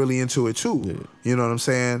 Nipsey was really into it too. Yeah. You know what I'm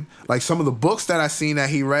saying? Like, some of the books that I seen that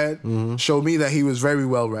he read showed me that he was very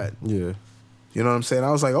well read. Yeah. You know what I'm saying?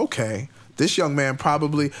 I was like, okay, this young man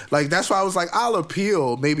probably, like, that's why I was like,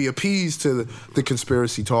 I'll maybe appease to the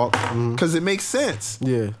conspiracy talk, because it makes sense.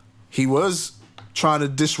 Yeah. He was trying to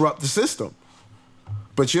disrupt the system.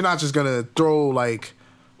 But you're not just gonna throw like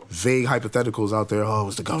vague hypotheticals out there. Oh, it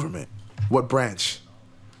was the government. What branch?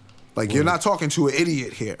 Like, you're not talking to an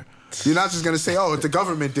idiot here. You're not just gonna say, "Oh, if the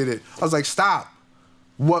government did it." I was like, "Stop!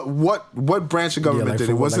 What branch of government like did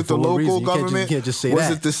for it? what- Was like it the for what local reason? You government? can't just say was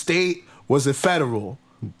that. it the state? Was it federal?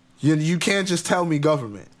 You can't just tell me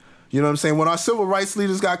government. You know what I'm saying? When our civil rights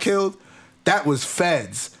leaders got killed, that was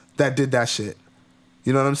feds that did that shit.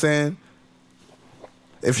 You know what I'm saying?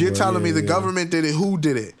 If you're Well, telling me yeah, the yeah. government did it, who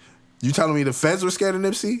did it? You telling me the feds were scared of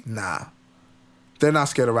Nipsey? Nah. They're not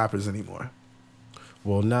scared of rappers anymore.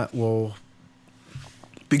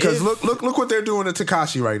 Because If- look what they're doing to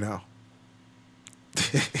Tekashi right now.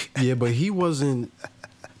 Yeah, but he wasn't.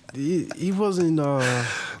 He wasn't.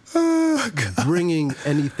 bringing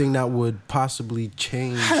anything that would possibly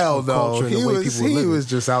change Hell the no. culture and the way people He live. was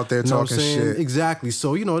just out there You know what talking I'm saying? shit. Exactly.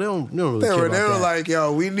 So, they don't really They care were about that. like,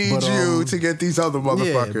 yo, we need But, you to get these other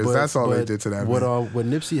motherfuckers. but- That's all they but did to that what, man. what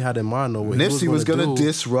Nipsey had in mind, though, what Nipsey was going to do,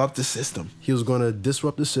 disrupt the system. he was going to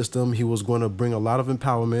disrupt the system. He was going to bring a lot of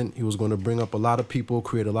empowerment. He was going to bring up a lot of people,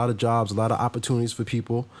 create a lot of jobs, a lot of opportunities for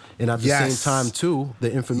people. And at the Yes. same time, too,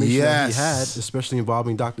 the information that he had, especially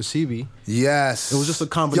involving Dr. Sebi, Yes. it was just a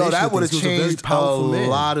combination Yo, that of would have things. He was a very changed a powerful man.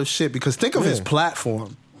 lot of shit because think of his Yeah.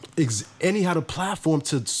 platform. And he had a platform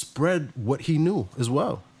to spread what he knew as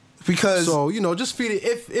well. Because So, just feed it.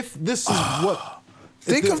 If this is what...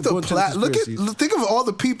 think of the conspiracies. think of all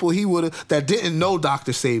the people he would have that didn't know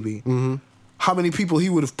Dr. Sebi. How many people he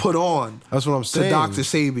would have put on That's what I'm to saying. Dr.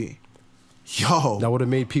 Sebi. Yo, That would have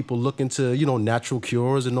made people look into, natural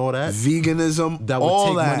cures and all that. veganism, That would all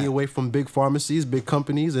take that. money away from big pharmacies, big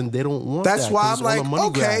companies, and they don't want That's that. why 'cause I'm it's all like, a money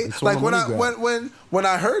grab. okay. It's all a Like money grab. when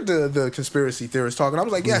I heard the conspiracy theorists talking, I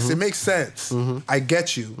was like, yes, it makes sense. I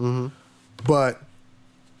get you, but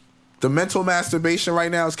the mental masturbation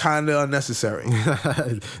right now is kind of unnecessary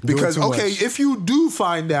because too okay, much. if you do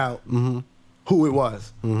find out who it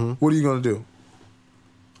was, what are you gonna do?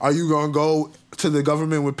 Are you gonna go to the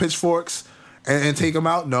government with pitchforks and take them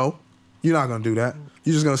out? No, you're not gonna do that.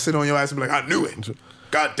 You're just gonna sit on your ass and be like, I knew it.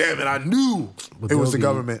 God damn it, I knew But it was the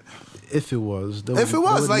there'll be- government. If it was, If it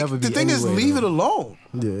was, like, the thing is, leave it alone.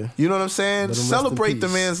 Yeah. You know what I'm saying? Let him rest in Celebrate the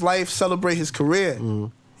peace. man's life, celebrate his career.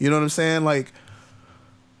 You know what I'm saying? Like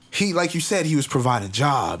you said, he was providing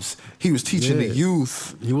jobs. He was teaching the Yeah.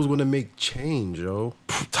 youth He was going to make change, yo.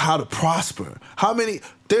 how to prosper.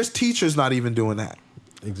 There's teachers not even doing that.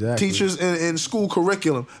 Exactly. Teachers in school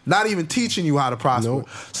curriculum, not even teaching you how to prosper. Nope.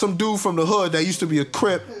 Some dude from the hood that used to be a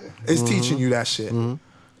Crip is teaching you that shit.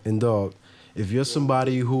 And dog, if you're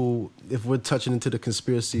somebody who, if we're touching into the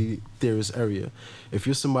conspiracy theorist area, if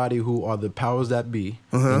you're somebody who are the powers that be,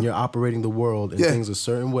 and you're operating the world and Yeah. things a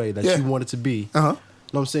certain way that Yeah. you want it to be, Uh-huh. know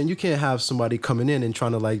what I'm saying? You can't have somebody coming in and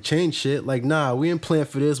trying to like change shit. Like, nah, we didn't plan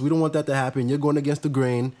for this. We don't want that to happen. You're going against the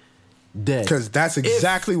grain. Dead. Because that's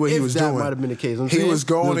exactly what he was that doing. might have been the case. He was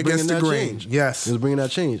going against the grain. Change. Yes. He was bringing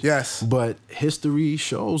that change. Yes. But history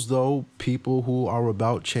shows, though, people who are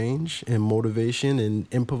about change and motivation and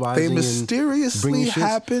improvising. They and mysteriously bringing shits-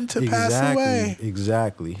 happen to pass away.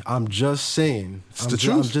 Exactly. I'm just saying. It's the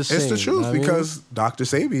truth. I'm just It's saying, the truth know what I mean? because Dr.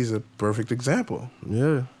 Sebi is a perfect example.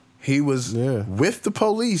 Yeah. He was Yeah. with the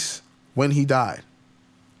police when he died.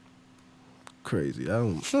 Crazy. I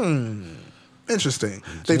don't. Interesting.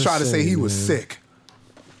 They Just try to say he saying, was man. sick.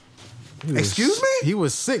 He was- Excuse me? He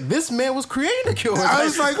was sick. This man was creating a cure. I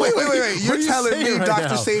was like, wait. what You're are you telling saying me right Dr.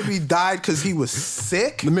 now? Sebi died because he was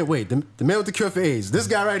sick? The man with the cure for AIDS. This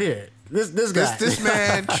guy right here. This guy. This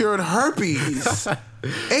man cured herpes.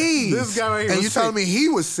 AIDS. This guy right here And was you telling sick. me he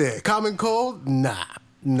was sick? Common cold? Nah.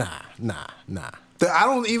 I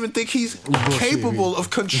don't even think he's capable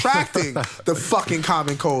of contracting the fucking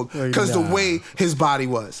common cold Like, because the nah. way his body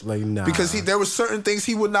was. Like, nah. Because there were certain things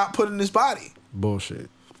he would not put in his body. Bullshit.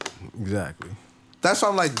 Exactly. That's why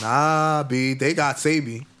I'm like, nah, B, they got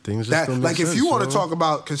Sebi. Things just don't make like, if sense, you want to yo. talk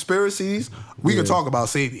about conspiracies, we can Yeah. talk about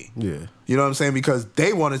Sebi. Yeah. You know what I'm saying? Because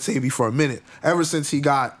they wanted Sebi for a minute. Ever since he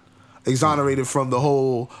got exonerated from the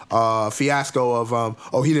whole fiasco of,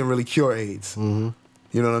 he didn't really cure AIDS. Mm-hmm.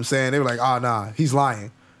 You know what I'm saying? They were like, nah, he's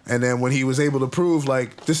lying. And then when he was able to prove,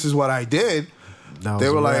 like, this is what I did, That was they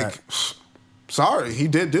were a like, wrap. sorry, he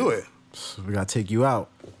did do it. So we gotta take you out.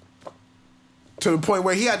 To the point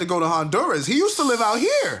where he had to go to Honduras. He used to live out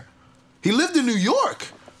here. He lived in New York.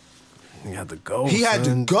 You had to go. He had to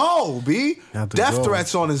son. go, B. Had to Death go.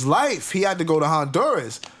 threats on his life. He had to go to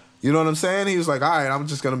Honduras. You know what I'm saying? He was like, all right, I'm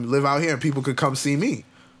just going to live out here and people could come see me.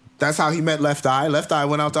 That's how he met Left Eye. Left Eye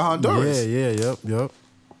went out to Honduras. Yep.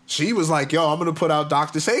 She was like, yo, I'm going to put out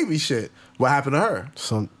Dr. Sebi shit. What happened to her?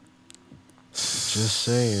 Just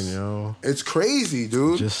saying, yo. It's crazy,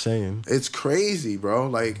 dude. Just saying. It's crazy, bro.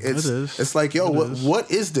 Like, it's is. it's like, yo, It is.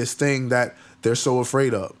 what is this thing that they're so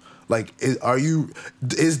afraid of? Like, is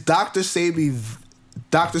Dr.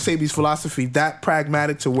 Sebi's philosophy that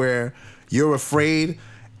pragmatic to where you're afraid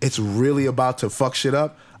it's really about to fuck shit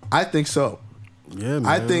up? I think so. Yeah, man.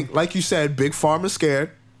 I think, like you said, Big Pharma's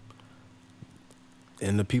scared.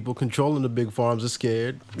 And the people controlling the big farms are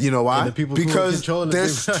scared. You know why? And the people who are Because controlling the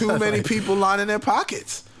there's big- too many people lining their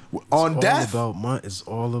pockets on death. It's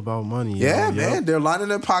all about money. Yeah, yo. man. Yep. They're lining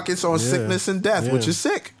their pockets on Yeah. sickness and death, which Yeah. is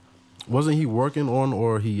sick. Wasn't he working on,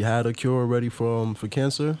 or he had a cure ready for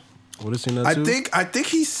cancer? What is he that too? I think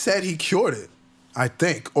he said he cured it. I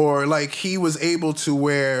think, or like he was able to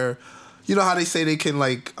where, you know how they say they can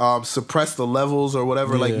like suppress the levels or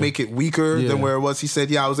whatever, like Yeah. make it weaker Yeah. than where it was. He said,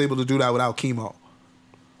 yeah, I was able to do that without chemo.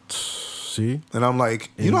 See? And I'm like,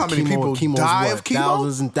 you know how many people chemo's die what? of chemo?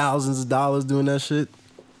 Thousands and thousands of dollars doing that shit.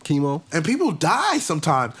 Chemo. And people die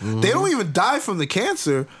sometimes. They don't even die from the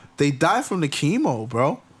cancer. They die from the chemo,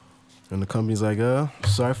 bro. And the company's like,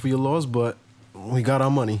 sorry for your loss, but we got our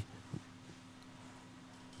money.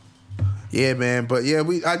 Yeah, man. But yeah,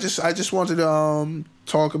 I just wanted to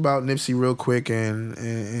talk about Nipsey real quick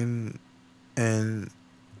and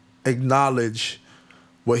acknowledge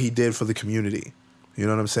what he did for the community. You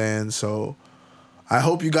know what I'm saying? So I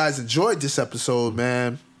hope you guys enjoyed this episode,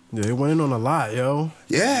 man. Yeah, it went in on a lot, yo.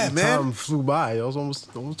 Yeah, man. Time flew by, yo. It was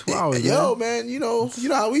almost 2 hours, Yo, man, you know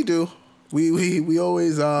how we do. We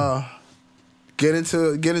always get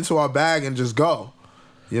into our bag and just go.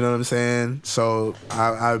 You know what I'm saying? So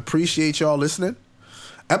I appreciate y'all listening.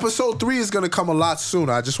 Episode 3 is gonna come a lot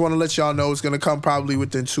sooner. I just want to let y'all know it's gonna come probably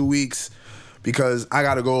within 2 weeks because I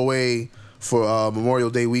gotta go away for Memorial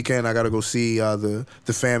Day weekend. I gotta go see the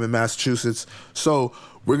fam in Massachusetts. So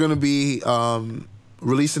we're gonna be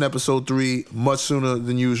releasing episode 3 much sooner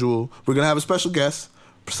than usual. We're gonna have a special guest.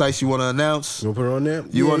 Precise, you want to announce? You want to put it on there?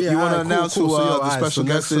 You want to alright, announce cool. who So, yo, the special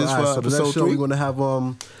guest is for so the next episode show 3? we're going to have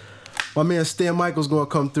my man Stan Michael's going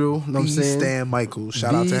to come through. You know what I'm saying? Stan Michael.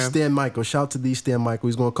 Shout out to him. Stan Michael. Shout out to the Stan Michael.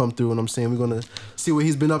 He's going to come through. And I'm saying we're going to see what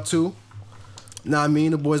he's been up to. Know what I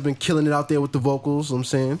mean? The boy's been killing it out there with the vocals. You know what I'm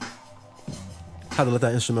saying? Had to let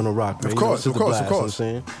that instrumental rock, man. Of course. You know what I'm Of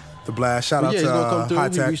saying? The blast. Shout out But yeah, to he's going to come through. High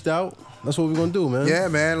He Tech. reached out. That's what we're going to do, man. Yeah,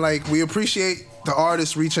 man. Like, we appreciate the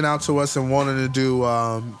artists reaching out to us and wanting to do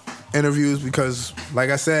interviews because, like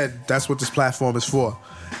I said, that's what this platform is for.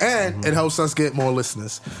 And it helps us get more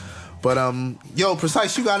listeners. But, yo,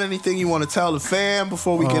 Precise, you got anything you want to tell the fam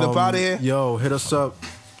before we get up out of here? Yo, hit us up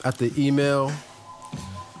at the email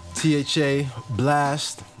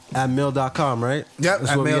thablast@mail.com, right? Yep,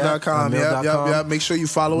 That's at where we mail.com. Yep. Make sure you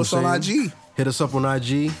follow us on IG. Hit us up on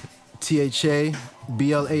IG, THABLAST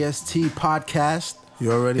podcast.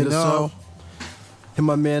 You already Hit us know. up. Hit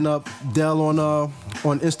my man up, Dell on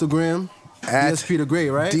Instagram. At DSP the Great,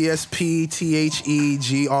 right?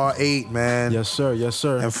 DSPTHEGR8, man. Yes, sir. Yes,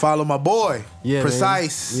 sir. And follow my boy, Yeah,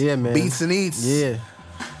 Precise. man. Yeah, man. Beats and Eats. Yeah.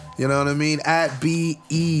 You know what I mean? At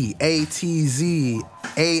BEATZANDEAT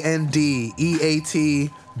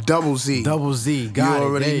double Z. Double Z. Got You it.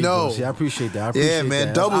 already There you know. go. See, I appreciate that. I appreciate Yeah, man,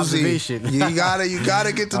 that. double That's Z. observation. You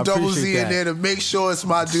gotta get the I double Z appreciate in that. there to make sure it's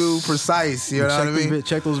my dude Precise. You know what I mean?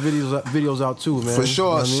 Check those videos out too, man. For sure.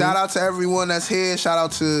 You know what I mean? Shout out to everyone that's here. Shout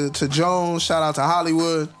out to Jones. Shout out to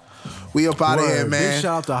Hollywood. We up out of here, Word. man. Big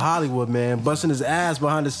shout out to Hollywood, man. Busting his ass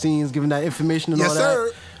behind the scenes, giving that information and Yes, all that.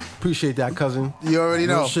 sir. Appreciate that, cousin. You already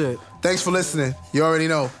Real know. shit. Thanks for listening. You already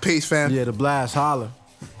know. Peace, fam. Yeah, the blast. Holla.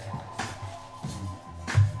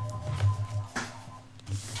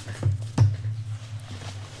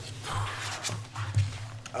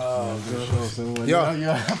 Yo.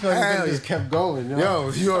 I feel like just kept going.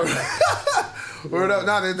 Yo, you're. Word up.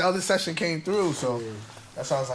 Nah, the other session came through, so that's how I was like.